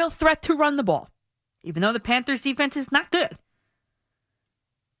 without a real threat to run the ball, even though the Panthers defense is not good.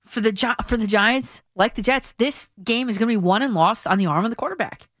 For the Giants, like the Jets, this game is going to be won and lost on the arm of the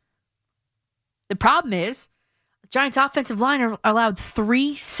quarterback. The problem is, the Giants offensive line allowed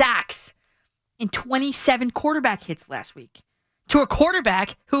 3 sacks and 27 quarterback hits last week to a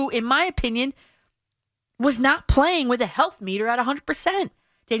quarterback who, in my opinion, was not playing with a health meter at 100%.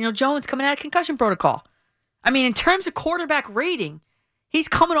 Daniel Jones coming out of concussion protocol. I mean, in terms of quarterback rating, he's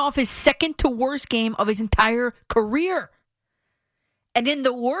coming off his second to worst game of his entire career. And in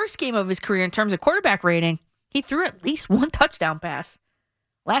the worst game of his career in terms of quarterback rating, he threw at least 1 touchdown pass.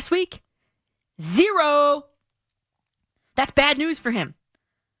 Last week, 0. That's bad news for him.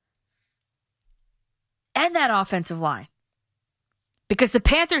 And that offensive line. Because the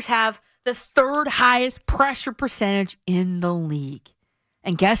Panthers have the 3rd highest pressure percentage in the league.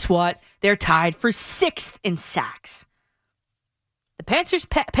 And guess what? They're tied for 6th in sacks. The Panthers'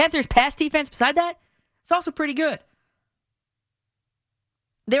 pass defense, beside that, is also pretty good.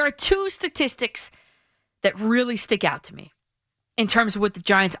 There are 2 statistics that really stick out to me in terms of what the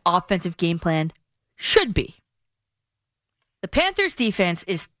Giants' offensive game plan should be. The Panthers' defense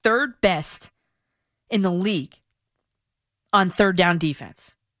is 3rd best in the league on 3rd down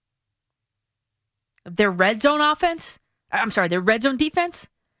defense. Their red zone defense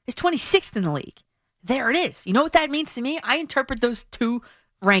is 26th in the league. There it is. You know what that means to me? I interpret those 2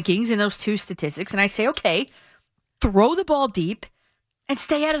 rankings and those 2 statistics, and I say, okay, throw the ball deep and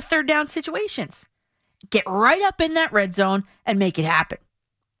stay out of 3rd down situations. Get right up in that red zone and make it happen.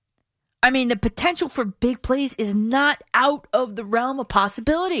 I mean, the potential for big plays is not out of the realm of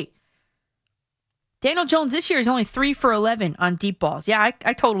possibility. Daniel Jones this year is only 3 for 11 on deep balls. Yeah,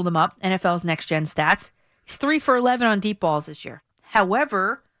 I totaled him up, NFL's next-gen stats. He's 3 for 11 on deep balls this year.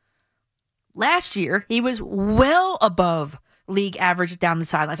 However, last year, he was well above league average down the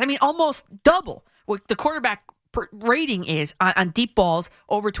sidelines. I mean, almost double what the quarterback rating is on deep balls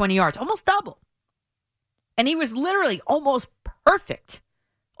over 20 yards. Almost double. And he was literally almost perfect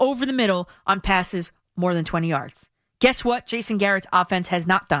over the middle on passes more than 20 yards. Guess what Jason Garrett's offense has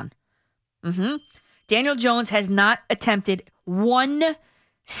not done? Daniel Jones has not attempted one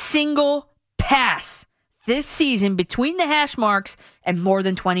single pass this season between the hash marks and more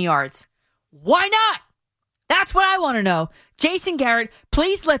than 20 yards. Why not? That's what I want to know. Jason Garrett,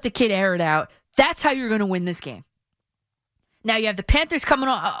 please let the kid air it out. That's how you're going to win this game. Now you have the Panthers coming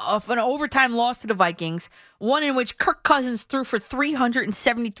off an overtime loss to the Vikings, one in which Kirk Cousins threw for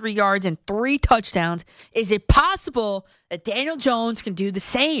 373 yards and 3 touchdowns. Is it possible that Daniel Jones can do the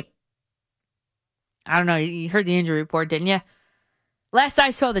same? I don't know. You heard the injury report, didn't you? Last I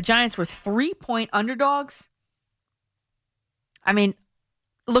saw, the Giants were 3-point underdogs. I mean,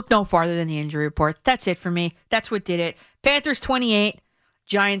 look no farther than the injury report. That's it for me. That's what did it. Panthers 28,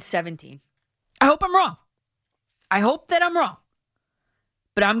 Giants 17. I hope I'm wrong. I hope that I'm wrong.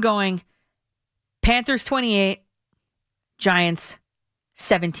 But I'm going Panthers 28, Giants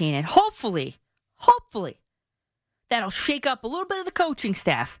 17. And hopefully, that'll shake up a little bit of the coaching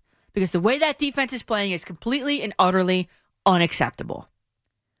staff, because the way that defense is playing is completely and utterly unacceptable.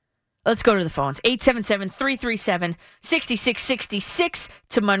 Let's go to the phones. 877-337-6666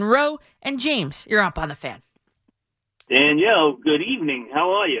 to Monroe and James. You're up on the Fan. Danielle, good evening.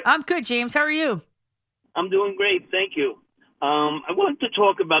 How are you? I'm good, James. How are you? I'm doing great. Thank you. I wanted to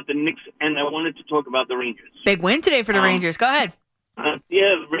talk about the Knicks, and I wanted to talk about the Rangers. Big win today for the Rangers. Go ahead.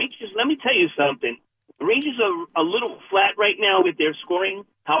 Rangers, let me tell you something. The Rangers are a little flat right now with their scoring.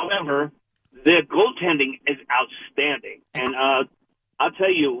 However, their goaltending is outstanding. And I'll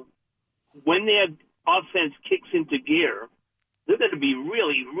tell you, when their offense kicks into gear, they're going to be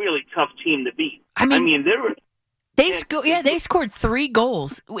really, really tough team to beat. I mean they're... They scored 3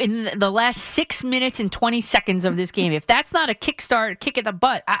 goals in the last 6 minutes and 20 seconds of this game. If that's not a kick in the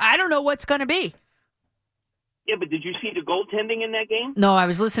butt, I don't know what's going to be. Yeah, but did you see the goaltending in that game? No, I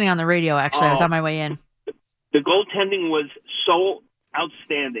was listening on the radio, actually. I was on my way in. The goaltending was so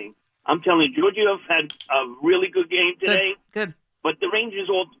outstanding. I'm telling you, Georgiev had a really good game today. Good. But the Rangers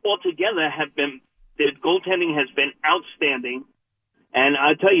altogether their goaltending has been outstanding. And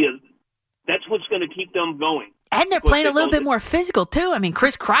I tell you, that's what's going to keep them going. And they're playing a little bit more physical, too. I mean,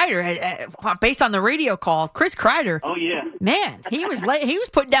 Chris Kreider, based on the radio call, Chris Kreider. Oh, yeah. Man, he was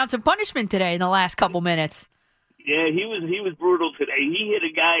putting down some punishment today in the last couple minutes. Yeah, he was brutal today. He hit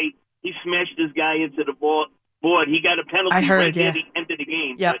a guy. He smashed this guy into the board. He got a penalty at the end of the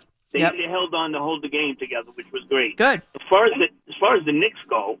game. Yep. But they held on to hold the game together, which was great. Good. As far as the Knicks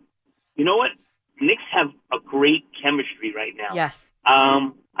go, you know what? Knicks have a great chemistry right now. Yes.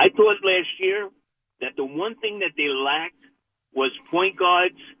 I thought last year that the one thing that they lacked was point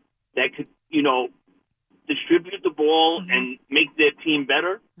guards that could, distribute the ball and make their team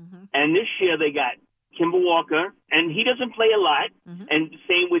better. And this year they got Kemba Walker, and he doesn't play a lot, and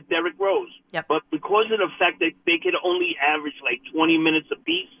same with Derrick Rose. Yep. But because of the fact that they could only average like 20 minutes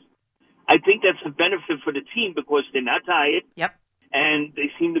apiece, I think that's a benefit for the team because they're not tired. Yep. And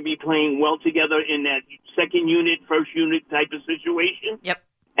they seem to be playing well together in that second unit, first unit type of situation. Yep.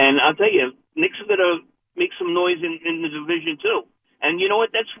 And I'll tell you, Knicks are going to make some noise in the division, too. And you know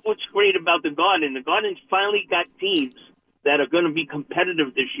what? That's what's great about the Garden. The Garden's finally got teams that are going to be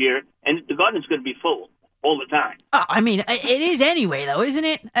competitive this year, and the Garden's going to be full all the time. Oh, I mean, it is anyway, though, isn't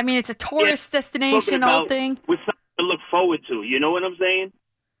it? I mean, it's a tourist destination, whole thing. With something to look forward to. You know what I'm saying?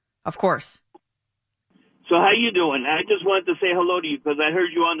 Of course. So how you doing? I just wanted to say hello to you because I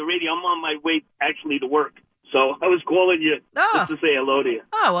heard you on the radio. I'm on my way actually to work. So I was calling you just to say hello to you.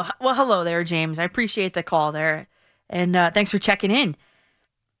 Oh, well, hello there, James. I appreciate the call there. And thanks for checking in.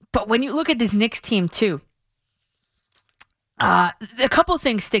 But when you look at this Knicks team, too, a couple of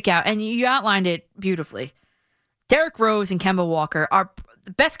things stick out, and you outlined it beautifully. Derrick Rose and Kemba Walker are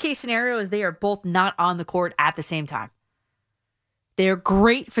the best case scenario is they are both not on the court at the same time. They're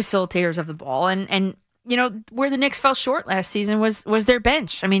great facilitators of the ball, and where the Knicks fell short last season was their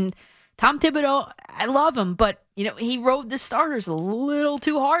bench. I mean, Tom Thibodeau, I love him, but he rode the starters a little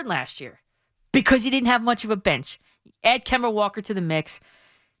too hard last year because he didn't have much of a bench. Add Kemba Walker to the mix,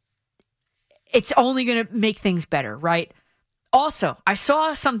 it's only going to make things better, right? Also, I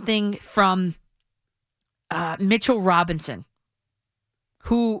saw something from Mitchell Robinson,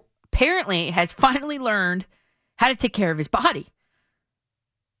 who apparently has finally learned how to take care of his body.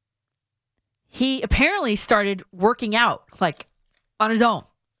 He apparently started working out, like, on his own.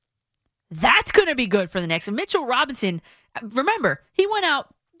 That's going to be good for the Knicks. And Mitchell Robinson, remember, he went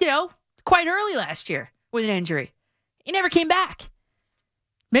out, quite early last year with an injury. He never came back.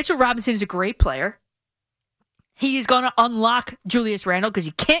 Mitchell Robinson is a great player. He's going to unlock Julius Randle because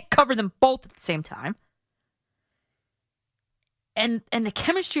you can't cover them both at the same time. And the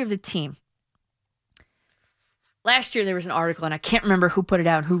chemistry of the team. Last year there was an article, and I can't remember who put it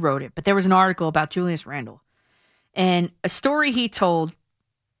out and who wrote it, but there was an article about Julius Randle. And a story he told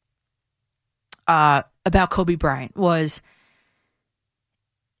about Kobe Bryant was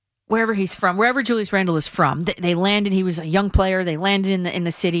wherever he's from, wherever Julius Randle is from, they landed. He was a young player. They landed in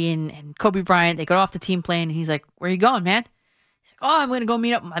the city, and Kobe Bryant, they got off the team plane, and he's like, "Where are you going, man?" He's like, "Oh, I'm going to go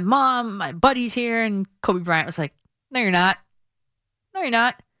meet up with my mom. My buddy's here." And Kobe Bryant was like, "No, you're not. No, you're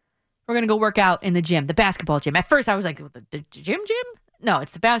not. We're going to go work out in the gym, the basketball gym." At first, I was like, the gym? No,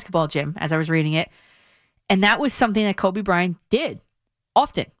 it's the basketball gym, as I was reading it. And that was something that Kobe Bryant did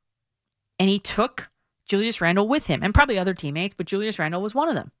often. And he took Julius Randle with him, and probably other teammates, but Julius Randle was one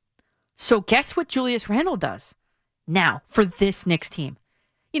of them. So guess what Julius Randle does now for this Knicks team?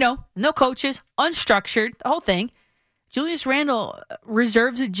 No coaches, unstructured, the whole thing. Julius Randle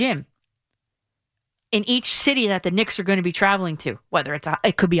reserves a gym in each city that the Knicks are going to be traveling to, whether it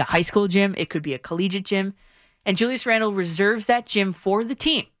could be a high school gym, it could be a collegiate gym. And Julius Randle reserves that gym for the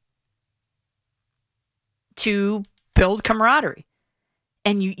team to build camaraderie.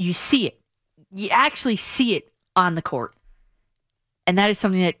 And you see it. You actually see it on the court. And that is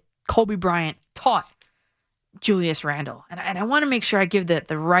something that Kobe Bryant taught Julius Randle. And I want to make sure I give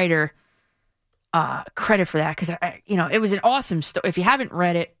the writer credit for that, because it was an awesome story. If you haven't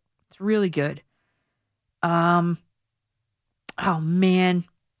read it, it's really good. Oh man,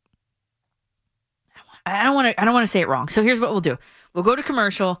 I don't want to say it wrong. So here's what we'll do. We'll go to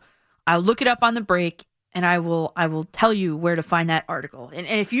commercial. I'll look it up on the break, and I will tell you where to find that article. And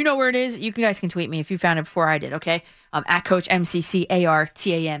if you know where it is, you guys can tweet me if you found it before I did. Okay, at Coach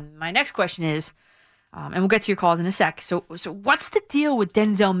MCCARTAM. My next question is, and we'll get to your calls in a sec. So what's the deal with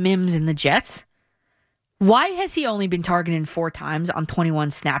Denzel Mims and the Jets? Why has he only been targeted 4 times on 21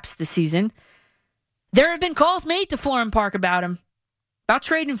 snaps this season? There have been calls made to Florham Park about him, about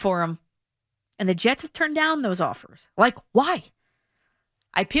trading for him, and the Jets have turned down those offers. Like, why?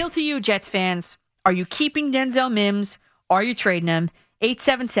 I appeal to you, Jets fans. Are you keeping Denzel Mims? Are you trading him?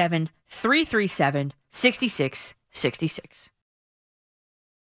 877-337-6666.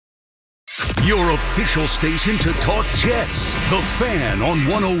 Your official station to talk Jets. The Fan on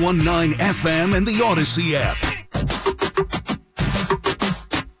 101.9 FM and the Odyssey app.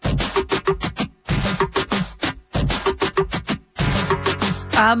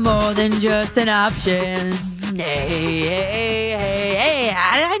 I'm more than just an option. Hey.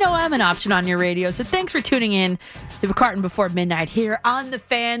 I know I'm an option on your radio, so thanks for tuning in to McCartan Before Midnight here on The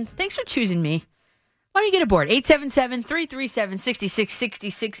Fan. Thanks for choosing me. Why don't you get aboard?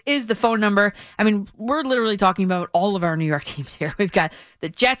 877-337-6666 is the phone number. I mean, we're literally talking about all of our New York teams here. We've got the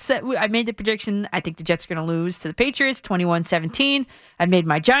Jets that I made the prediction. I think the Jets are going to lose to the Patriots 21-17. I made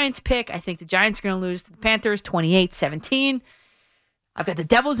my Giants pick. I think the Giants are going to lose to the Panthers 28-17. I've got the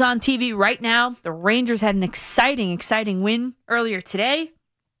Devils on TV right now. The Rangers had an exciting win earlier today.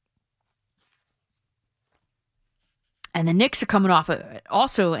 And the Knicks are coming off a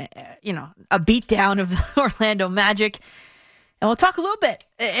beatdown of the Orlando Magic. And we'll talk a little bit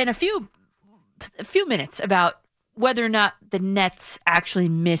in a few minutes about whether or not the Nets actually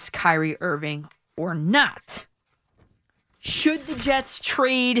miss Kyrie Irving or not. Should the Jets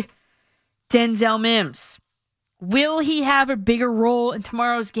trade Denzel Mims? Will he have a bigger role in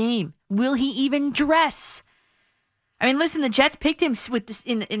tomorrow's game? Will he even dress? I mean, listen, the Jets picked him with this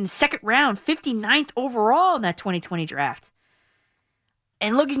in the second round, 59th overall in that 2020 draft.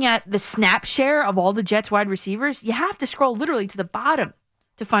 And looking at the snap share of all the Jets wide receivers, you have to scroll literally to the bottom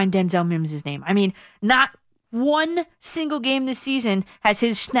to find Denzel Mims' name. I mean, not one single game this season has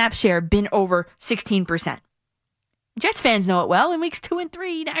his snap share been over 16%. Jets fans know it well. In weeks 2 and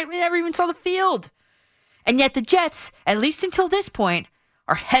 3, I never even saw the field. And yet the Jets, at least until this point,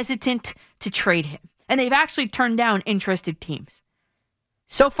 are hesitant to trade him. And they've actually turned down interested teams.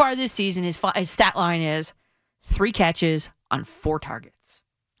 So far this season, his stat line is 3 catches on 4 targets.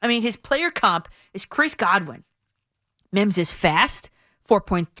 I mean, his player comp is Chris Godwin. Mims is fast,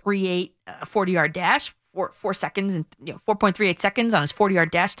 4.38 40-yard dash, 4 seconds, and 4.38 seconds on his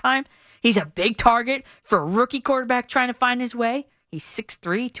 40-yard dash time. He's a big target for a rookie quarterback trying to find his way. He's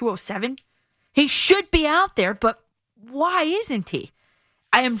 6'3", 207. He should be out there, but why isn't he?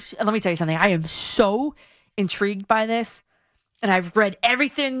 Let me tell you something. I am so intrigued by this. And I've read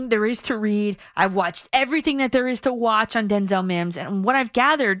everything there is to read. I've watched everything that there is to watch on Denzel Mims. And what I've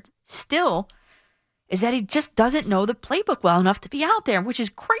gathered still is that he just doesn't know the playbook well enough to be out there, which is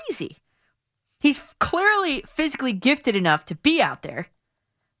crazy. He's clearly physically gifted enough to be out there.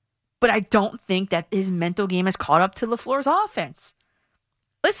 But I don't think that his mental game has caught up to LaFleur's offense.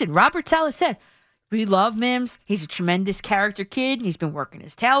 Listen, Robert Saleh said, we love Mims. He's a tremendous character kid. And he's been working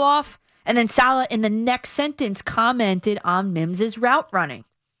his tail off. And then Saleh, in the next sentence, commented on Mims' route running.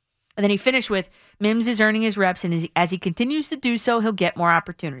 And then he finished with, Mims is earning his reps, and as he continues to do so, he'll get more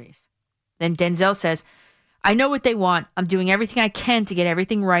opportunities. Then Denzel says, I know what they want. I'm doing everything I can to get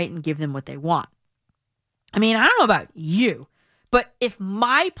everything right and give them what they want. I mean, I don't know about you, but if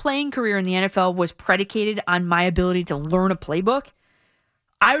my playing career in the NFL was predicated on my ability to learn a playbook,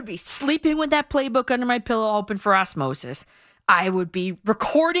 I would be sleeping with that playbook under my pillow open for osmosis. I would be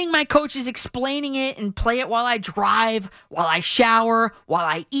recording my coaches explaining it and play it while I drive, while I shower, while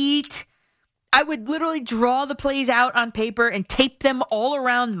I eat. I would literally draw the plays out on paper and tape them all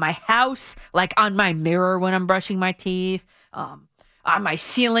around my house, like on my mirror when I'm brushing my teeth, on my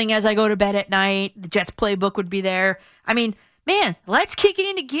ceiling as I go to bed at night. The Jets playbook would be there. I mean, man, let's kick it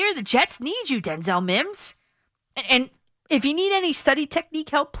into gear. The Jets need you, Denzel Mims. And if you need any study technique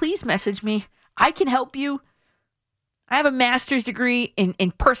help, please message me. I can help you. I have a master's degree in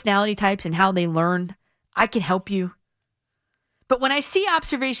personality types and how they learn. I can help you. But when I see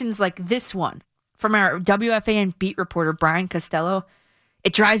observations like this one from our WFAN beat reporter, Brian Costello,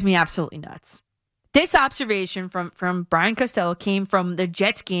 it drives me absolutely nuts. This observation from Brian Costello came from the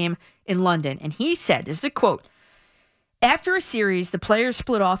Jets game in London. And he said, this is a quote, after a series, the players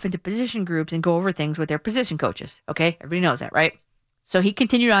split off into position groups and go over things with their position coaches. Okay, everybody knows that, right? So he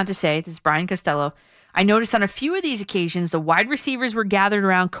continued on to say, this is Brian Costello, I noticed on a few of these occasions, the wide receivers were gathered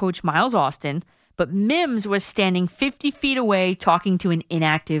around Coach Miles Austin, but Mims was standing 50 feet away talking to an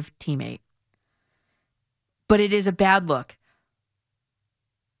inactive teammate. But it is a bad look.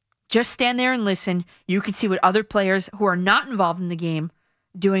 Just stand there and listen. You can see what other players who are not involved in the game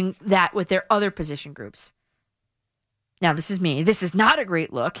doing that with their other position groups. Now, this is me. This is not a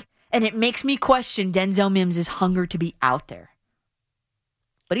great look, and it makes me question Denzel Mims' hunger to be out there.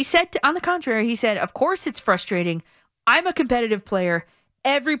 But he said, on the contrary, he said, of course it's frustrating. I'm a competitive player.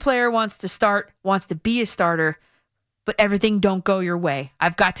 Every player wants to start, wants to be a starter, but everything don't go your way.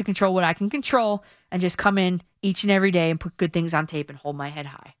 I've got to control what I can control and just come in each and every day and put good things on tape and hold my head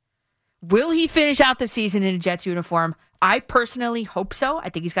high. Will he finish out the season in a Jets uniform? I personally hope so. I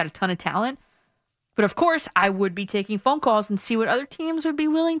think he's got a ton of talent. But of course, I would be taking phone calls and see what other teams would be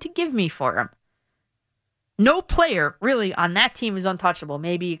willing to give me for him. No player really on that team is untouchable,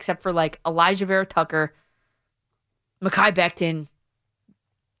 maybe except for like Elijah Vera Tucker, Mekhi Becton,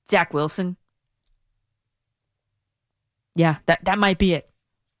 Zach Wilson. Yeah, that might be it.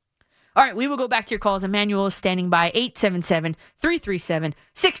 All right, we will go back to your calls. Emmanuel is standing by,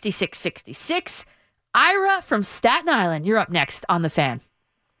 877-337-6666. Ira from Staten Island, you're up next on The Fan.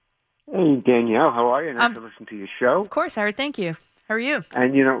 Hey, Danielle, how are you? Nice to listen to your show. Of course, Ira, thank you. How are you?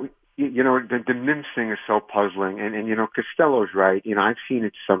 And, the Mims thing is so puzzling. And Costello's right. I've seen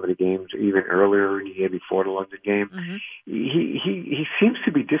it some of the games, even earlier in the year before the London game. Mm-hmm. He seems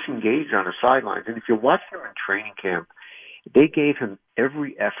to be disengaged on the sidelines. And if you watch him in training camp, they gave him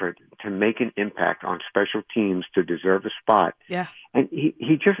every effort to make an impact on special teams to deserve a spot. Yeah. And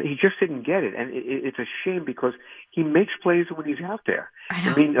he just didn't get it. And it's a shame because he makes plays when he's out there.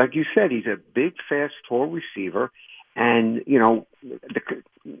 I mean, like you said, he's a big, fast, tall receiver. And,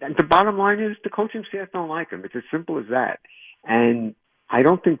 the bottom line is the coaching staff don't like him. It's as simple as that. And I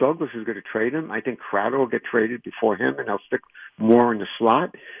don't think Douglas is going to trade him. I think Crowder will get traded before him, and they'll stick more in the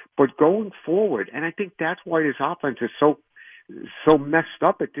slot. But going forward, and I think that's why his offense is so messed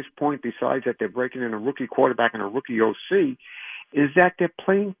up at this point, besides that they're breaking in a rookie quarterback and a rookie OC, is that they're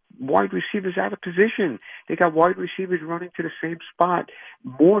playing wide receivers out of position. They got wide receivers running to the same spot.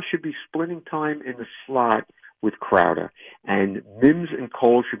 Moore should be splitting time in the slot with Crowder, and Mims and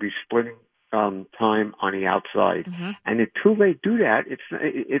Cole should be splitting time on the outside. Mm-hmm. And until they do that, it's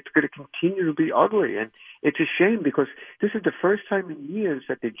going to continue to be ugly. And it's a shame because this is the first time in years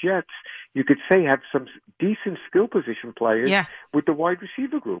that the Jets, you could say, have some decent skill position players with the wide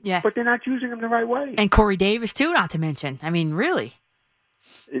receiver group. Yeah. But they're not using them the right way. And Corey Davis, too, not to mention. I mean, really.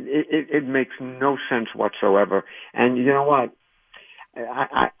 It makes no sense whatsoever. And you know what?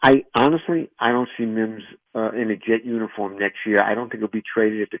 I honestly, I don't see Mims in a Jet uniform next year. I don't think he'll be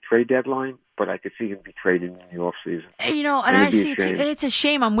traded at the trade deadline, but I could see him be traded in the offseason. And I see it's a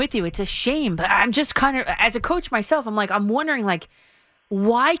shame. I'm with you. It's a shame. But I'm just kind of, as a coach myself, I'm wondering,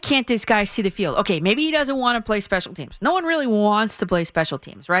 why can't this guy see the field? Okay, maybe he doesn't want to play special teams. No one really wants to play special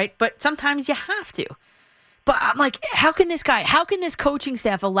teams, right? But sometimes you have to. But I'm like, how can this coaching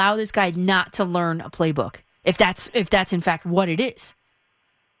staff allow this guy not to learn a playbook if that's in fact what it is?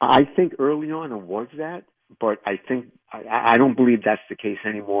 I think early on it was that, but I don't believe that's the case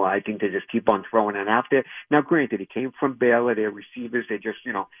anymore. I think they just keep on throwing it out there. Now, granted, he came from Baylor. They're receivers. They just,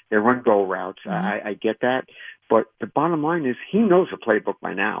 they run go routes. Mm-hmm. I get that. But the bottom line is he knows the playbook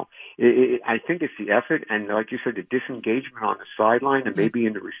by now. I think it's the effort and, like you said, the disengagement on the sideline and maybe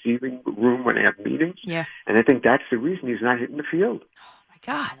in the receiving room when they have meetings. Yeah. And I think that's the reason he's not hitting the field. Oh, my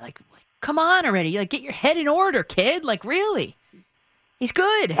God. Like, come on already. Like, get your head in order, kid. Like, really? He's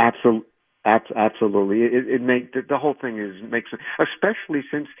good. Absolutely. It makes the whole thing makes, especially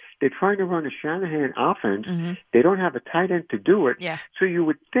since they're trying to run a Shanahan offense. Mm-hmm. They don't have a tight end to do it. Yeah. So you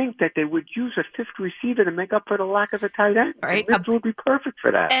would think that they would use a fifth receiver to make up for the lack of a tight end. Right. This would be perfect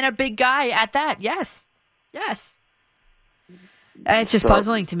for that. And a big guy at that. Yes. It's just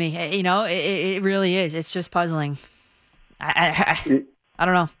puzzling to me. It really is. It's just puzzling. I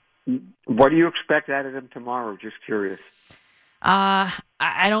don't know. What do you expect out of them tomorrow? Just curious. I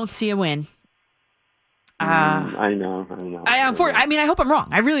don't see a win. I know. I hope I'm wrong.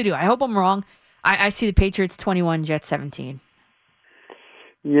 I really do. I hope I'm wrong. I see the Patriots 21, Jets 17.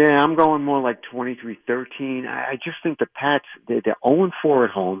 Yeah, I'm going more like 23-13. I just think the Pats, they're 0-4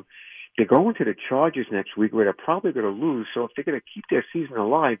 at home. They're going to the Chargers next week where they're probably going to lose. So if they're going to keep their season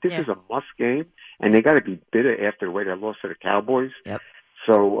alive, this is a must game. And they got to be bitter after the way they lost to the Cowboys. Yep.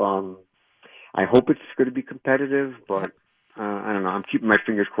 So I hope it's going to be competitive, but I don't know. I'm keeping my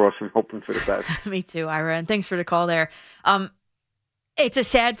fingers crossed and hoping for the best. Me too, Ira. And thanks for the call there. It's a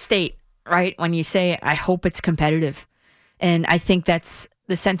sad state, right? When you say, I hope it's competitive. And I think that's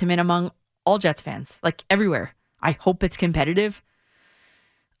the sentiment among all Jets fans, like everywhere. I hope it's competitive.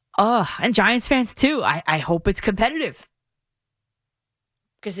 And Giants fans too. I hope it's competitive.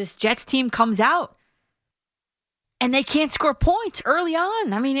 Because this Jets team comes out and they can't score points early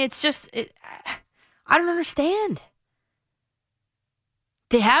on. I mean, it's just, I don't understand.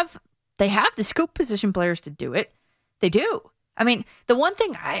 They have the skill position players to do it. They do. I mean, the one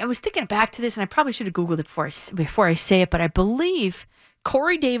thing I was thinking back to this, and I probably should have Googled it before I say it, but I believe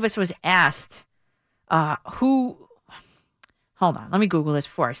Corey Davis was asked Hold on, let me Google this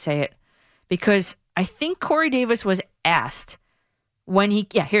before I say it, because I think Corey Davis was asked when here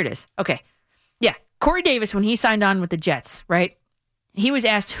it is. Okay. Yeah. Corey Davis, when he signed on with the Jets, right? He was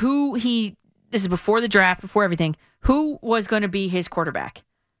asked this is before the draft, before everything, who was going to be his quarterback.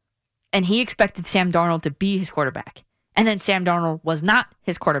 And he expected Sam Darnold to be his quarterback. And then Sam Darnold was not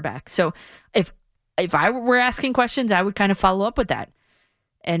his quarterback. So if I were asking questions, I would kind of follow up with that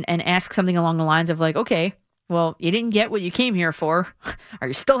and ask something along the lines of like, okay, well, you didn't get what you came here for. Are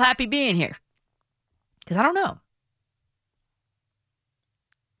you still happy being here? Because I don't know.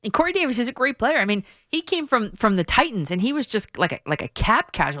 And Corey Davis is a great player. I mean, he came from the Titans, and he was just like a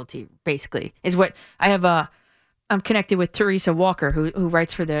cap casualty, basically, is what I have. I'm connected with Teresa Walker, who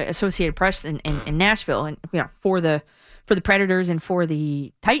writes for the Associated Press in Nashville, and for the Predators and for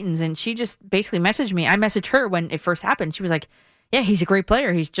the Titans, and she just basically messaged me. I messaged her when it first happened. She was like, "Yeah, he's a great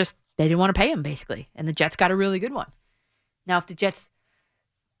player. He's just they didn't want to pay him, basically, and the Jets got a really good one." Now, if the Jets,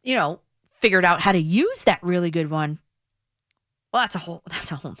 figured out how to use that really good one. Well, that's a whole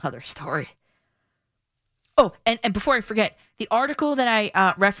other story. Oh, and before I forget, the article that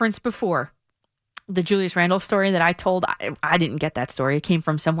I referenced before, the Julius Randle story that I told, I didn't get that story. It came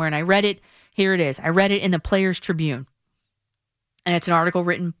from somewhere, and I read it. Here it is. I read it in the Players Tribune. And it's an article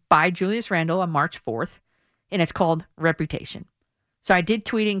written by Julius Randle on March 4th, and it's called Reputation. So I did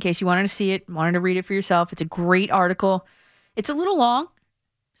tweet it in case you wanted to see it, wanted to read it for yourself. It's a great article. It's a little long,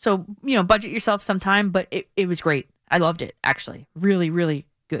 so, budget yourself some time, but it was great. I loved it, actually. Really, really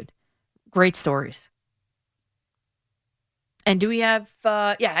good. Great stories. And do we have,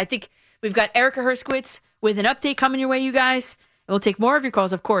 I think we've got Erica Herskowitz with an update coming your way, you guys. And we'll take more of your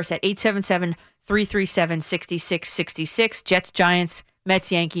calls, of course, at 877-337-6666. Jets, Giants,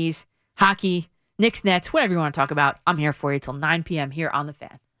 Mets, Yankees, hockey, Knicks, Nets, whatever you want to talk about. I'm here for you till 9 p.m. here on The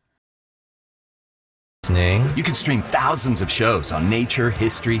Fan. You can stream thousands of shows on nature,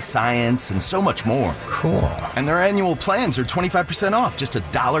 history, science, and so much more. Cool. And their annual plans are 25% off, just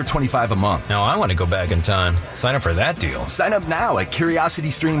 $1.25 a month. Now I want to go back in time. Sign up for that deal. Sign up now at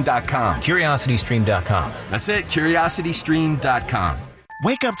CuriosityStream.com. CuriosityStream.com. That's it, CuriosityStream.com.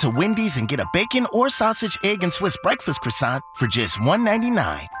 Wake up to Wendy's and get a bacon or sausage, egg, and Swiss breakfast croissant for just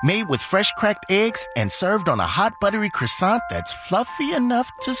 $1.99. Made with fresh cracked eggs and served on a hot buttery croissant that's fluffy enough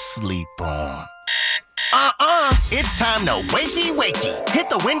to sleep on. It's time to wakey. Hit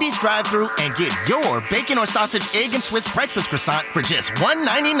the Wendy's drive-thru and get your bacon or sausage, egg, and Swiss breakfast croissant for just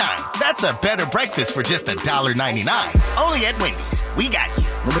 $1.99. That's a better breakfast for just $1.99. Only at Wendy's. We got you.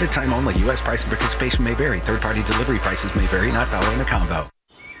 Limited time only. U.S. price and participation may vary. Third-party delivery prices may vary. Not valid in a combo.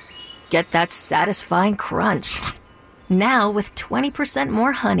 Get that satisfying crunch. Now with 20%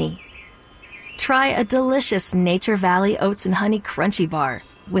 more honey. Try a delicious Nature Valley Oats and Honey Crunchy Bar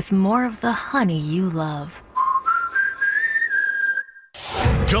with more of the honey you love.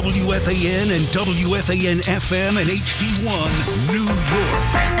 WFAN and WFAN-FM and HD1, New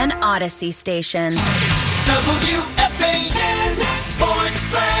York. An Odyssey station. WFAN Sports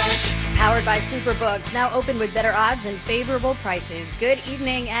Flash. Powered by Superbooks, now open with better odds and favorable prices. Good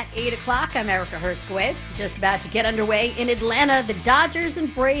evening at 8 o'clock. I'm Erica Herskowitz. Just about to get underway in Atlanta. The Dodgers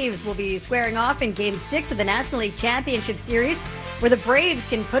and Braves will be squaring off in Game 6 of the National League Championship Series, where the Braves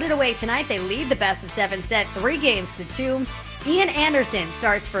can put it away tonight. They lead the best-of-7 set 3-2. Ian Anderson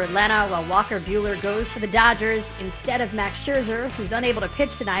starts for Atlanta, while Walker Buehler goes for the Dodgers instead of Max Scherzer, who's unable to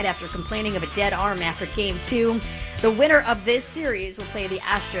pitch tonight after complaining of a dead arm after Game 2. The winner of this series will play the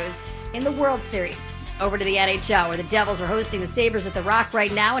Astros in the World Series. Over to the NHL, where the Devils are hosting the Sabres at the Rock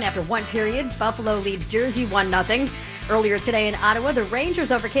right now, and after one period, Buffalo leads Jersey 1-0. Earlier today in Ottawa, the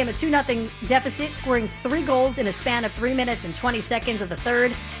Rangers overcame a 2-0 deficit, scoring 3 goals in a span of 3 minutes and 20 seconds of the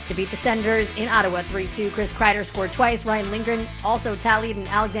third to beat the Senators in Ottawa 3-2. Chris Kreider scored twice. Ryan Lindgren also tallied, and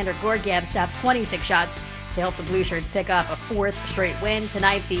Alexander Gorgiev stopped 26 shots to help the Blue Shirts pick up a 4th straight win.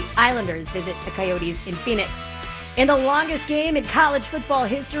 Tonight, the Islanders visit the Coyotes in Phoenix. In the longest game in college football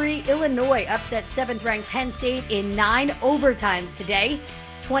history, Illinois upset 7th-ranked Penn State in 9 overtimes today.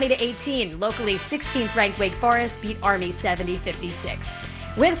 20-18. Locally 16th-ranked Wake Forest beat Army 70-56.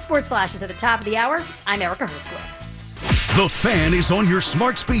 With Sports Flashes at the top of the hour, I'm Erica Herskowitz. The Fan is on your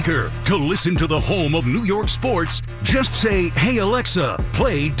smart speaker. To listen to the home of New York sports, just say, "Hey Alexa,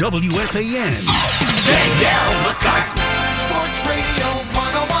 play WFAN." Danielle McCartan. Sports Radio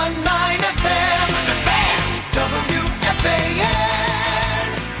 101.9 FM. The Fan. WFAN.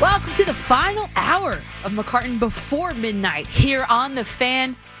 Welcome to the final hour of McCartan Before Midnight here on The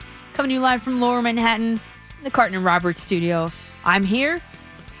Fan. Coming to you live from Lower Manhattan, the Carton and Roberts studio. I'm here.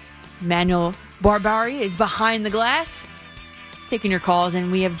 Manuel Barbari is behind the glass. He's taking your calls, and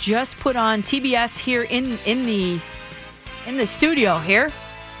we have just put on TBS here in the studio here.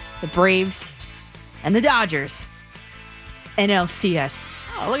 The Braves and the Dodgers. NLCS.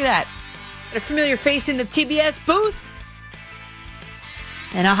 Oh, look at that. Got a familiar face in the TBS booth.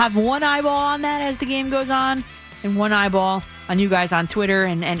 And I'll have one eyeball on that as the game goes on, and one eyeball on you guys on Twitter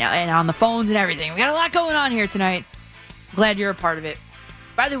and on the phones and everything. We got a lot going on here tonight. Glad you're a part of it.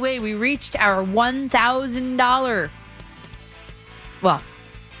 By the way, we reached our $1,000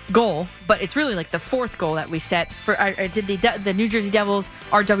 goal, but it's really like the 4th goal that we set for. I did the New Jersey Devils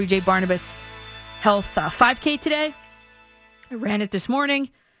RWJ Barnabas Health 5K today. I ran it this morning.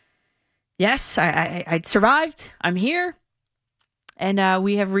 Yes, I survived. I'm here. And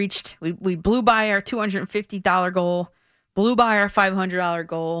we have reached, we blew by our $250 goal, blew by our $500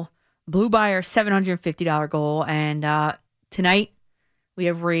 goal, blew by our $750 goal. And tonight we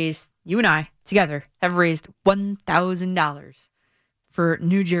have raised, you and I together have raised $1,000 for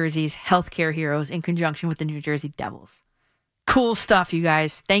New Jersey's healthcare heroes in conjunction with the New Jersey Devils. Cool stuff, you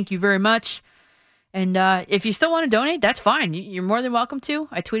guys. Thank you very much. And if you still want to donate, that's fine. You're more than welcome to.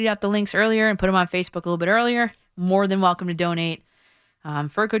 I tweeted out the links earlier and put them on Facebook a little bit earlier. More than welcome to donate.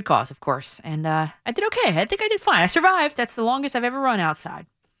 For a good cause, of course. And I did okay. I think I did fine. I survived. That's the longest I've ever run outside.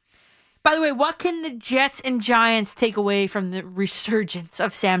 By the way, what can the Jets and Giants take away from the resurgence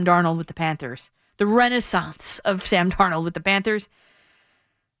of Sam Darnold with the Panthers? The renaissance of Sam Darnold with the Panthers?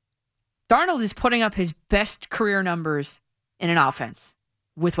 Darnold is putting up his best career numbers in an offense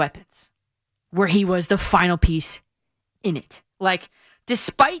with weapons, where he was the final piece in it. Like,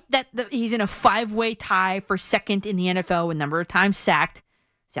 despite that he's in a 5-way tie for second in the NFL with number of times sacked,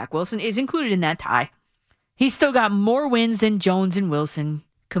 Zach Wilson is included in that tie. He's still got more wins than Jones and Wilson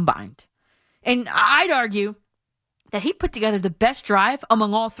combined. And I'd argue that he put together the best drive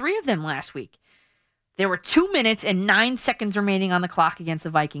among all 3 of them last week. There were 2 minutes and 9 seconds remaining on the clock against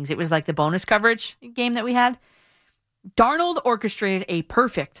the Vikings. It was like the bonus coverage game that we had. Darnold orchestrated a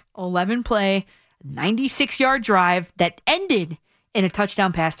perfect 11-play, 96-yard drive that ended in a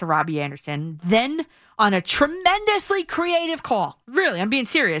touchdown pass to Robbie Anderson. Then, on a tremendously creative call, really, I'm being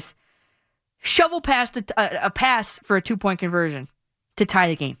serious, shovel past a pass for a 2-point conversion to tie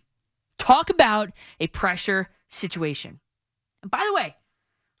the game. Talk about a pressure situation. And by the way,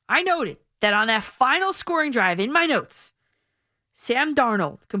 I noted that on that final scoring drive in my notes, Sam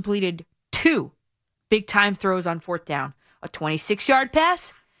Darnold completed 2 big-time throws on fourth down, a 26-yard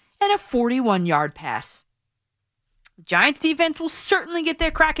pass, and a 41-yard pass. The Giants defense will certainly get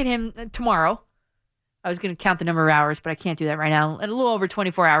their crack at him tomorrow. I was going to count the number of hours, but I can't do that right now. A little over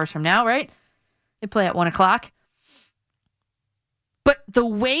 24 hours from now, right? They play at 1 o'clock. But the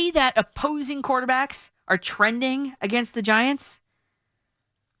way that opposing quarterbacks are trending against the Giants,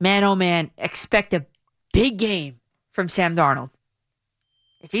 man, oh man, expect a big game from Sam Darnold.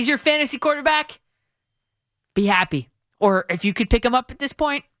 If he's your fantasy quarterback, be happy. Or if you could pick him up at this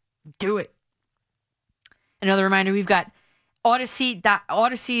point, do it. Another reminder, we've got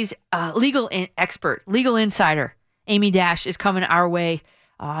Odyssey's legal expert, legal insider, Amy Dash, is coming our way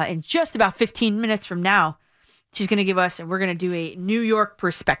in just about 15 minutes from now. She's going to give us, and we're going to do a New York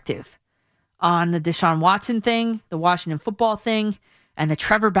perspective on the Deshaun Watson thing, the Washington football thing, and the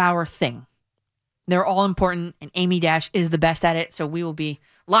Trevor Bauer thing. They're all important, and Amy Dash is the best at it, so we will be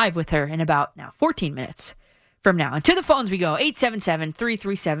live with her in about 14 minutes from now. And to the phones we go,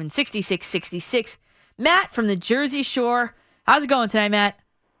 877-337-6666. Matt from the Jersey Shore. How's it going tonight, Matt?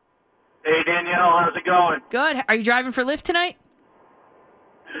 Hey, Danielle. How's it going? Good. Are you driving for Lyft tonight?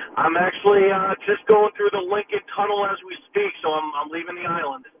 I'm actually just going through the Lincoln Tunnel as we speak, so I'm leaving the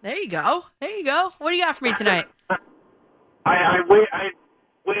island. There you go. There you go. What do you got for me tonight? I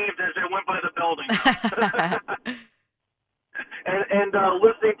waved as I went by the building. and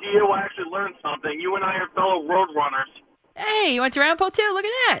listening to you, I actually learned something. You and I are fellow road runners. Hey, you went to Rampo too? Look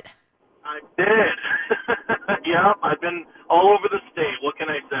at that. I did. Yeah, I've been all over the state. What can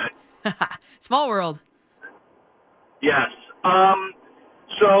I say? Small world. Yes.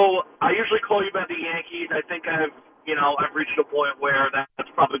 So I usually call you about the Yankees. I think I've reached a point where that's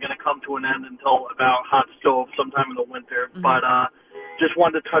probably going to come to an end until about hot stove sometime in the winter. Mm-hmm. But just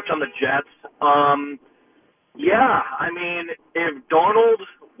wanted to touch on the Jets. Yeah, I mean, if Darnold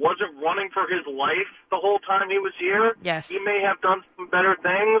wasn't running for his life the whole time he was here, yes, he may have done some better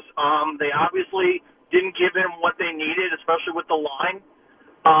things. They obviously didn't give him what they needed, especially with the line.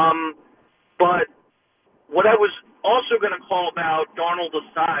 But what I was also going to call about Darnold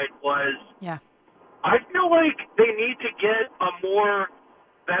aside was, I feel like they need to get a more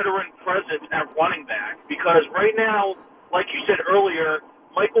veteran presence at running back, because right now, like you said earlier,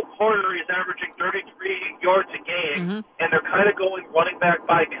 Michael Carter is averaging 33 yards a game, and they're kind of going running back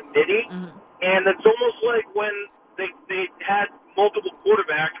by committee. And it's almost like when they had multiple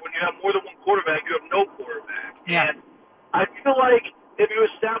quarterbacks. When you have more than one quarterback, you have no quarterback. Yeah. And I feel like if you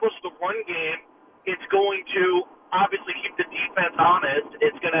establish the run game, it's going to obviously keep the defense honest.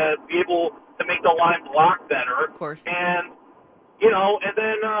 It's going to be able to make the line block better. Of course. And, and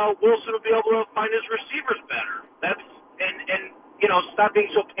then Wilson will be able to find his receivers better. Stop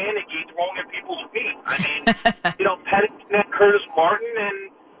being so panicky throwing at people's feet. I mean, Paddington had Curtis Martin and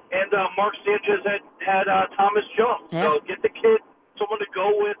Mark Sanchez had Thomas Jones. Yeah. So get the kid, someone to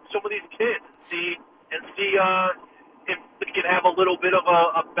go with some of these kids and see if we can have a little bit of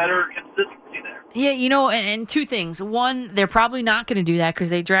a better consistency there. Yeah, and two things. One, they're probably not going to do that because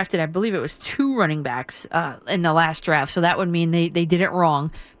they drafted, I believe it was 2 running backs in the last draft. So that would mean they did it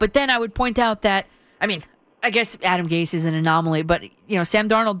wrong. But then I would point out that, I guess Adam Gase is an anomaly, but Sam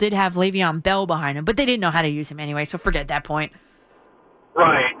Darnold did have Le'Veon Bell behind him, but they didn't know how to use him anyway, so forget that point.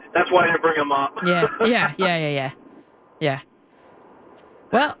 Right. That's why I didn't bring him up. Yeah.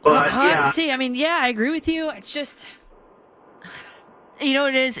 Well, let's see. I agree with you. It's just,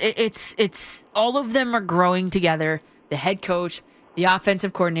 it is. It's all of them are growing together. The head coach, the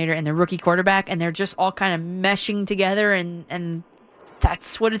offensive coordinator, and the rookie quarterback, and they're just all kind of meshing together, and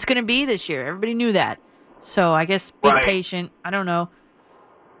that's what it's going to be this year. Everybody knew that. So I guess be patient. I don't know.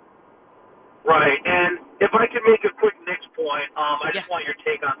 Right. And if I could make a quick Knicks point, I just want your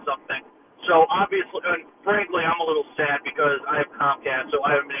take on something. So obviously, and frankly, I'm a little sad because I have Comcast, so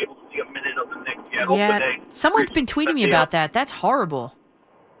I haven't been able to see a minute of the Knicks yet. Yeah, someone's been tweeting me about that. That's horrible.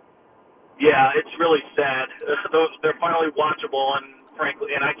 Yeah, it's really sad. They're finally watchable, and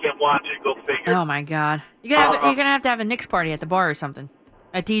frankly, and I can't watch it. Go figure. Oh my God, you're gonna have to have a Knicks party at the bar or something,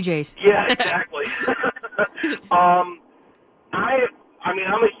 at DJ's. Yeah, exactly.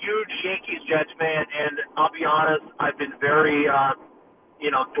 I'm a huge Yankees-Jets fan, and I'll be honest, I've been very,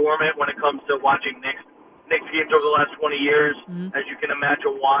 dormant when it comes to watching Knicks games over the last 20 years, as you can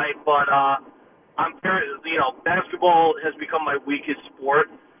imagine why. But I'm very, basketball has become my weakest sport,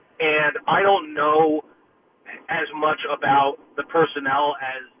 and I don't know as much about the personnel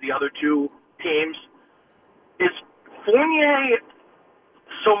as the other two teams. Is Fournier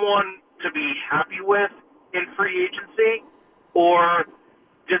someone to be happy with in free agency, or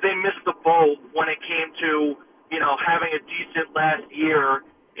did they miss the boat when it came to, having a decent last year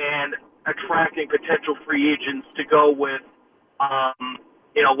and attracting potential free agents to go with,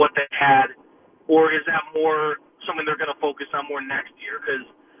 what they had, or is that more something they're going to focus on more next year? Because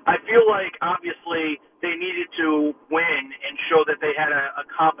I feel like obviously they needed to win and show that they had a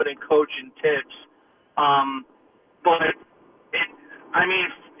competent coach in Tibbs.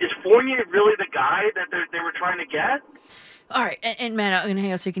 Is Fournier really the guy that they were trying to get? All right, and Matt, I'm going to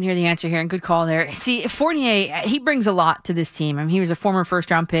hang up so you can hear the answer here, and good call there. See, Fournier, he brings a lot to this team. I mean, he was a former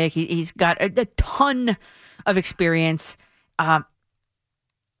first-round pick. He's got a ton of experience.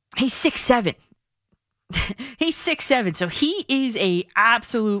 He's 6'7". He's 6'7", so he is a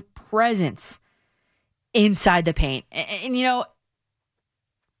absolute presence inside the paint. And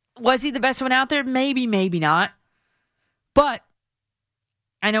was he the best one out there? Maybe, maybe not. But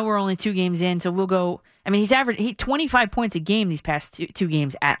I know we're only 2 games in, so we'll go. I mean, he's averaged 25 points a game these past two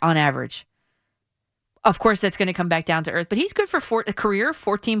games on average. Of course, that's going to come back down to earth, but he's good for a career,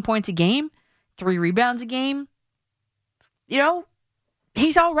 14 points a game, 3 rebounds a game.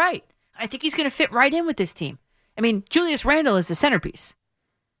 He's all right. I think he's going to fit right in with this team. I mean, Julius Randle is the centerpiece.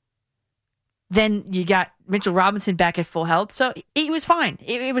 Then you got Mitchell Robinson back at full health, so it was fine.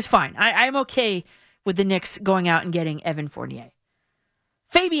 It was fine. I'm okay with the Knicks going out and getting Evan Fournier.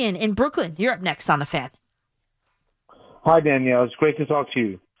 Fabian in Brooklyn, you're up next on The Fan. Hi, Danielle. It's great to talk to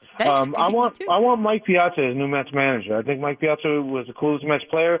you. Thanks. I want Mike Piazza as new Mets manager. I think Mike Piazza was the coolest Mets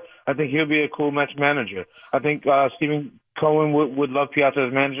player. I think he'll be a cool Mets manager. I think Stephen Cohen would love Piazza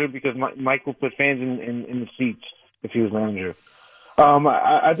as manager because Mike will put fans in the seats if he was manager.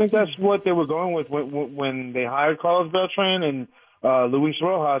 I think that's what they were going with when they hired Carlos Beltran and Luis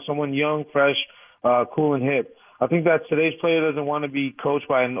Rojas, someone young, fresh, cool, and hip. I think that today's player doesn't want to be coached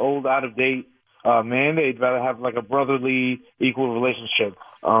by an old, out-of-date man. They'd rather have like a brotherly, equal relationship.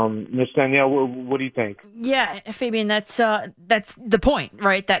 Miss Danielle, what do you think? Yeah, Fabian, that's the point,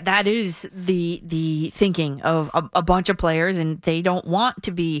 right? That is the thinking of a bunch of players, and they don't want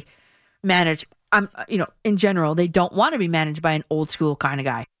to be managed. In general, they don't want to be managed by an old school kind of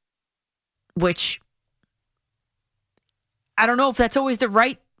guy. Which I don't know if that's always the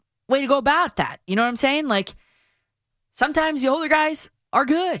right way to go about that. You know what I'm saying? Like sometimes the older guys are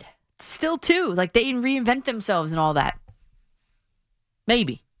good still too. Like they reinvent themselves and all that.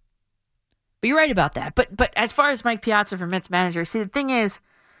 Maybe. But you're right about that. But as far as Mike Piazza for Mets manager, see, the thing is,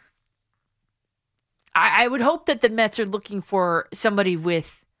 I would hope that the Mets are looking for somebody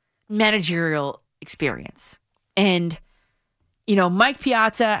with managerial experience. And, Mike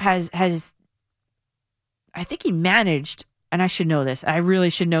Piazza has I think he managed, and I should know this. I really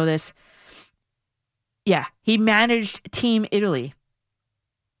should know this. Yeah, he managed Team Italy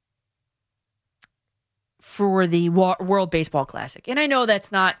for the World Baseball Classic. And I know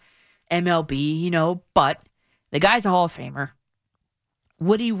that's not MLB, but the guy's a Hall of Famer.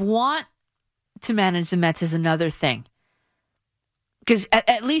 Would he want to manage the Mets is another thing. Because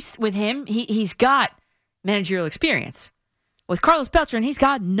at least with him, he's got managerial experience. With Carlos Beltran, he's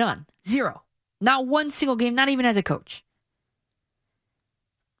got none. 0. Not one single game, not even as a coach.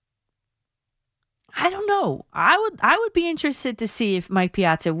 I don't know. I would be interested to see if Mike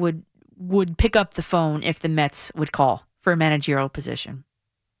Piazza would pick up the phone if the Mets would call for a managerial position.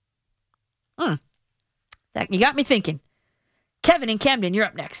 You got me thinking. Kevin in Camden, you're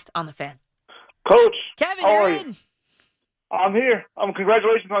up next on The Fan. Coach, Kevin, how you're are in. you? I'm here.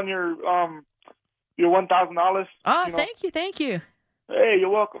 Congratulations on your $1,000. Oh, thank you. Hey, you're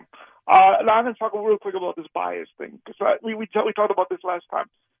welcome. Now I'm going to talk real quick about this bias thing because we talked about this last time.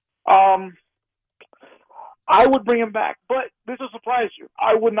 I would bring him back, but this will surprise you.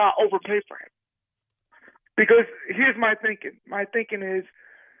 I would not overpay for him because here's my thinking. My thinking is,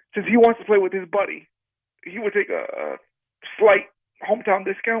 since he wants to play with his buddy, he would take a slight hometown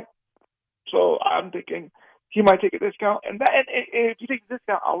discount. So I'm thinking he might take a discount, and if he takes a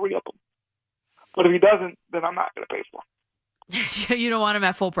discount, I'll re-up him. But if he doesn't, then I'm not going to pay for him. You don't want him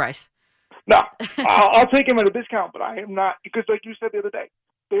at full price. No, I'll take him at a discount, but I am not, because like you said the other day,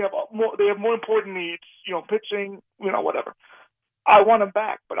 they have more important needs, pitching, whatever. I want him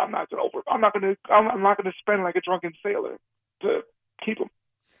back, but I'm not going to spend like a drunken sailor to keep him.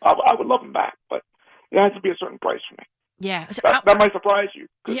 I would love him back, but it has to be a certain price for me. Yeah, so that might surprise you.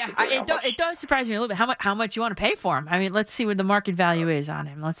 Yeah, it does surprise me a little bit. How much you want to pay for him? I mean, let's see what the market value is on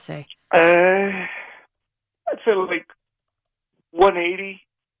him. Let's see. I'd say like $180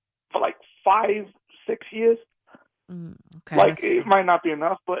 for like 5-6 years. Okay, like it might not be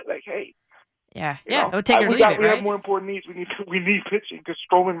enough, but like, hey. Yeah, it would take it or leave it, we right? have more important needs. We need pitching because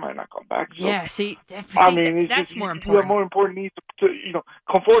Stroman might not come back. So, that's more important. You have more important needs to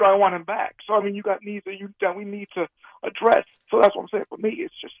Conforto, I want him back. So I mean, you got needs that we need to address. So that's what I'm saying. For me,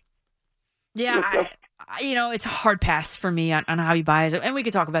 it's just Yeah, it's a hard pass for me on Javi Baez, and we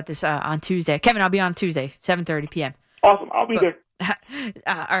could talk about this on Tuesday. Kevin, I'll be on Tuesday, 7:30 p.m. Awesome, I'll be there.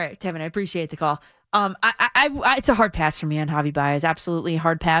 All right, Kevin, I appreciate the call. It's a hard pass for me on Javi Baez. Absolutely a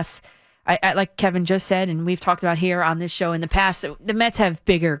hard pass. I like Kevin just said, and we've talked about here on this show in the past, the Mets have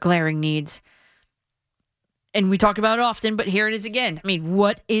bigger, glaring needs. And we talk about it often, but here it is again. I mean,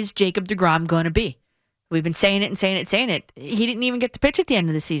 what is Jacob deGrom going to be? We've been saying it and saying it and saying it. He didn't even get to pitch at the end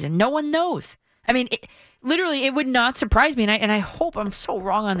of the season. No one knows. I mean, literally, it would not surprise me, and I hope I'm so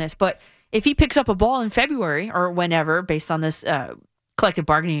wrong on this, but if he picks up a ball in February or whenever, based on this collective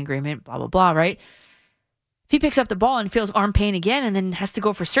bargaining agreement, blah, blah, blah, right? If he picks up the ball and feels arm pain again and then has to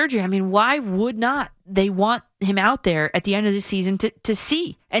go for surgery, I mean, why would not they want him out there at the end of the season to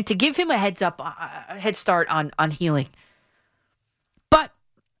see and to give him a head start on healing? But,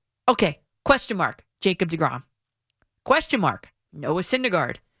 okay, question mark, Jacob deGrom. Question mark, Noah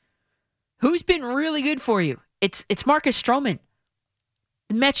Syndergaard. Who's been really good for you? It's Marcus Stroman.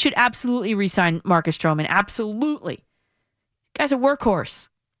 The Mets should absolutely re-sign Marcus Stroman. Absolutely. The guy's a workhorse.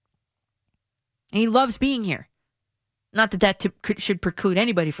 And he loves being here. Not that should preclude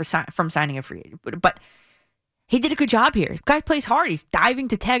anybody from signing a free agent, but he did a good job here. The guy plays hard. He's diving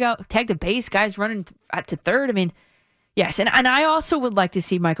to tag the base. Guys running to third. I mean, yes. And I also would like to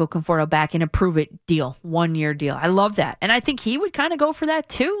see Michael Conforto back in a prove-it deal, 1-year deal. I love that. And I think he would kind of go for that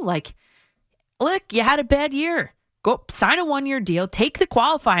too. Like, look, you had a bad year. Go sign a 1-year deal. Take the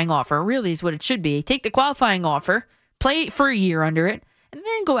qualifying offer, really is what it should be. Take the qualifying offer, play for a year under it, and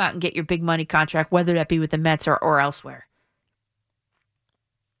then go out and get your big money contract, whether that be with the Mets or elsewhere.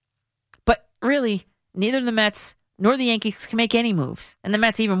 But really, neither the Mets nor the Yankees can make any moves. And the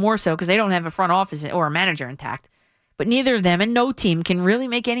Mets even more so because they don't have a front office or a manager intact. But neither of them and no team can really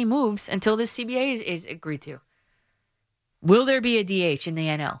make any moves until this CBA is agreed to. Will there be a DH in the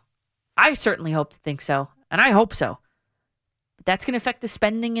NL? I certainly hope to think so, and I hope so. But that's going to affect the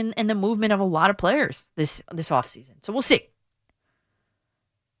spending and the movement of a lot of players this offseason. So we'll see.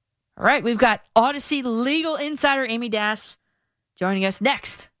 All right, we've got Odyssey legal insider Amy Dass joining us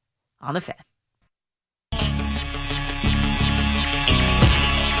next on The Fan.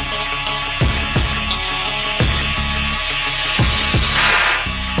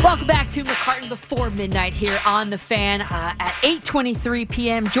 Welcome back to McCartan Before Midnight here on The Fan at 8:23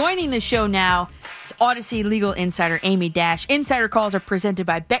 p.m. Joining the show now is Odyssey legal insider Amy Dass. Insider calls are presented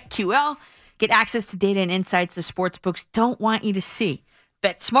by BetQL. Get access to data and insights the sportsbooks don't want you to see.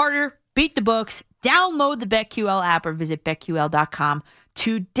 Bet smarter, beat the books, download the BetQL app or visit BetQL.com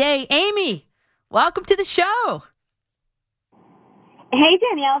today. Amy, welcome to the show. Hey,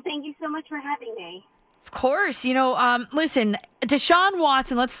 Danielle. Thank you so much for having me. Of course. Listen, Deshaun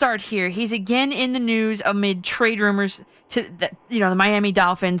Watson, let's start here. He's again in the news amid trade rumors to the Miami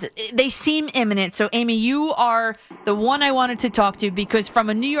Dolphins. They seem imminent. So, Amy, you are the one I wanted to talk to because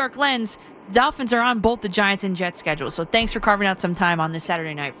from a New York lens, the Dolphins are on both the Giants and Jets schedules. So thanks for carving out some time on this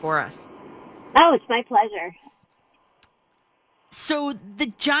Saturday night for us. Oh, it's my pleasure. So the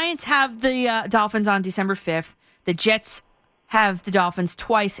Giants have the Dolphins on December 5th. The Jets have the Dolphins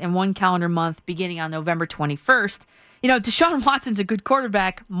twice in one calendar month beginning on November 21st. Deshaun Watson's a good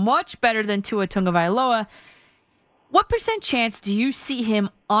quarterback, much better than Tua Tagovailoa. What % chance do you see him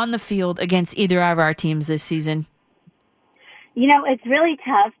on the field against either of our teams this season? It's really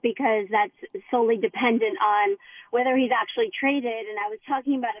tough because that's solely dependent on whether he's actually traded. And I was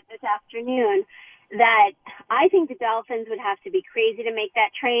talking about it this afternoon that I think the Dolphins would have to be crazy to make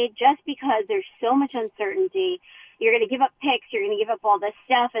that trade just because there's so much uncertainty. You're going to give up picks. You're going to give up all this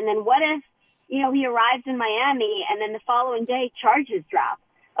stuff. And then what if, he arrives in Miami and then the following day charges drop?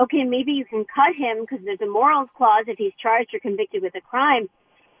 Okay, maybe you can cut him because there's a morals clause if he's charged or convicted with a crime.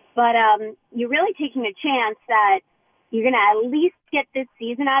 But you're really taking a chance that you're going to at least get this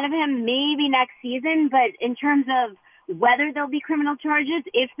season out of him, maybe next season. But in terms of whether there'll be criminal charges,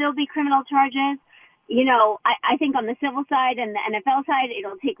 if there'll be criminal charges, I think on the civil side and the NFL side,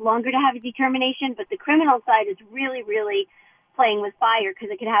 it'll take longer to have a determination. But the criminal side is really, really playing with fire because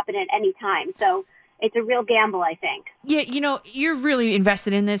it could happen at any time. So it's a real gamble, I think. Yeah, you're really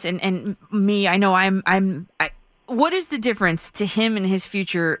invested in this, and me, I know what is the difference to him and his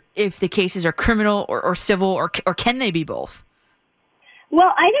future if the cases are criminal or civil, or can they be both?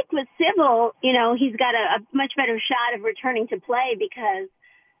 Well, I think with civil, he's got a much better shot of returning to play because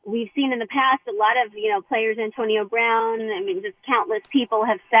we've seen in the past a lot of, players, Antonio Brown, just countless people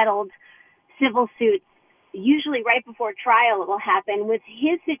have settled civil suits. Usually right before trial it will happen. With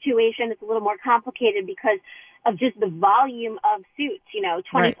his situation, it's a little more complicated because of just the volume of suits,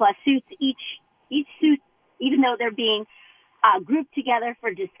 20 plus suits. Each suit, even though they're being grouped together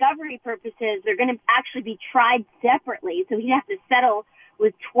for discovery purposes. They're going to actually be tried separately. So he'd have to settle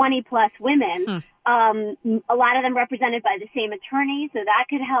with 20 plus women. A lot of them represented by the same attorney. So that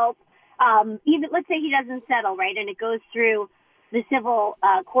could help. Even let's say he doesn't settle, right? And it goes through the civil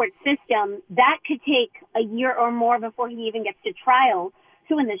court system. That could take a year or more before he even gets to trial.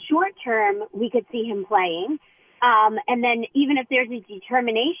 So in the short term, we could see him playing. And then even if there's a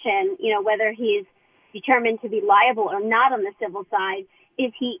determination, whether he's determined to be liable or not on the civil side,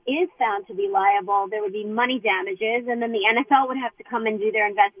 if he is found to be liable, there would be money damages, and then the NFL would have to come and do their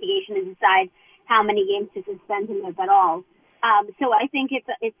investigation and decide how many games to suspend him, if at all. So I think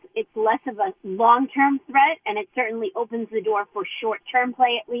it's less of a long-term threat, and it certainly opens the door for short-term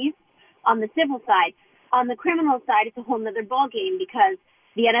play, at least on the civil side. On the criminal side, it's a whole other ballgame, because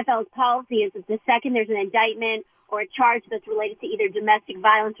the NFL's policy is that the second there's an indictment or a charge that's related to either domestic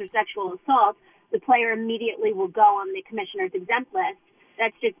violence or sexual assault, the player immediately will go on the commissioner's exempt list.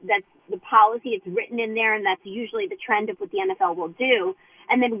 That's the policy. It's written in there, and that's usually the trend of what the NFL will do.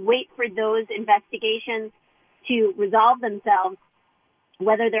 And then wait for those investigations to resolve themselves,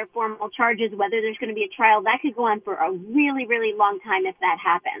 whether they're formal charges, whether there's going to be a trial. That could go on for a really, really long time if that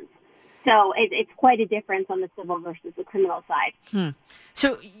happens. So it's quite a difference on the civil versus the criminal side.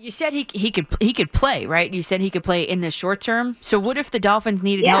 So you said he could play, right? You said he could play in the short term. So what if the Dolphins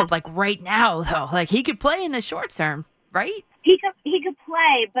needed help, like right now, though? Like he could play in the short term, right? He could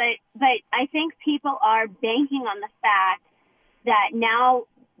play, but I think people are banking on the fact that now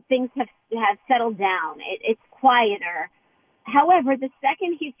things have settled down. It's quieter. However, the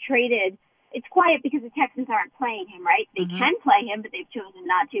second he's traded, it's quiet because the Texans aren't playing him, right? They can play him, but they've chosen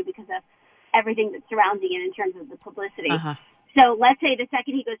not to because of everything that's surrounding it in terms of the publicity. So let's say the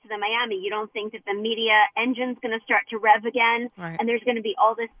second he goes to the Miami, you don't think that the media engine's going to start to rev again, and there's going to be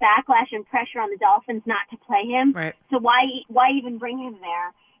all this backlash and pressure on the Dolphins not to play him. So why even bring him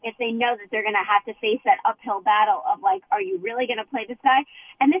there if they know that they're going to have to face that uphill battle of, like, are you really going to play this guy?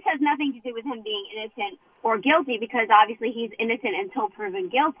 And this has nothing to do with him being innocent or guilty, because obviously he's innocent until proven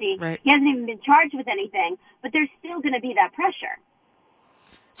guilty. He hasn't even been charged with anything, but there's still going to be that pressure.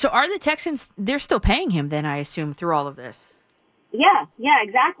 So are the Texans, they're still paying him then, I assume, through all of this? Yeah,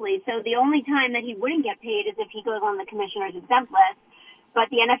 exactly. So the only time that he wouldn't get paid is if he goes on the commissioner's exempt list. But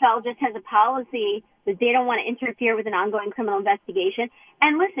the NFL just has a policy that they don't want to interfere with an ongoing criminal investigation.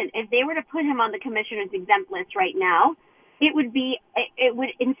 And listen, if they were to put him on the commissioner's exempt list right now, it would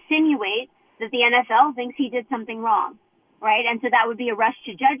insinuate that the NFL thinks he did something wrong, right? And so that would be a rush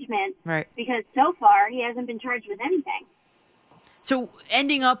to judgment, because so far he hasn't been charged with anything. So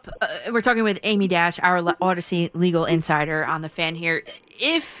ending up, we're talking with Amy Dash, our Odyssey legal insider on the Fan here.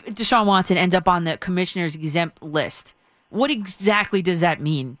 If Deshaun Watson ends up on the commissioner's exempt list, what exactly does that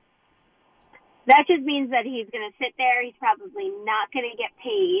mean? That just means that he's going to sit there. He's probably not going to get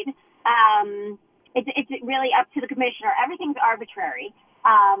paid. It's really up to the commissioner. Everything's arbitrary.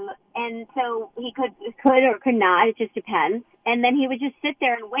 And so he could or could not. It just depends. And then he would just sit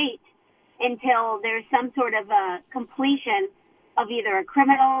there and wait until there's some sort of a completion of either a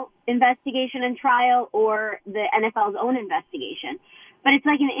criminal investigation and trial or the NFL's own investigation. But it's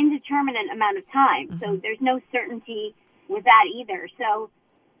like an indeterminate amount of time. So there's no certainty with that either. So,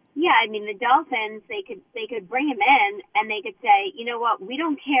 yeah, I mean, the Dolphins, they could bring him in and they could say, you know what, we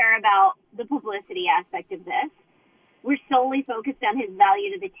don't care about the publicity aspect of this. We're solely focused on his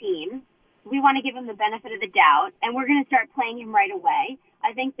value to the team. We want to give him the benefit of the doubt, and we're going to start playing him right away.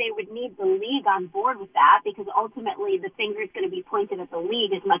 I think they would need the league on board with that, because ultimately the finger is going to be pointed at the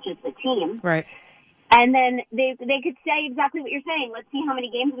league as much as the team. Right. And then they could say exactly what you're saying. Let's see how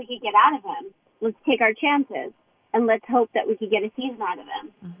many games we could get out of him. Let's take our chances, and let's hope that we could get a season out of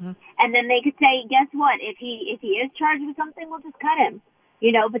him. And then they could say, guess what? If he is charged with something, we'll just cut him.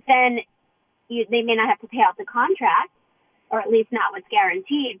 But then they may not have to pay out the contract, or at least not what's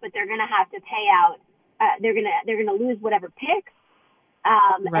guaranteed, but they're going to have to pay out. They're going to lose whatever picks.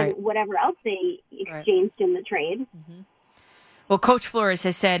 And whatever else they exchanged in the trade. Well, Coach Flores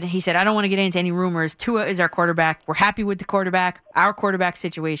has said, I don't want to get into any rumors. Tua is our quarterback. We're happy with the quarterback, our quarterback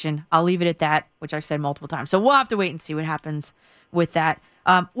situation. I'll leave it at that, which I've said multiple times. So we'll have to wait and see what happens with that.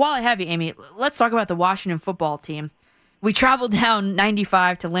 While I have you, Amy, let's talk about the Washington football team. We traveled down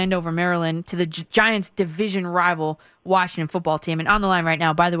 95 to Landover, Maryland, to the Giants' division rival Washington football team. And on the line right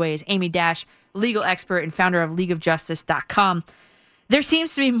now, by the way, is Amy Dash, legal expert and founder of LeagueofJustice.com. There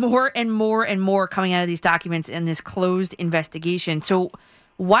seems to be more and more and more coming out of these documents in this closed investigation. So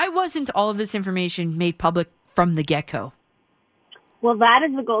why wasn't all of this information made public from the get-go? Well, that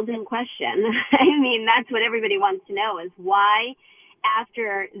is the golden question. I mean, that's what everybody wants to know, is why,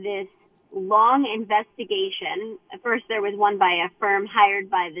 after this long investigation. First, there was one by a firm hired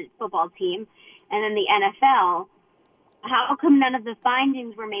by the football team, and then the NFL. How come none of the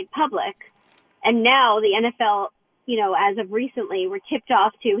findings were made public? And now the NFL, as of recently, were tipped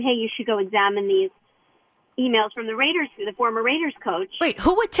off to, hey, you should go examine these emails from the Raiders, the former Raiders coach. Wait,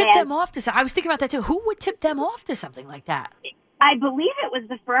 who would tip them off to? I was thinking about that too. Who would tip them off to something like that? I believe it was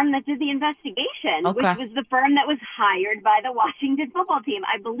the firm that did the investigation, Okay. which was the firm that was hired by the Washington football team.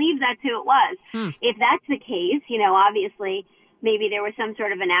 I believe that's who it was. If that's the case, obviously maybe there was some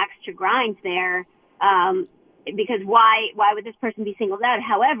sort of an axe to grind there, because why would this person be singled out?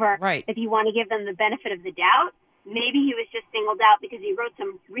 However, if you want to give them the benefit of the doubt, maybe he was just singled out because he wrote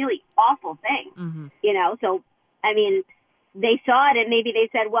some really awful things, So, I mean, they saw it and maybe they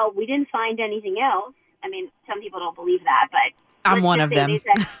said, well, we didn't find anything else. I mean, some people don't believe that, but I'm one of them. They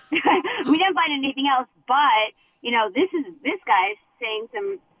said, we didn't find anything else, but, this guy's saying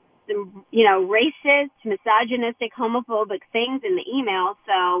some racist, misogynistic, homophobic things in the email,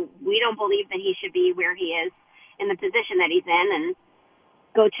 so we don't believe that he should be where he is in the position that he's in, and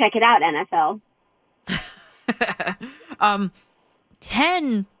go check it out, NFL.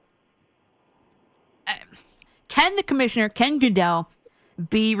 Can the commissioner, Ken Goodell,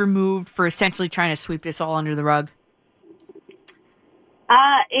 be removed for essentially trying to sweep this all under the rug?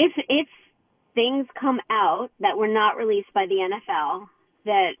 If things come out that were not released by the NFL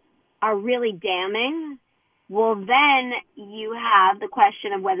that are really damning, well, then you have the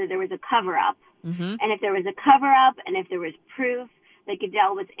question of whether there was a cover-up. And if there was a cover-up and if there was proof that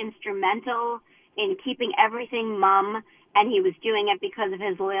Goodell was instrumental in keeping everything mum and he was doing it because of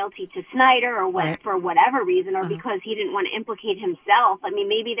his loyalty to Snyder or for whatever reason, or because he didn't want to implicate himself. I mean,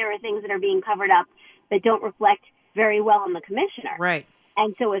 maybe there are things that are being covered up that don't reflect very well on the commissioner. Right.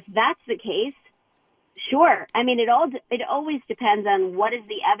 And so if that's the case, sure. I mean, it always depends on what is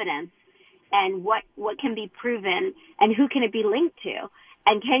the evidence and what can be proven and who can it be linked to,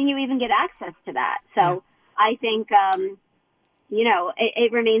 and can you even get access to that? So I think,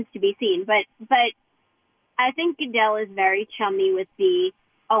 it remains to be seen. But I think Goodell is very chummy with the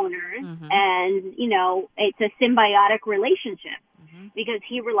owners, and, it's a symbiotic relationship because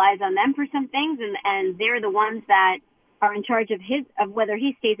he relies on them for some things, and they're the ones that are in charge of whether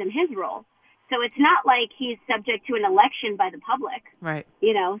he stays in his role. So it's not like he's subject to an election by the public. Right.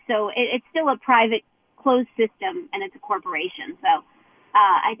 So it's still a private, closed system, and it's a corporation. So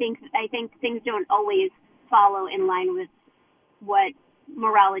I think things don't always follow in line with what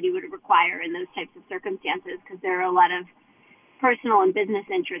morality would require in those types of circumstances, because there are a lot of personal and business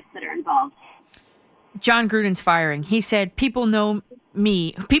interests that are involved. John Gruden's firing. He said, people who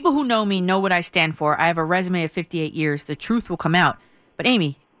know me know what I stand for. I have a resume of 58 years. The truth will come out. But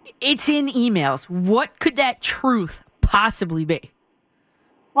Amy, it's in emails. What could that truth possibly be?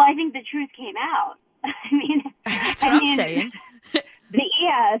 Well, I think the truth came out. I mean, that's what I'm saying. The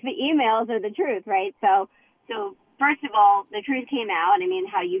emails are the truth, right? So first of all, the truth came out. I mean,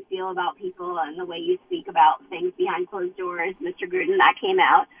 how you feel about people and the way you speak about things behind closed doors, Mr. Gruden, that came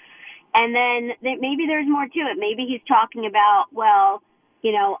out. And then maybe there's more to it. Maybe he's talking about, well,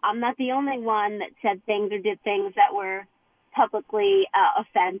 I'm not the only one that said things or did things that were publicly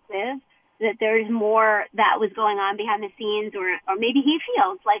offensive, that there's more that was going on behind the scenes, or maybe he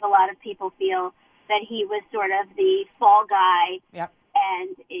feels like a lot of people feel that he was sort of the fall guy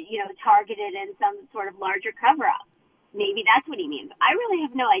and, targeted in some sort of larger cover-up. Maybe that's what he means. I really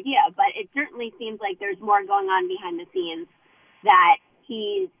have no idea, but it certainly seems like there's more going on behind the scenes, that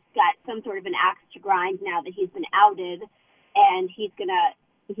he's got some sort of an axe to grind now that he's been outed, and he's gonna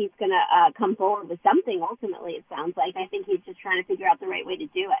come forward with something. Ultimately, it sounds like. I think he's just trying to figure out the right way to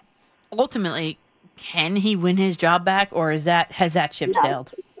do it. Ultimately, can he win his job back, or has that ship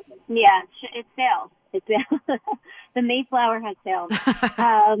sailed? Yeah, it sailed. It sailed. The Mayflower has sailed.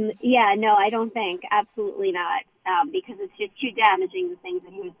 No, I don't think. Absolutely not. Because it's just too damaging, the things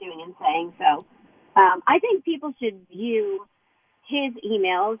that he was doing and saying. So I think people should view his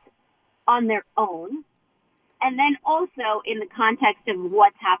emails on their own, and then also in the context of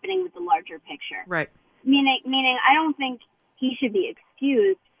what's happening with the larger picture. Right. Meaning I don't think he should be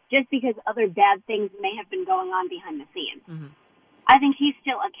excused just because other bad things may have been going on behind the scenes. I think he's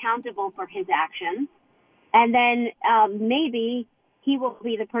still accountable for his actions. And then maybe he will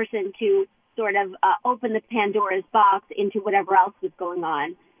be the person to sort of open the Pandora's box into whatever else was going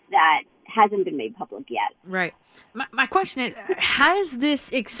on that hasn't been made public yet. Right. My question is, has this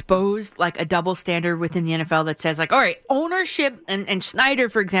exposed like a double standard within the NFL that says like, all right, ownership and Snyder,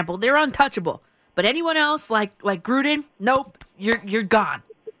 for example, they're untouchable, but anyone else like Gruden, nope, you're gone.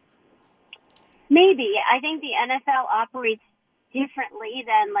 Maybe. I think the NFL operates differently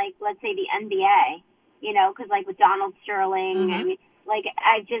than, like, let's say the NBA, you know, because, like, with Donald Sterling, I mean, like,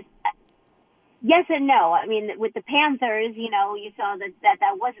 yes and no. I mean, with the Panthers, you know, you saw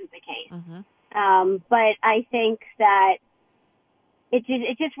that wasn't the case. But I think that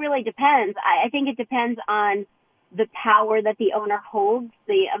it just really depends. I think it depends on the power that the owner holds,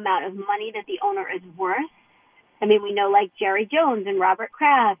 the amount of money that the owner is worth. I mean, we know, like, Jerry Jones and Robert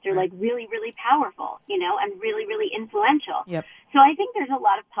Kraft are, like, really, really powerful, you know, and really, really influential. Yep. So I think there's a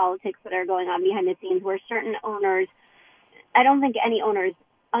lot of politics that are going on behind the scenes where certain owners, I don't think any owner is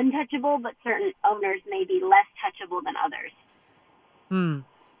untouchable, but certain owners may be less touchable than others.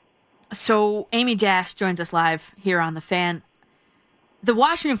 So Amy Dash joins us live here on The Fan. The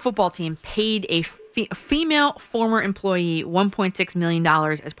Washington football team paid a female former employee $1.6 million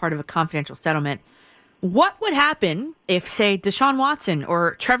as part of a confidential settlement. What would happen if, say, Deshaun Watson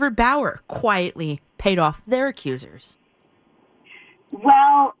or Trevor Bauer quietly paid off their accusers?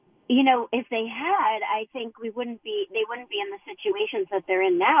 Well, you know, if they had, I think they wouldn't be in the situations that they're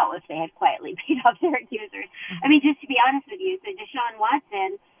in now if they had quietly paid off their accusers. I mean, just to be honest with you, so Deshaun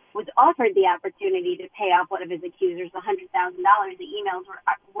Watson was offered the opportunity to pay off one of his accusers $100,000. The emails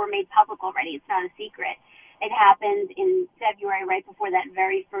were made public already. It's not a secret. It happened in February, right before that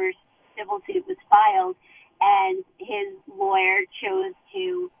very first civil suit was filed, and his lawyer chose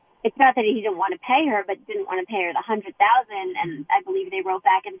to, it's not that he didn't want to pay her, but didn't want to pay her the $100,000, and I believe they wrote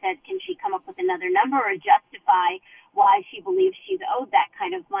back and said, can she come up with another number or justify why she believes she's owed that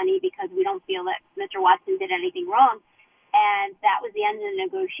kind of money, because we don't feel that Mr. Watson did anything wrong. And that was the end of the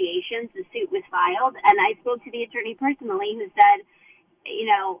negotiations. The suit was filed, and I spoke to the attorney personally, who said, you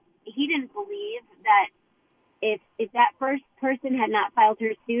know, he didn't believe that if that first person had not filed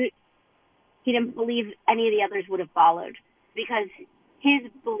her suit, he didn't believe any of the others would have followed, because his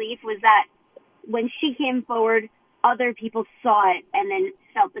belief was that when she came forward, other people saw it and then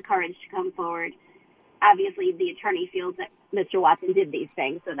felt the courage to come forward. Obviously, the attorney feels that Mr. Watson did these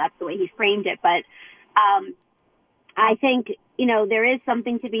things, so that's the way he framed it. But I think, you know, there is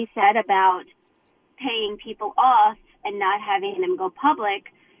something to be said about paying people off and not having them go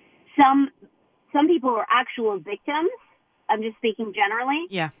public. Some people are actual victims. I'm just speaking generally.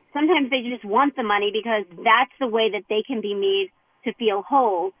 Yeah. Sometimes they just want the money because that's the way that they can be made to feel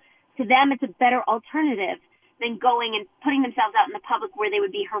whole. To them, it's a better alternative than going and putting themselves out in the public where they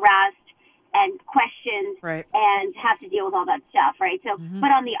would be harassed and questioned and have to deal with all that stuff, right? So,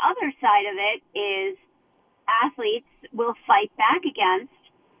 but on the other side of it is athletes will fight back against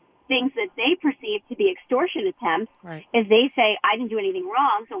things that they perceive to be extortion attempts. If they say, I didn't do anything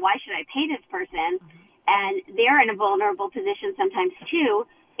wrong, so why should I pay this person? And they're in a vulnerable position sometimes, too,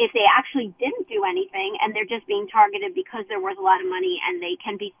 if they actually didn't do anything and they're just being targeted because they're worth a lot of money and they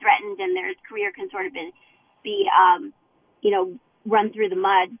can be threatened and their career can sort of be you know, run through the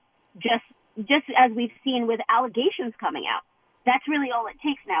mud, just as we've seen with allegations coming out. That's really all it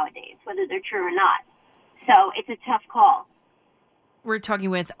takes nowadays, whether they're true or not. So it's a tough call. We're talking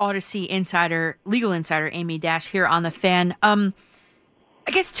with Odyssey insider, legal insider Amy Dash here on The Fan.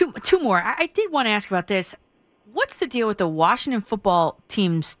 I guess two more. I did want to ask about this. What's the deal with the Washington football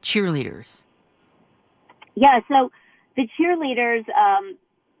team's cheerleaders? Yeah, so the cheerleaders,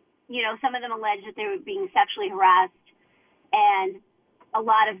 you know, some of them allege that they were being sexually harassed, and a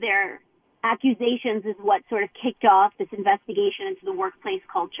lot of their accusations is what sort of kicked off this investigation into the workplace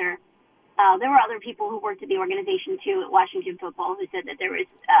culture. There were other people who worked at the organization, too, at Washington Football, who said that there was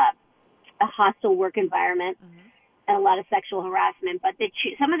a hostile work environment and a lot of sexual harassment. But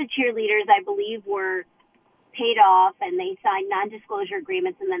some of the cheerleaders, I believe, were paid off and they signed non-disclosure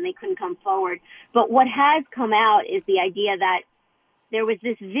agreements and then they couldn't come forward. But what has come out is the idea that there was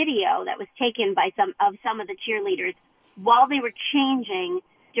this video that was taken by some of the cheerleaders while they were changing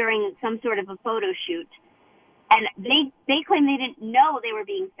during some sort of a photo shoot. And they claim they didn't know they were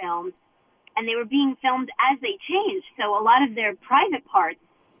being filmed, and they were being filmed as they changed. So a lot of their private parts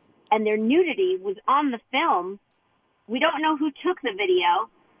and their nudity was on the film. We don't know who took the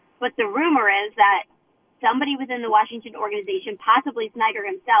video, but the rumor is that somebody within the Washington organization, possibly Snyder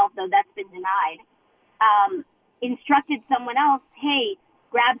himself, though that's been denied, instructed someone else, hey,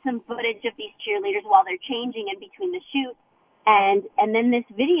 grab some footage of these cheerleaders while they're changing in between the shoots. And then this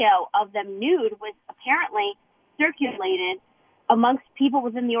video of them nude was apparently circulated amongst people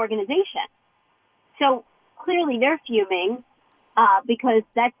within the organization. So clearly they're fuming because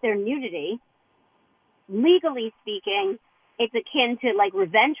that's their nudity. Legally speaking, it's akin to like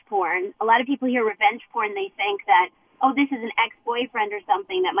revenge porn. A lot of people hear revenge porn, they think that, oh, this is an ex-boyfriend or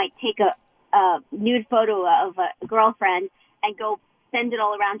something that might take a nude photo of a girlfriend and go send it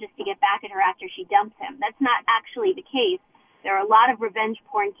all around just to get back at her after she dumps him. That's not actually the case. There are a lot of revenge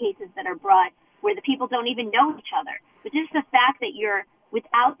porn cases that are brought where the people don't even know each other. But just the fact that you're,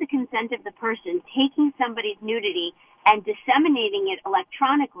 without the consent of the person, taking somebody's nudity and disseminating it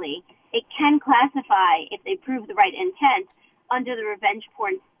electronically, it can classify, if they prove the right intent, under the revenge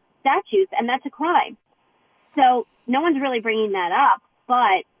porn statutes, and that's a crime. So no one's really bringing that up,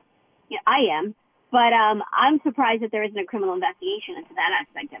 but I am. But I'm surprised that there isn't a criminal investigation into that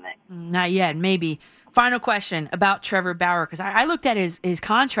aspect of it. Not yet, maybe. Final question about Trevor Bauer, because I looked at his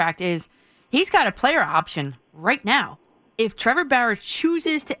contract. He's got a player option right now. If Trevor Bauer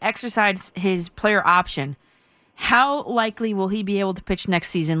chooses to exercise his player option, how likely will he be able to pitch next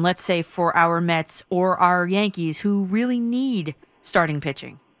season, let's say for our Mets or our Yankees, who really need starting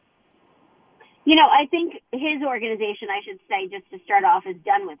pitching? I think his organization, I should say, just to start off, is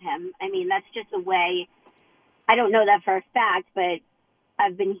done with him. I mean, that's just the way. I don't know that for a fact, but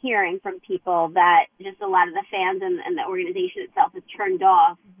I've been hearing from people that just a lot of the fans and the organization itself is turned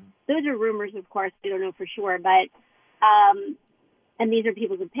off. Mm-hmm. Those are rumors, of course. We don't know for sure, but and these are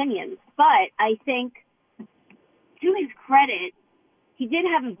people's opinions. But I think, to his credit, he did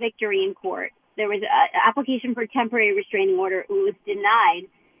have a victory in court. There was an application for a temporary restraining order. It was denied.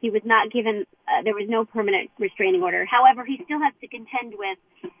 He was not given, there was no permanent restraining order. However, he still has to contend with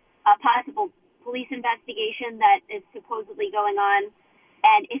a possible police investigation that is supposedly going on.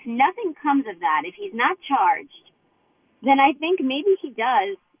 And if nothing comes of that, if he's not charged, then I think maybe he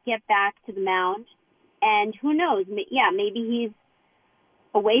does get back to the mound. And who knows? Yeah, maybe he's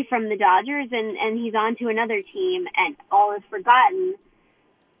away from the Dodgers and he's on to another team and all is forgotten.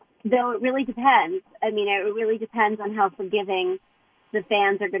 Though it really depends. I mean, it really depends on how forgiving the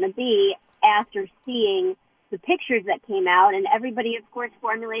fans are going to be after seeing the pictures that came out, and everybody, of course,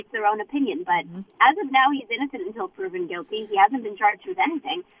 formulates their own opinion. But as of now, he's innocent until proven guilty. He hasn't been charged with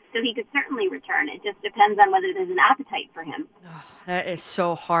anything, so he could certainly return. It just depends on whether there's an appetite for him. Oh, that is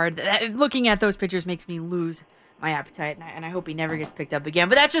so hard. Looking at those pictures makes me lose my appetite, and I hope he never gets picked up again.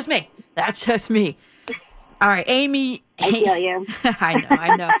 But that's just me. That's just me. All right, Amy. I feel you.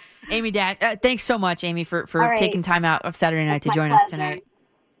 I know. Amy, thanks so much, Amy, for taking time out of Saturday night to join us tonight.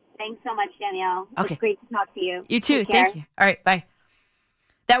 Thanks so much, Danielle. Okay. It's great to talk to you. You too. Thank you. All right, bye.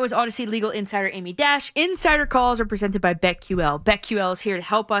 That was Odyssey Legal Insider Amy Dash. Insider calls are presented by BetQL. BetQL is here to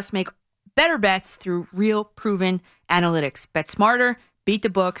help us make better bets through real, proven analytics. Bet smarter, beat the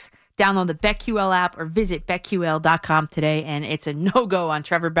books. Download the BetQL app or visit BetQL.com today. And it's a no-go on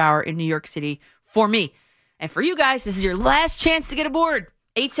Trevor Bauer in New York City for me. And for you guys, this is your last chance to get aboard.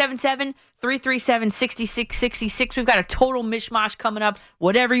 877-337-6666. We've got a total mishmash coming up.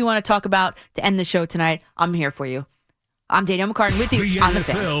 Whatever you want to talk about to end the show tonight, I'm here for you. I'm Danielle McCartan with you on the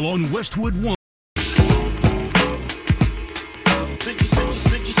Fan. The NFL on Westwood One.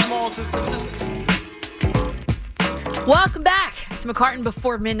 Welcome back to McCartan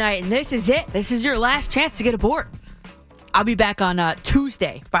Before Midnight, and this is it. This is your last chance to get aboard. I'll be back on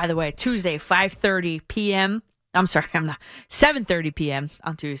Tuesday, by the way. Tuesday, 5:30 p.m. I'm sorry, I'm not. 7:30 p.m.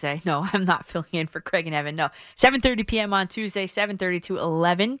 on Tuesday. No, I'm not filling in for Craig and Evan. No, 7:30 p.m. on Tuesday, 7:30 to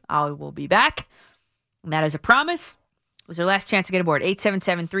 11. I will be back. And that is a promise. It was our last chance to get aboard.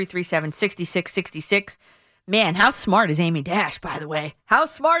 877-337-6666. Man, how smart is Amy Dash, by the way? How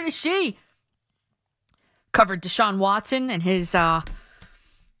smart is she? Covered Deshaun Watson and his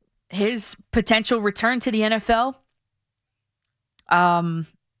potential return to the NFL.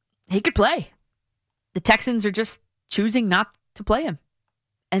 He could play. The Texans are just choosing not to play him.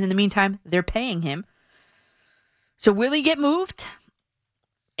 And in the meantime, they're paying him. So will he get moved?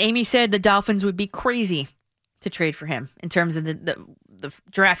 Amy said the Dolphins would be crazy to trade for him in terms of the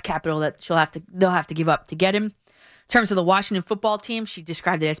draft capital that they'll have to give up to get him. In terms of the Washington football team, she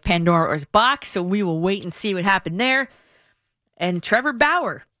described it as Pandora's box, so we will wait and see what happened there. And Trevor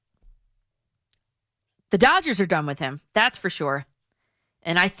Bauer, the Dodgers are done with him, that's for sure.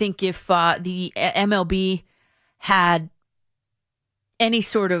 And I think if the MLB had any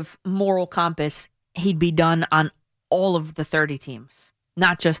sort of moral compass, he'd be done on all of the 30 teams,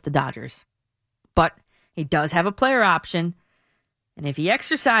 not just the Dodgers. But he does have a player option, and if he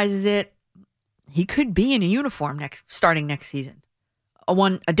exercises it, he could be in a uniform starting next season,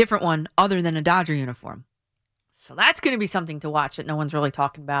 a different one other than a Dodger uniform. So that's going to be something to watch that no one's really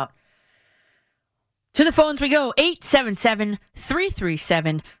talking about. To the phones we go,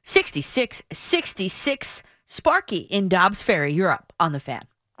 877-337-6666. Sparky in Dobbs Ferry, you're up on the Fan.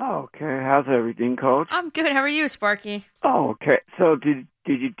 Okay, how's everything, Coach? I'm good. How are you, Sparky? Oh, okay. So did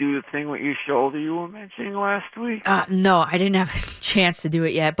you do the thing with your shoulder you were mentioning last week? No, I didn't have a chance to do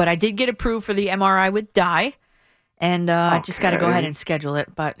it yet, but I did get approved for the MRI with Dye, and I just got to go ahead and schedule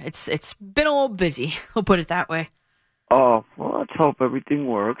it. But it's been a little busy. We'll put it that way. Oh, well, let's hope everything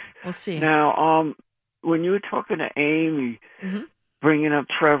works. We'll see. Now, when you were talking to Amy, bringing up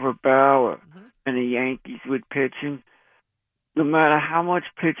Trevor Bauer and the Yankees with pitching, no matter how much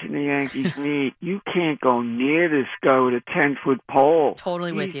pitching the Yankees need, you can't go near this guy with a 10-foot pole.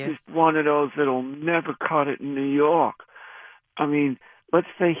 Totally with you. He's just one of those that'll never cut it in New York. I mean, let's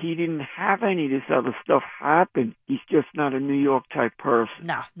say he didn't have any of this other stuff happen. He's just not a New York type person.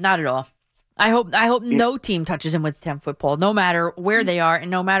 No, not at all. I hope no team touches him with a 10-foot pole, no matter where they are and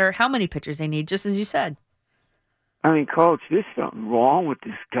no matter how many pitchers they need, just as you said. I mean, Coach, there's something wrong with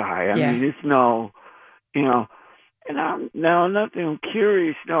this guy. I mean, it's no, and I'm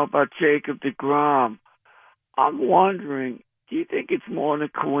curious now about Jacob deGrom. I'm wondering, do you think it's more than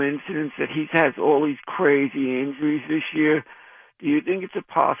a coincidence that he has all these crazy injuries this year? Do you think it's a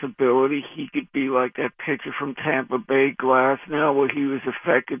possibility he could be like that pitcher from Tampa Bay, Glasnow, where he was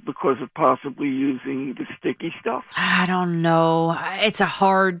affected because of possibly using the sticky stuff? I don't know. It's a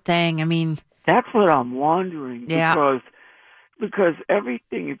hard thing. I mean, that's what I'm wondering. Yeah. Because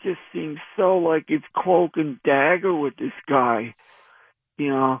everything, it just seems so like it's cloak and dagger with this guy.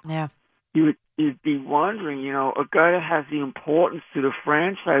 Yeah. You'd be wondering, a guy that has the importance to the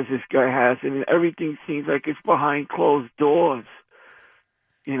franchise this guy has, and everything seems like it's behind closed doors.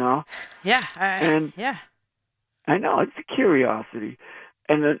 Yeah. Yeah. I know, it's a curiosity.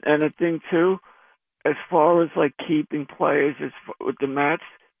 And the thing, too, as far as, like, keeping players with the Mets,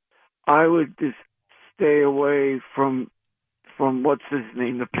 I would just stay away from what's his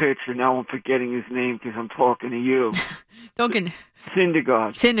name, the pitcher. Now I'm forgetting his name because I'm talking to you. Duncan.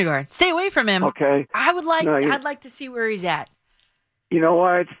 Syndergaard. Stay away from him. Okay. I'd like to see where he's at. You know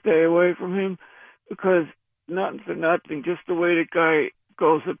why I'd stay away from him? Because nothing for nothing, just the way the guy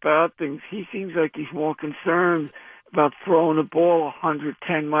goes about things, he seems like he's more concerned about throwing the ball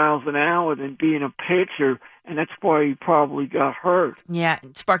 110 miles an hour than being a pitcher, and that's why he probably got hurt. Yeah,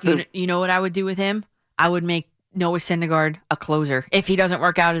 Sparky, you know what I would do with him? I would make Noah Syndergaard a closer. If he doesn't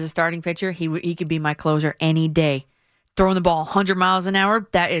work out as a starting pitcher, he could be my closer any day. Throwing the ball 100 miles an hour,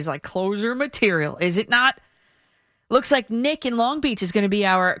 that is like closer material, is it not? Looks like Nick in Long Beach is going to be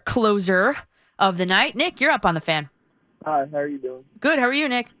our closer of the night. Nick, you're up on the Fan. Hi, how are you doing? Good, how are you,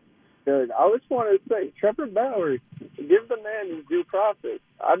 Nick? Good. I just wanted to say, Trevor Bauer, give the man his due process.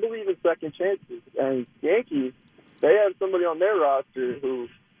 I believe in second chances. And Yankees, they have somebody on their roster who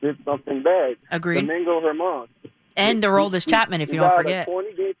did something bad. Agreed. Domingo Germán. And Aroldis Chapman, if you don't forget. He got a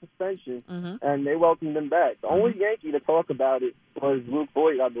 20-game suspension, and they welcomed him back. The only Yankee to talk about it was Luke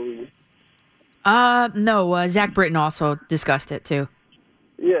Voigt, I believe. No, Zach Britton also discussed it, too.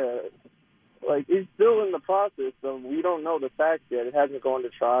 Yeah. Like, it's still in the process, so we don't know the facts yet. It hasn't gone to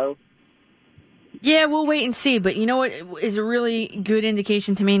trial. Yeah, we'll wait and see. But you know what is a really good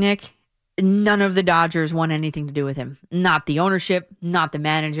indication to me, Nick? None of the Dodgers want anything to do with him. Not the ownership, not the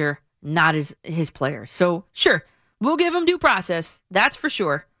manager, not his players. So, sure, we'll give him due process. That's for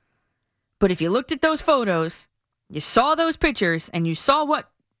sure. But if you looked at those photos, you saw those pictures, and you saw what,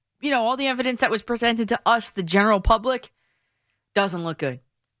 all the evidence that was presented to us, the general public, doesn't look good.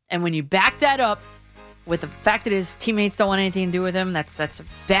 And when you back that up with the fact that his teammates don't want anything to do with him, that's a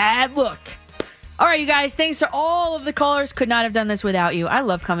bad look. All right, you guys, thanks to all of the callers. Could not have done this without you. I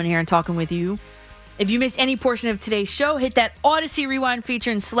love coming here and talking with you. If you missed any portion of today's show, hit that Odyssey Rewind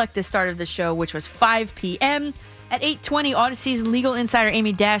feature and select the start of the show, which was 5 p.m. At 8:20, Odyssey's legal insider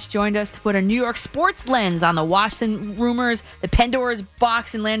Amy Dash joined us to put a New York sports lens on the Washington rumors, the Pandora's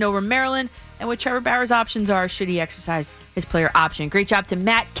box in Landover, Maryland, and what Trevor Bauer's options are should he exercise his player option. Great job to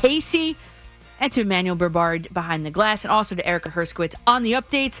Matt Casey and to Emmanuel Berbard behind the glass, and also to Erica Herskowitz on the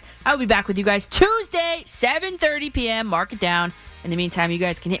updates. I'll be back with you guys Tuesday, 7:30 p.m. Mark it down. In the meantime, you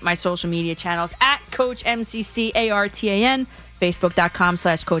guys can hit my social media channels at Coach MCCARTAN,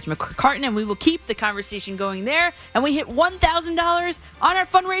 Facebook.com/Coach McCartan, and we will keep the conversation going there. And we hit $1,000 on our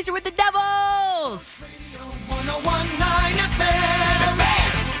fundraiser with the Devils. 101.9 FM.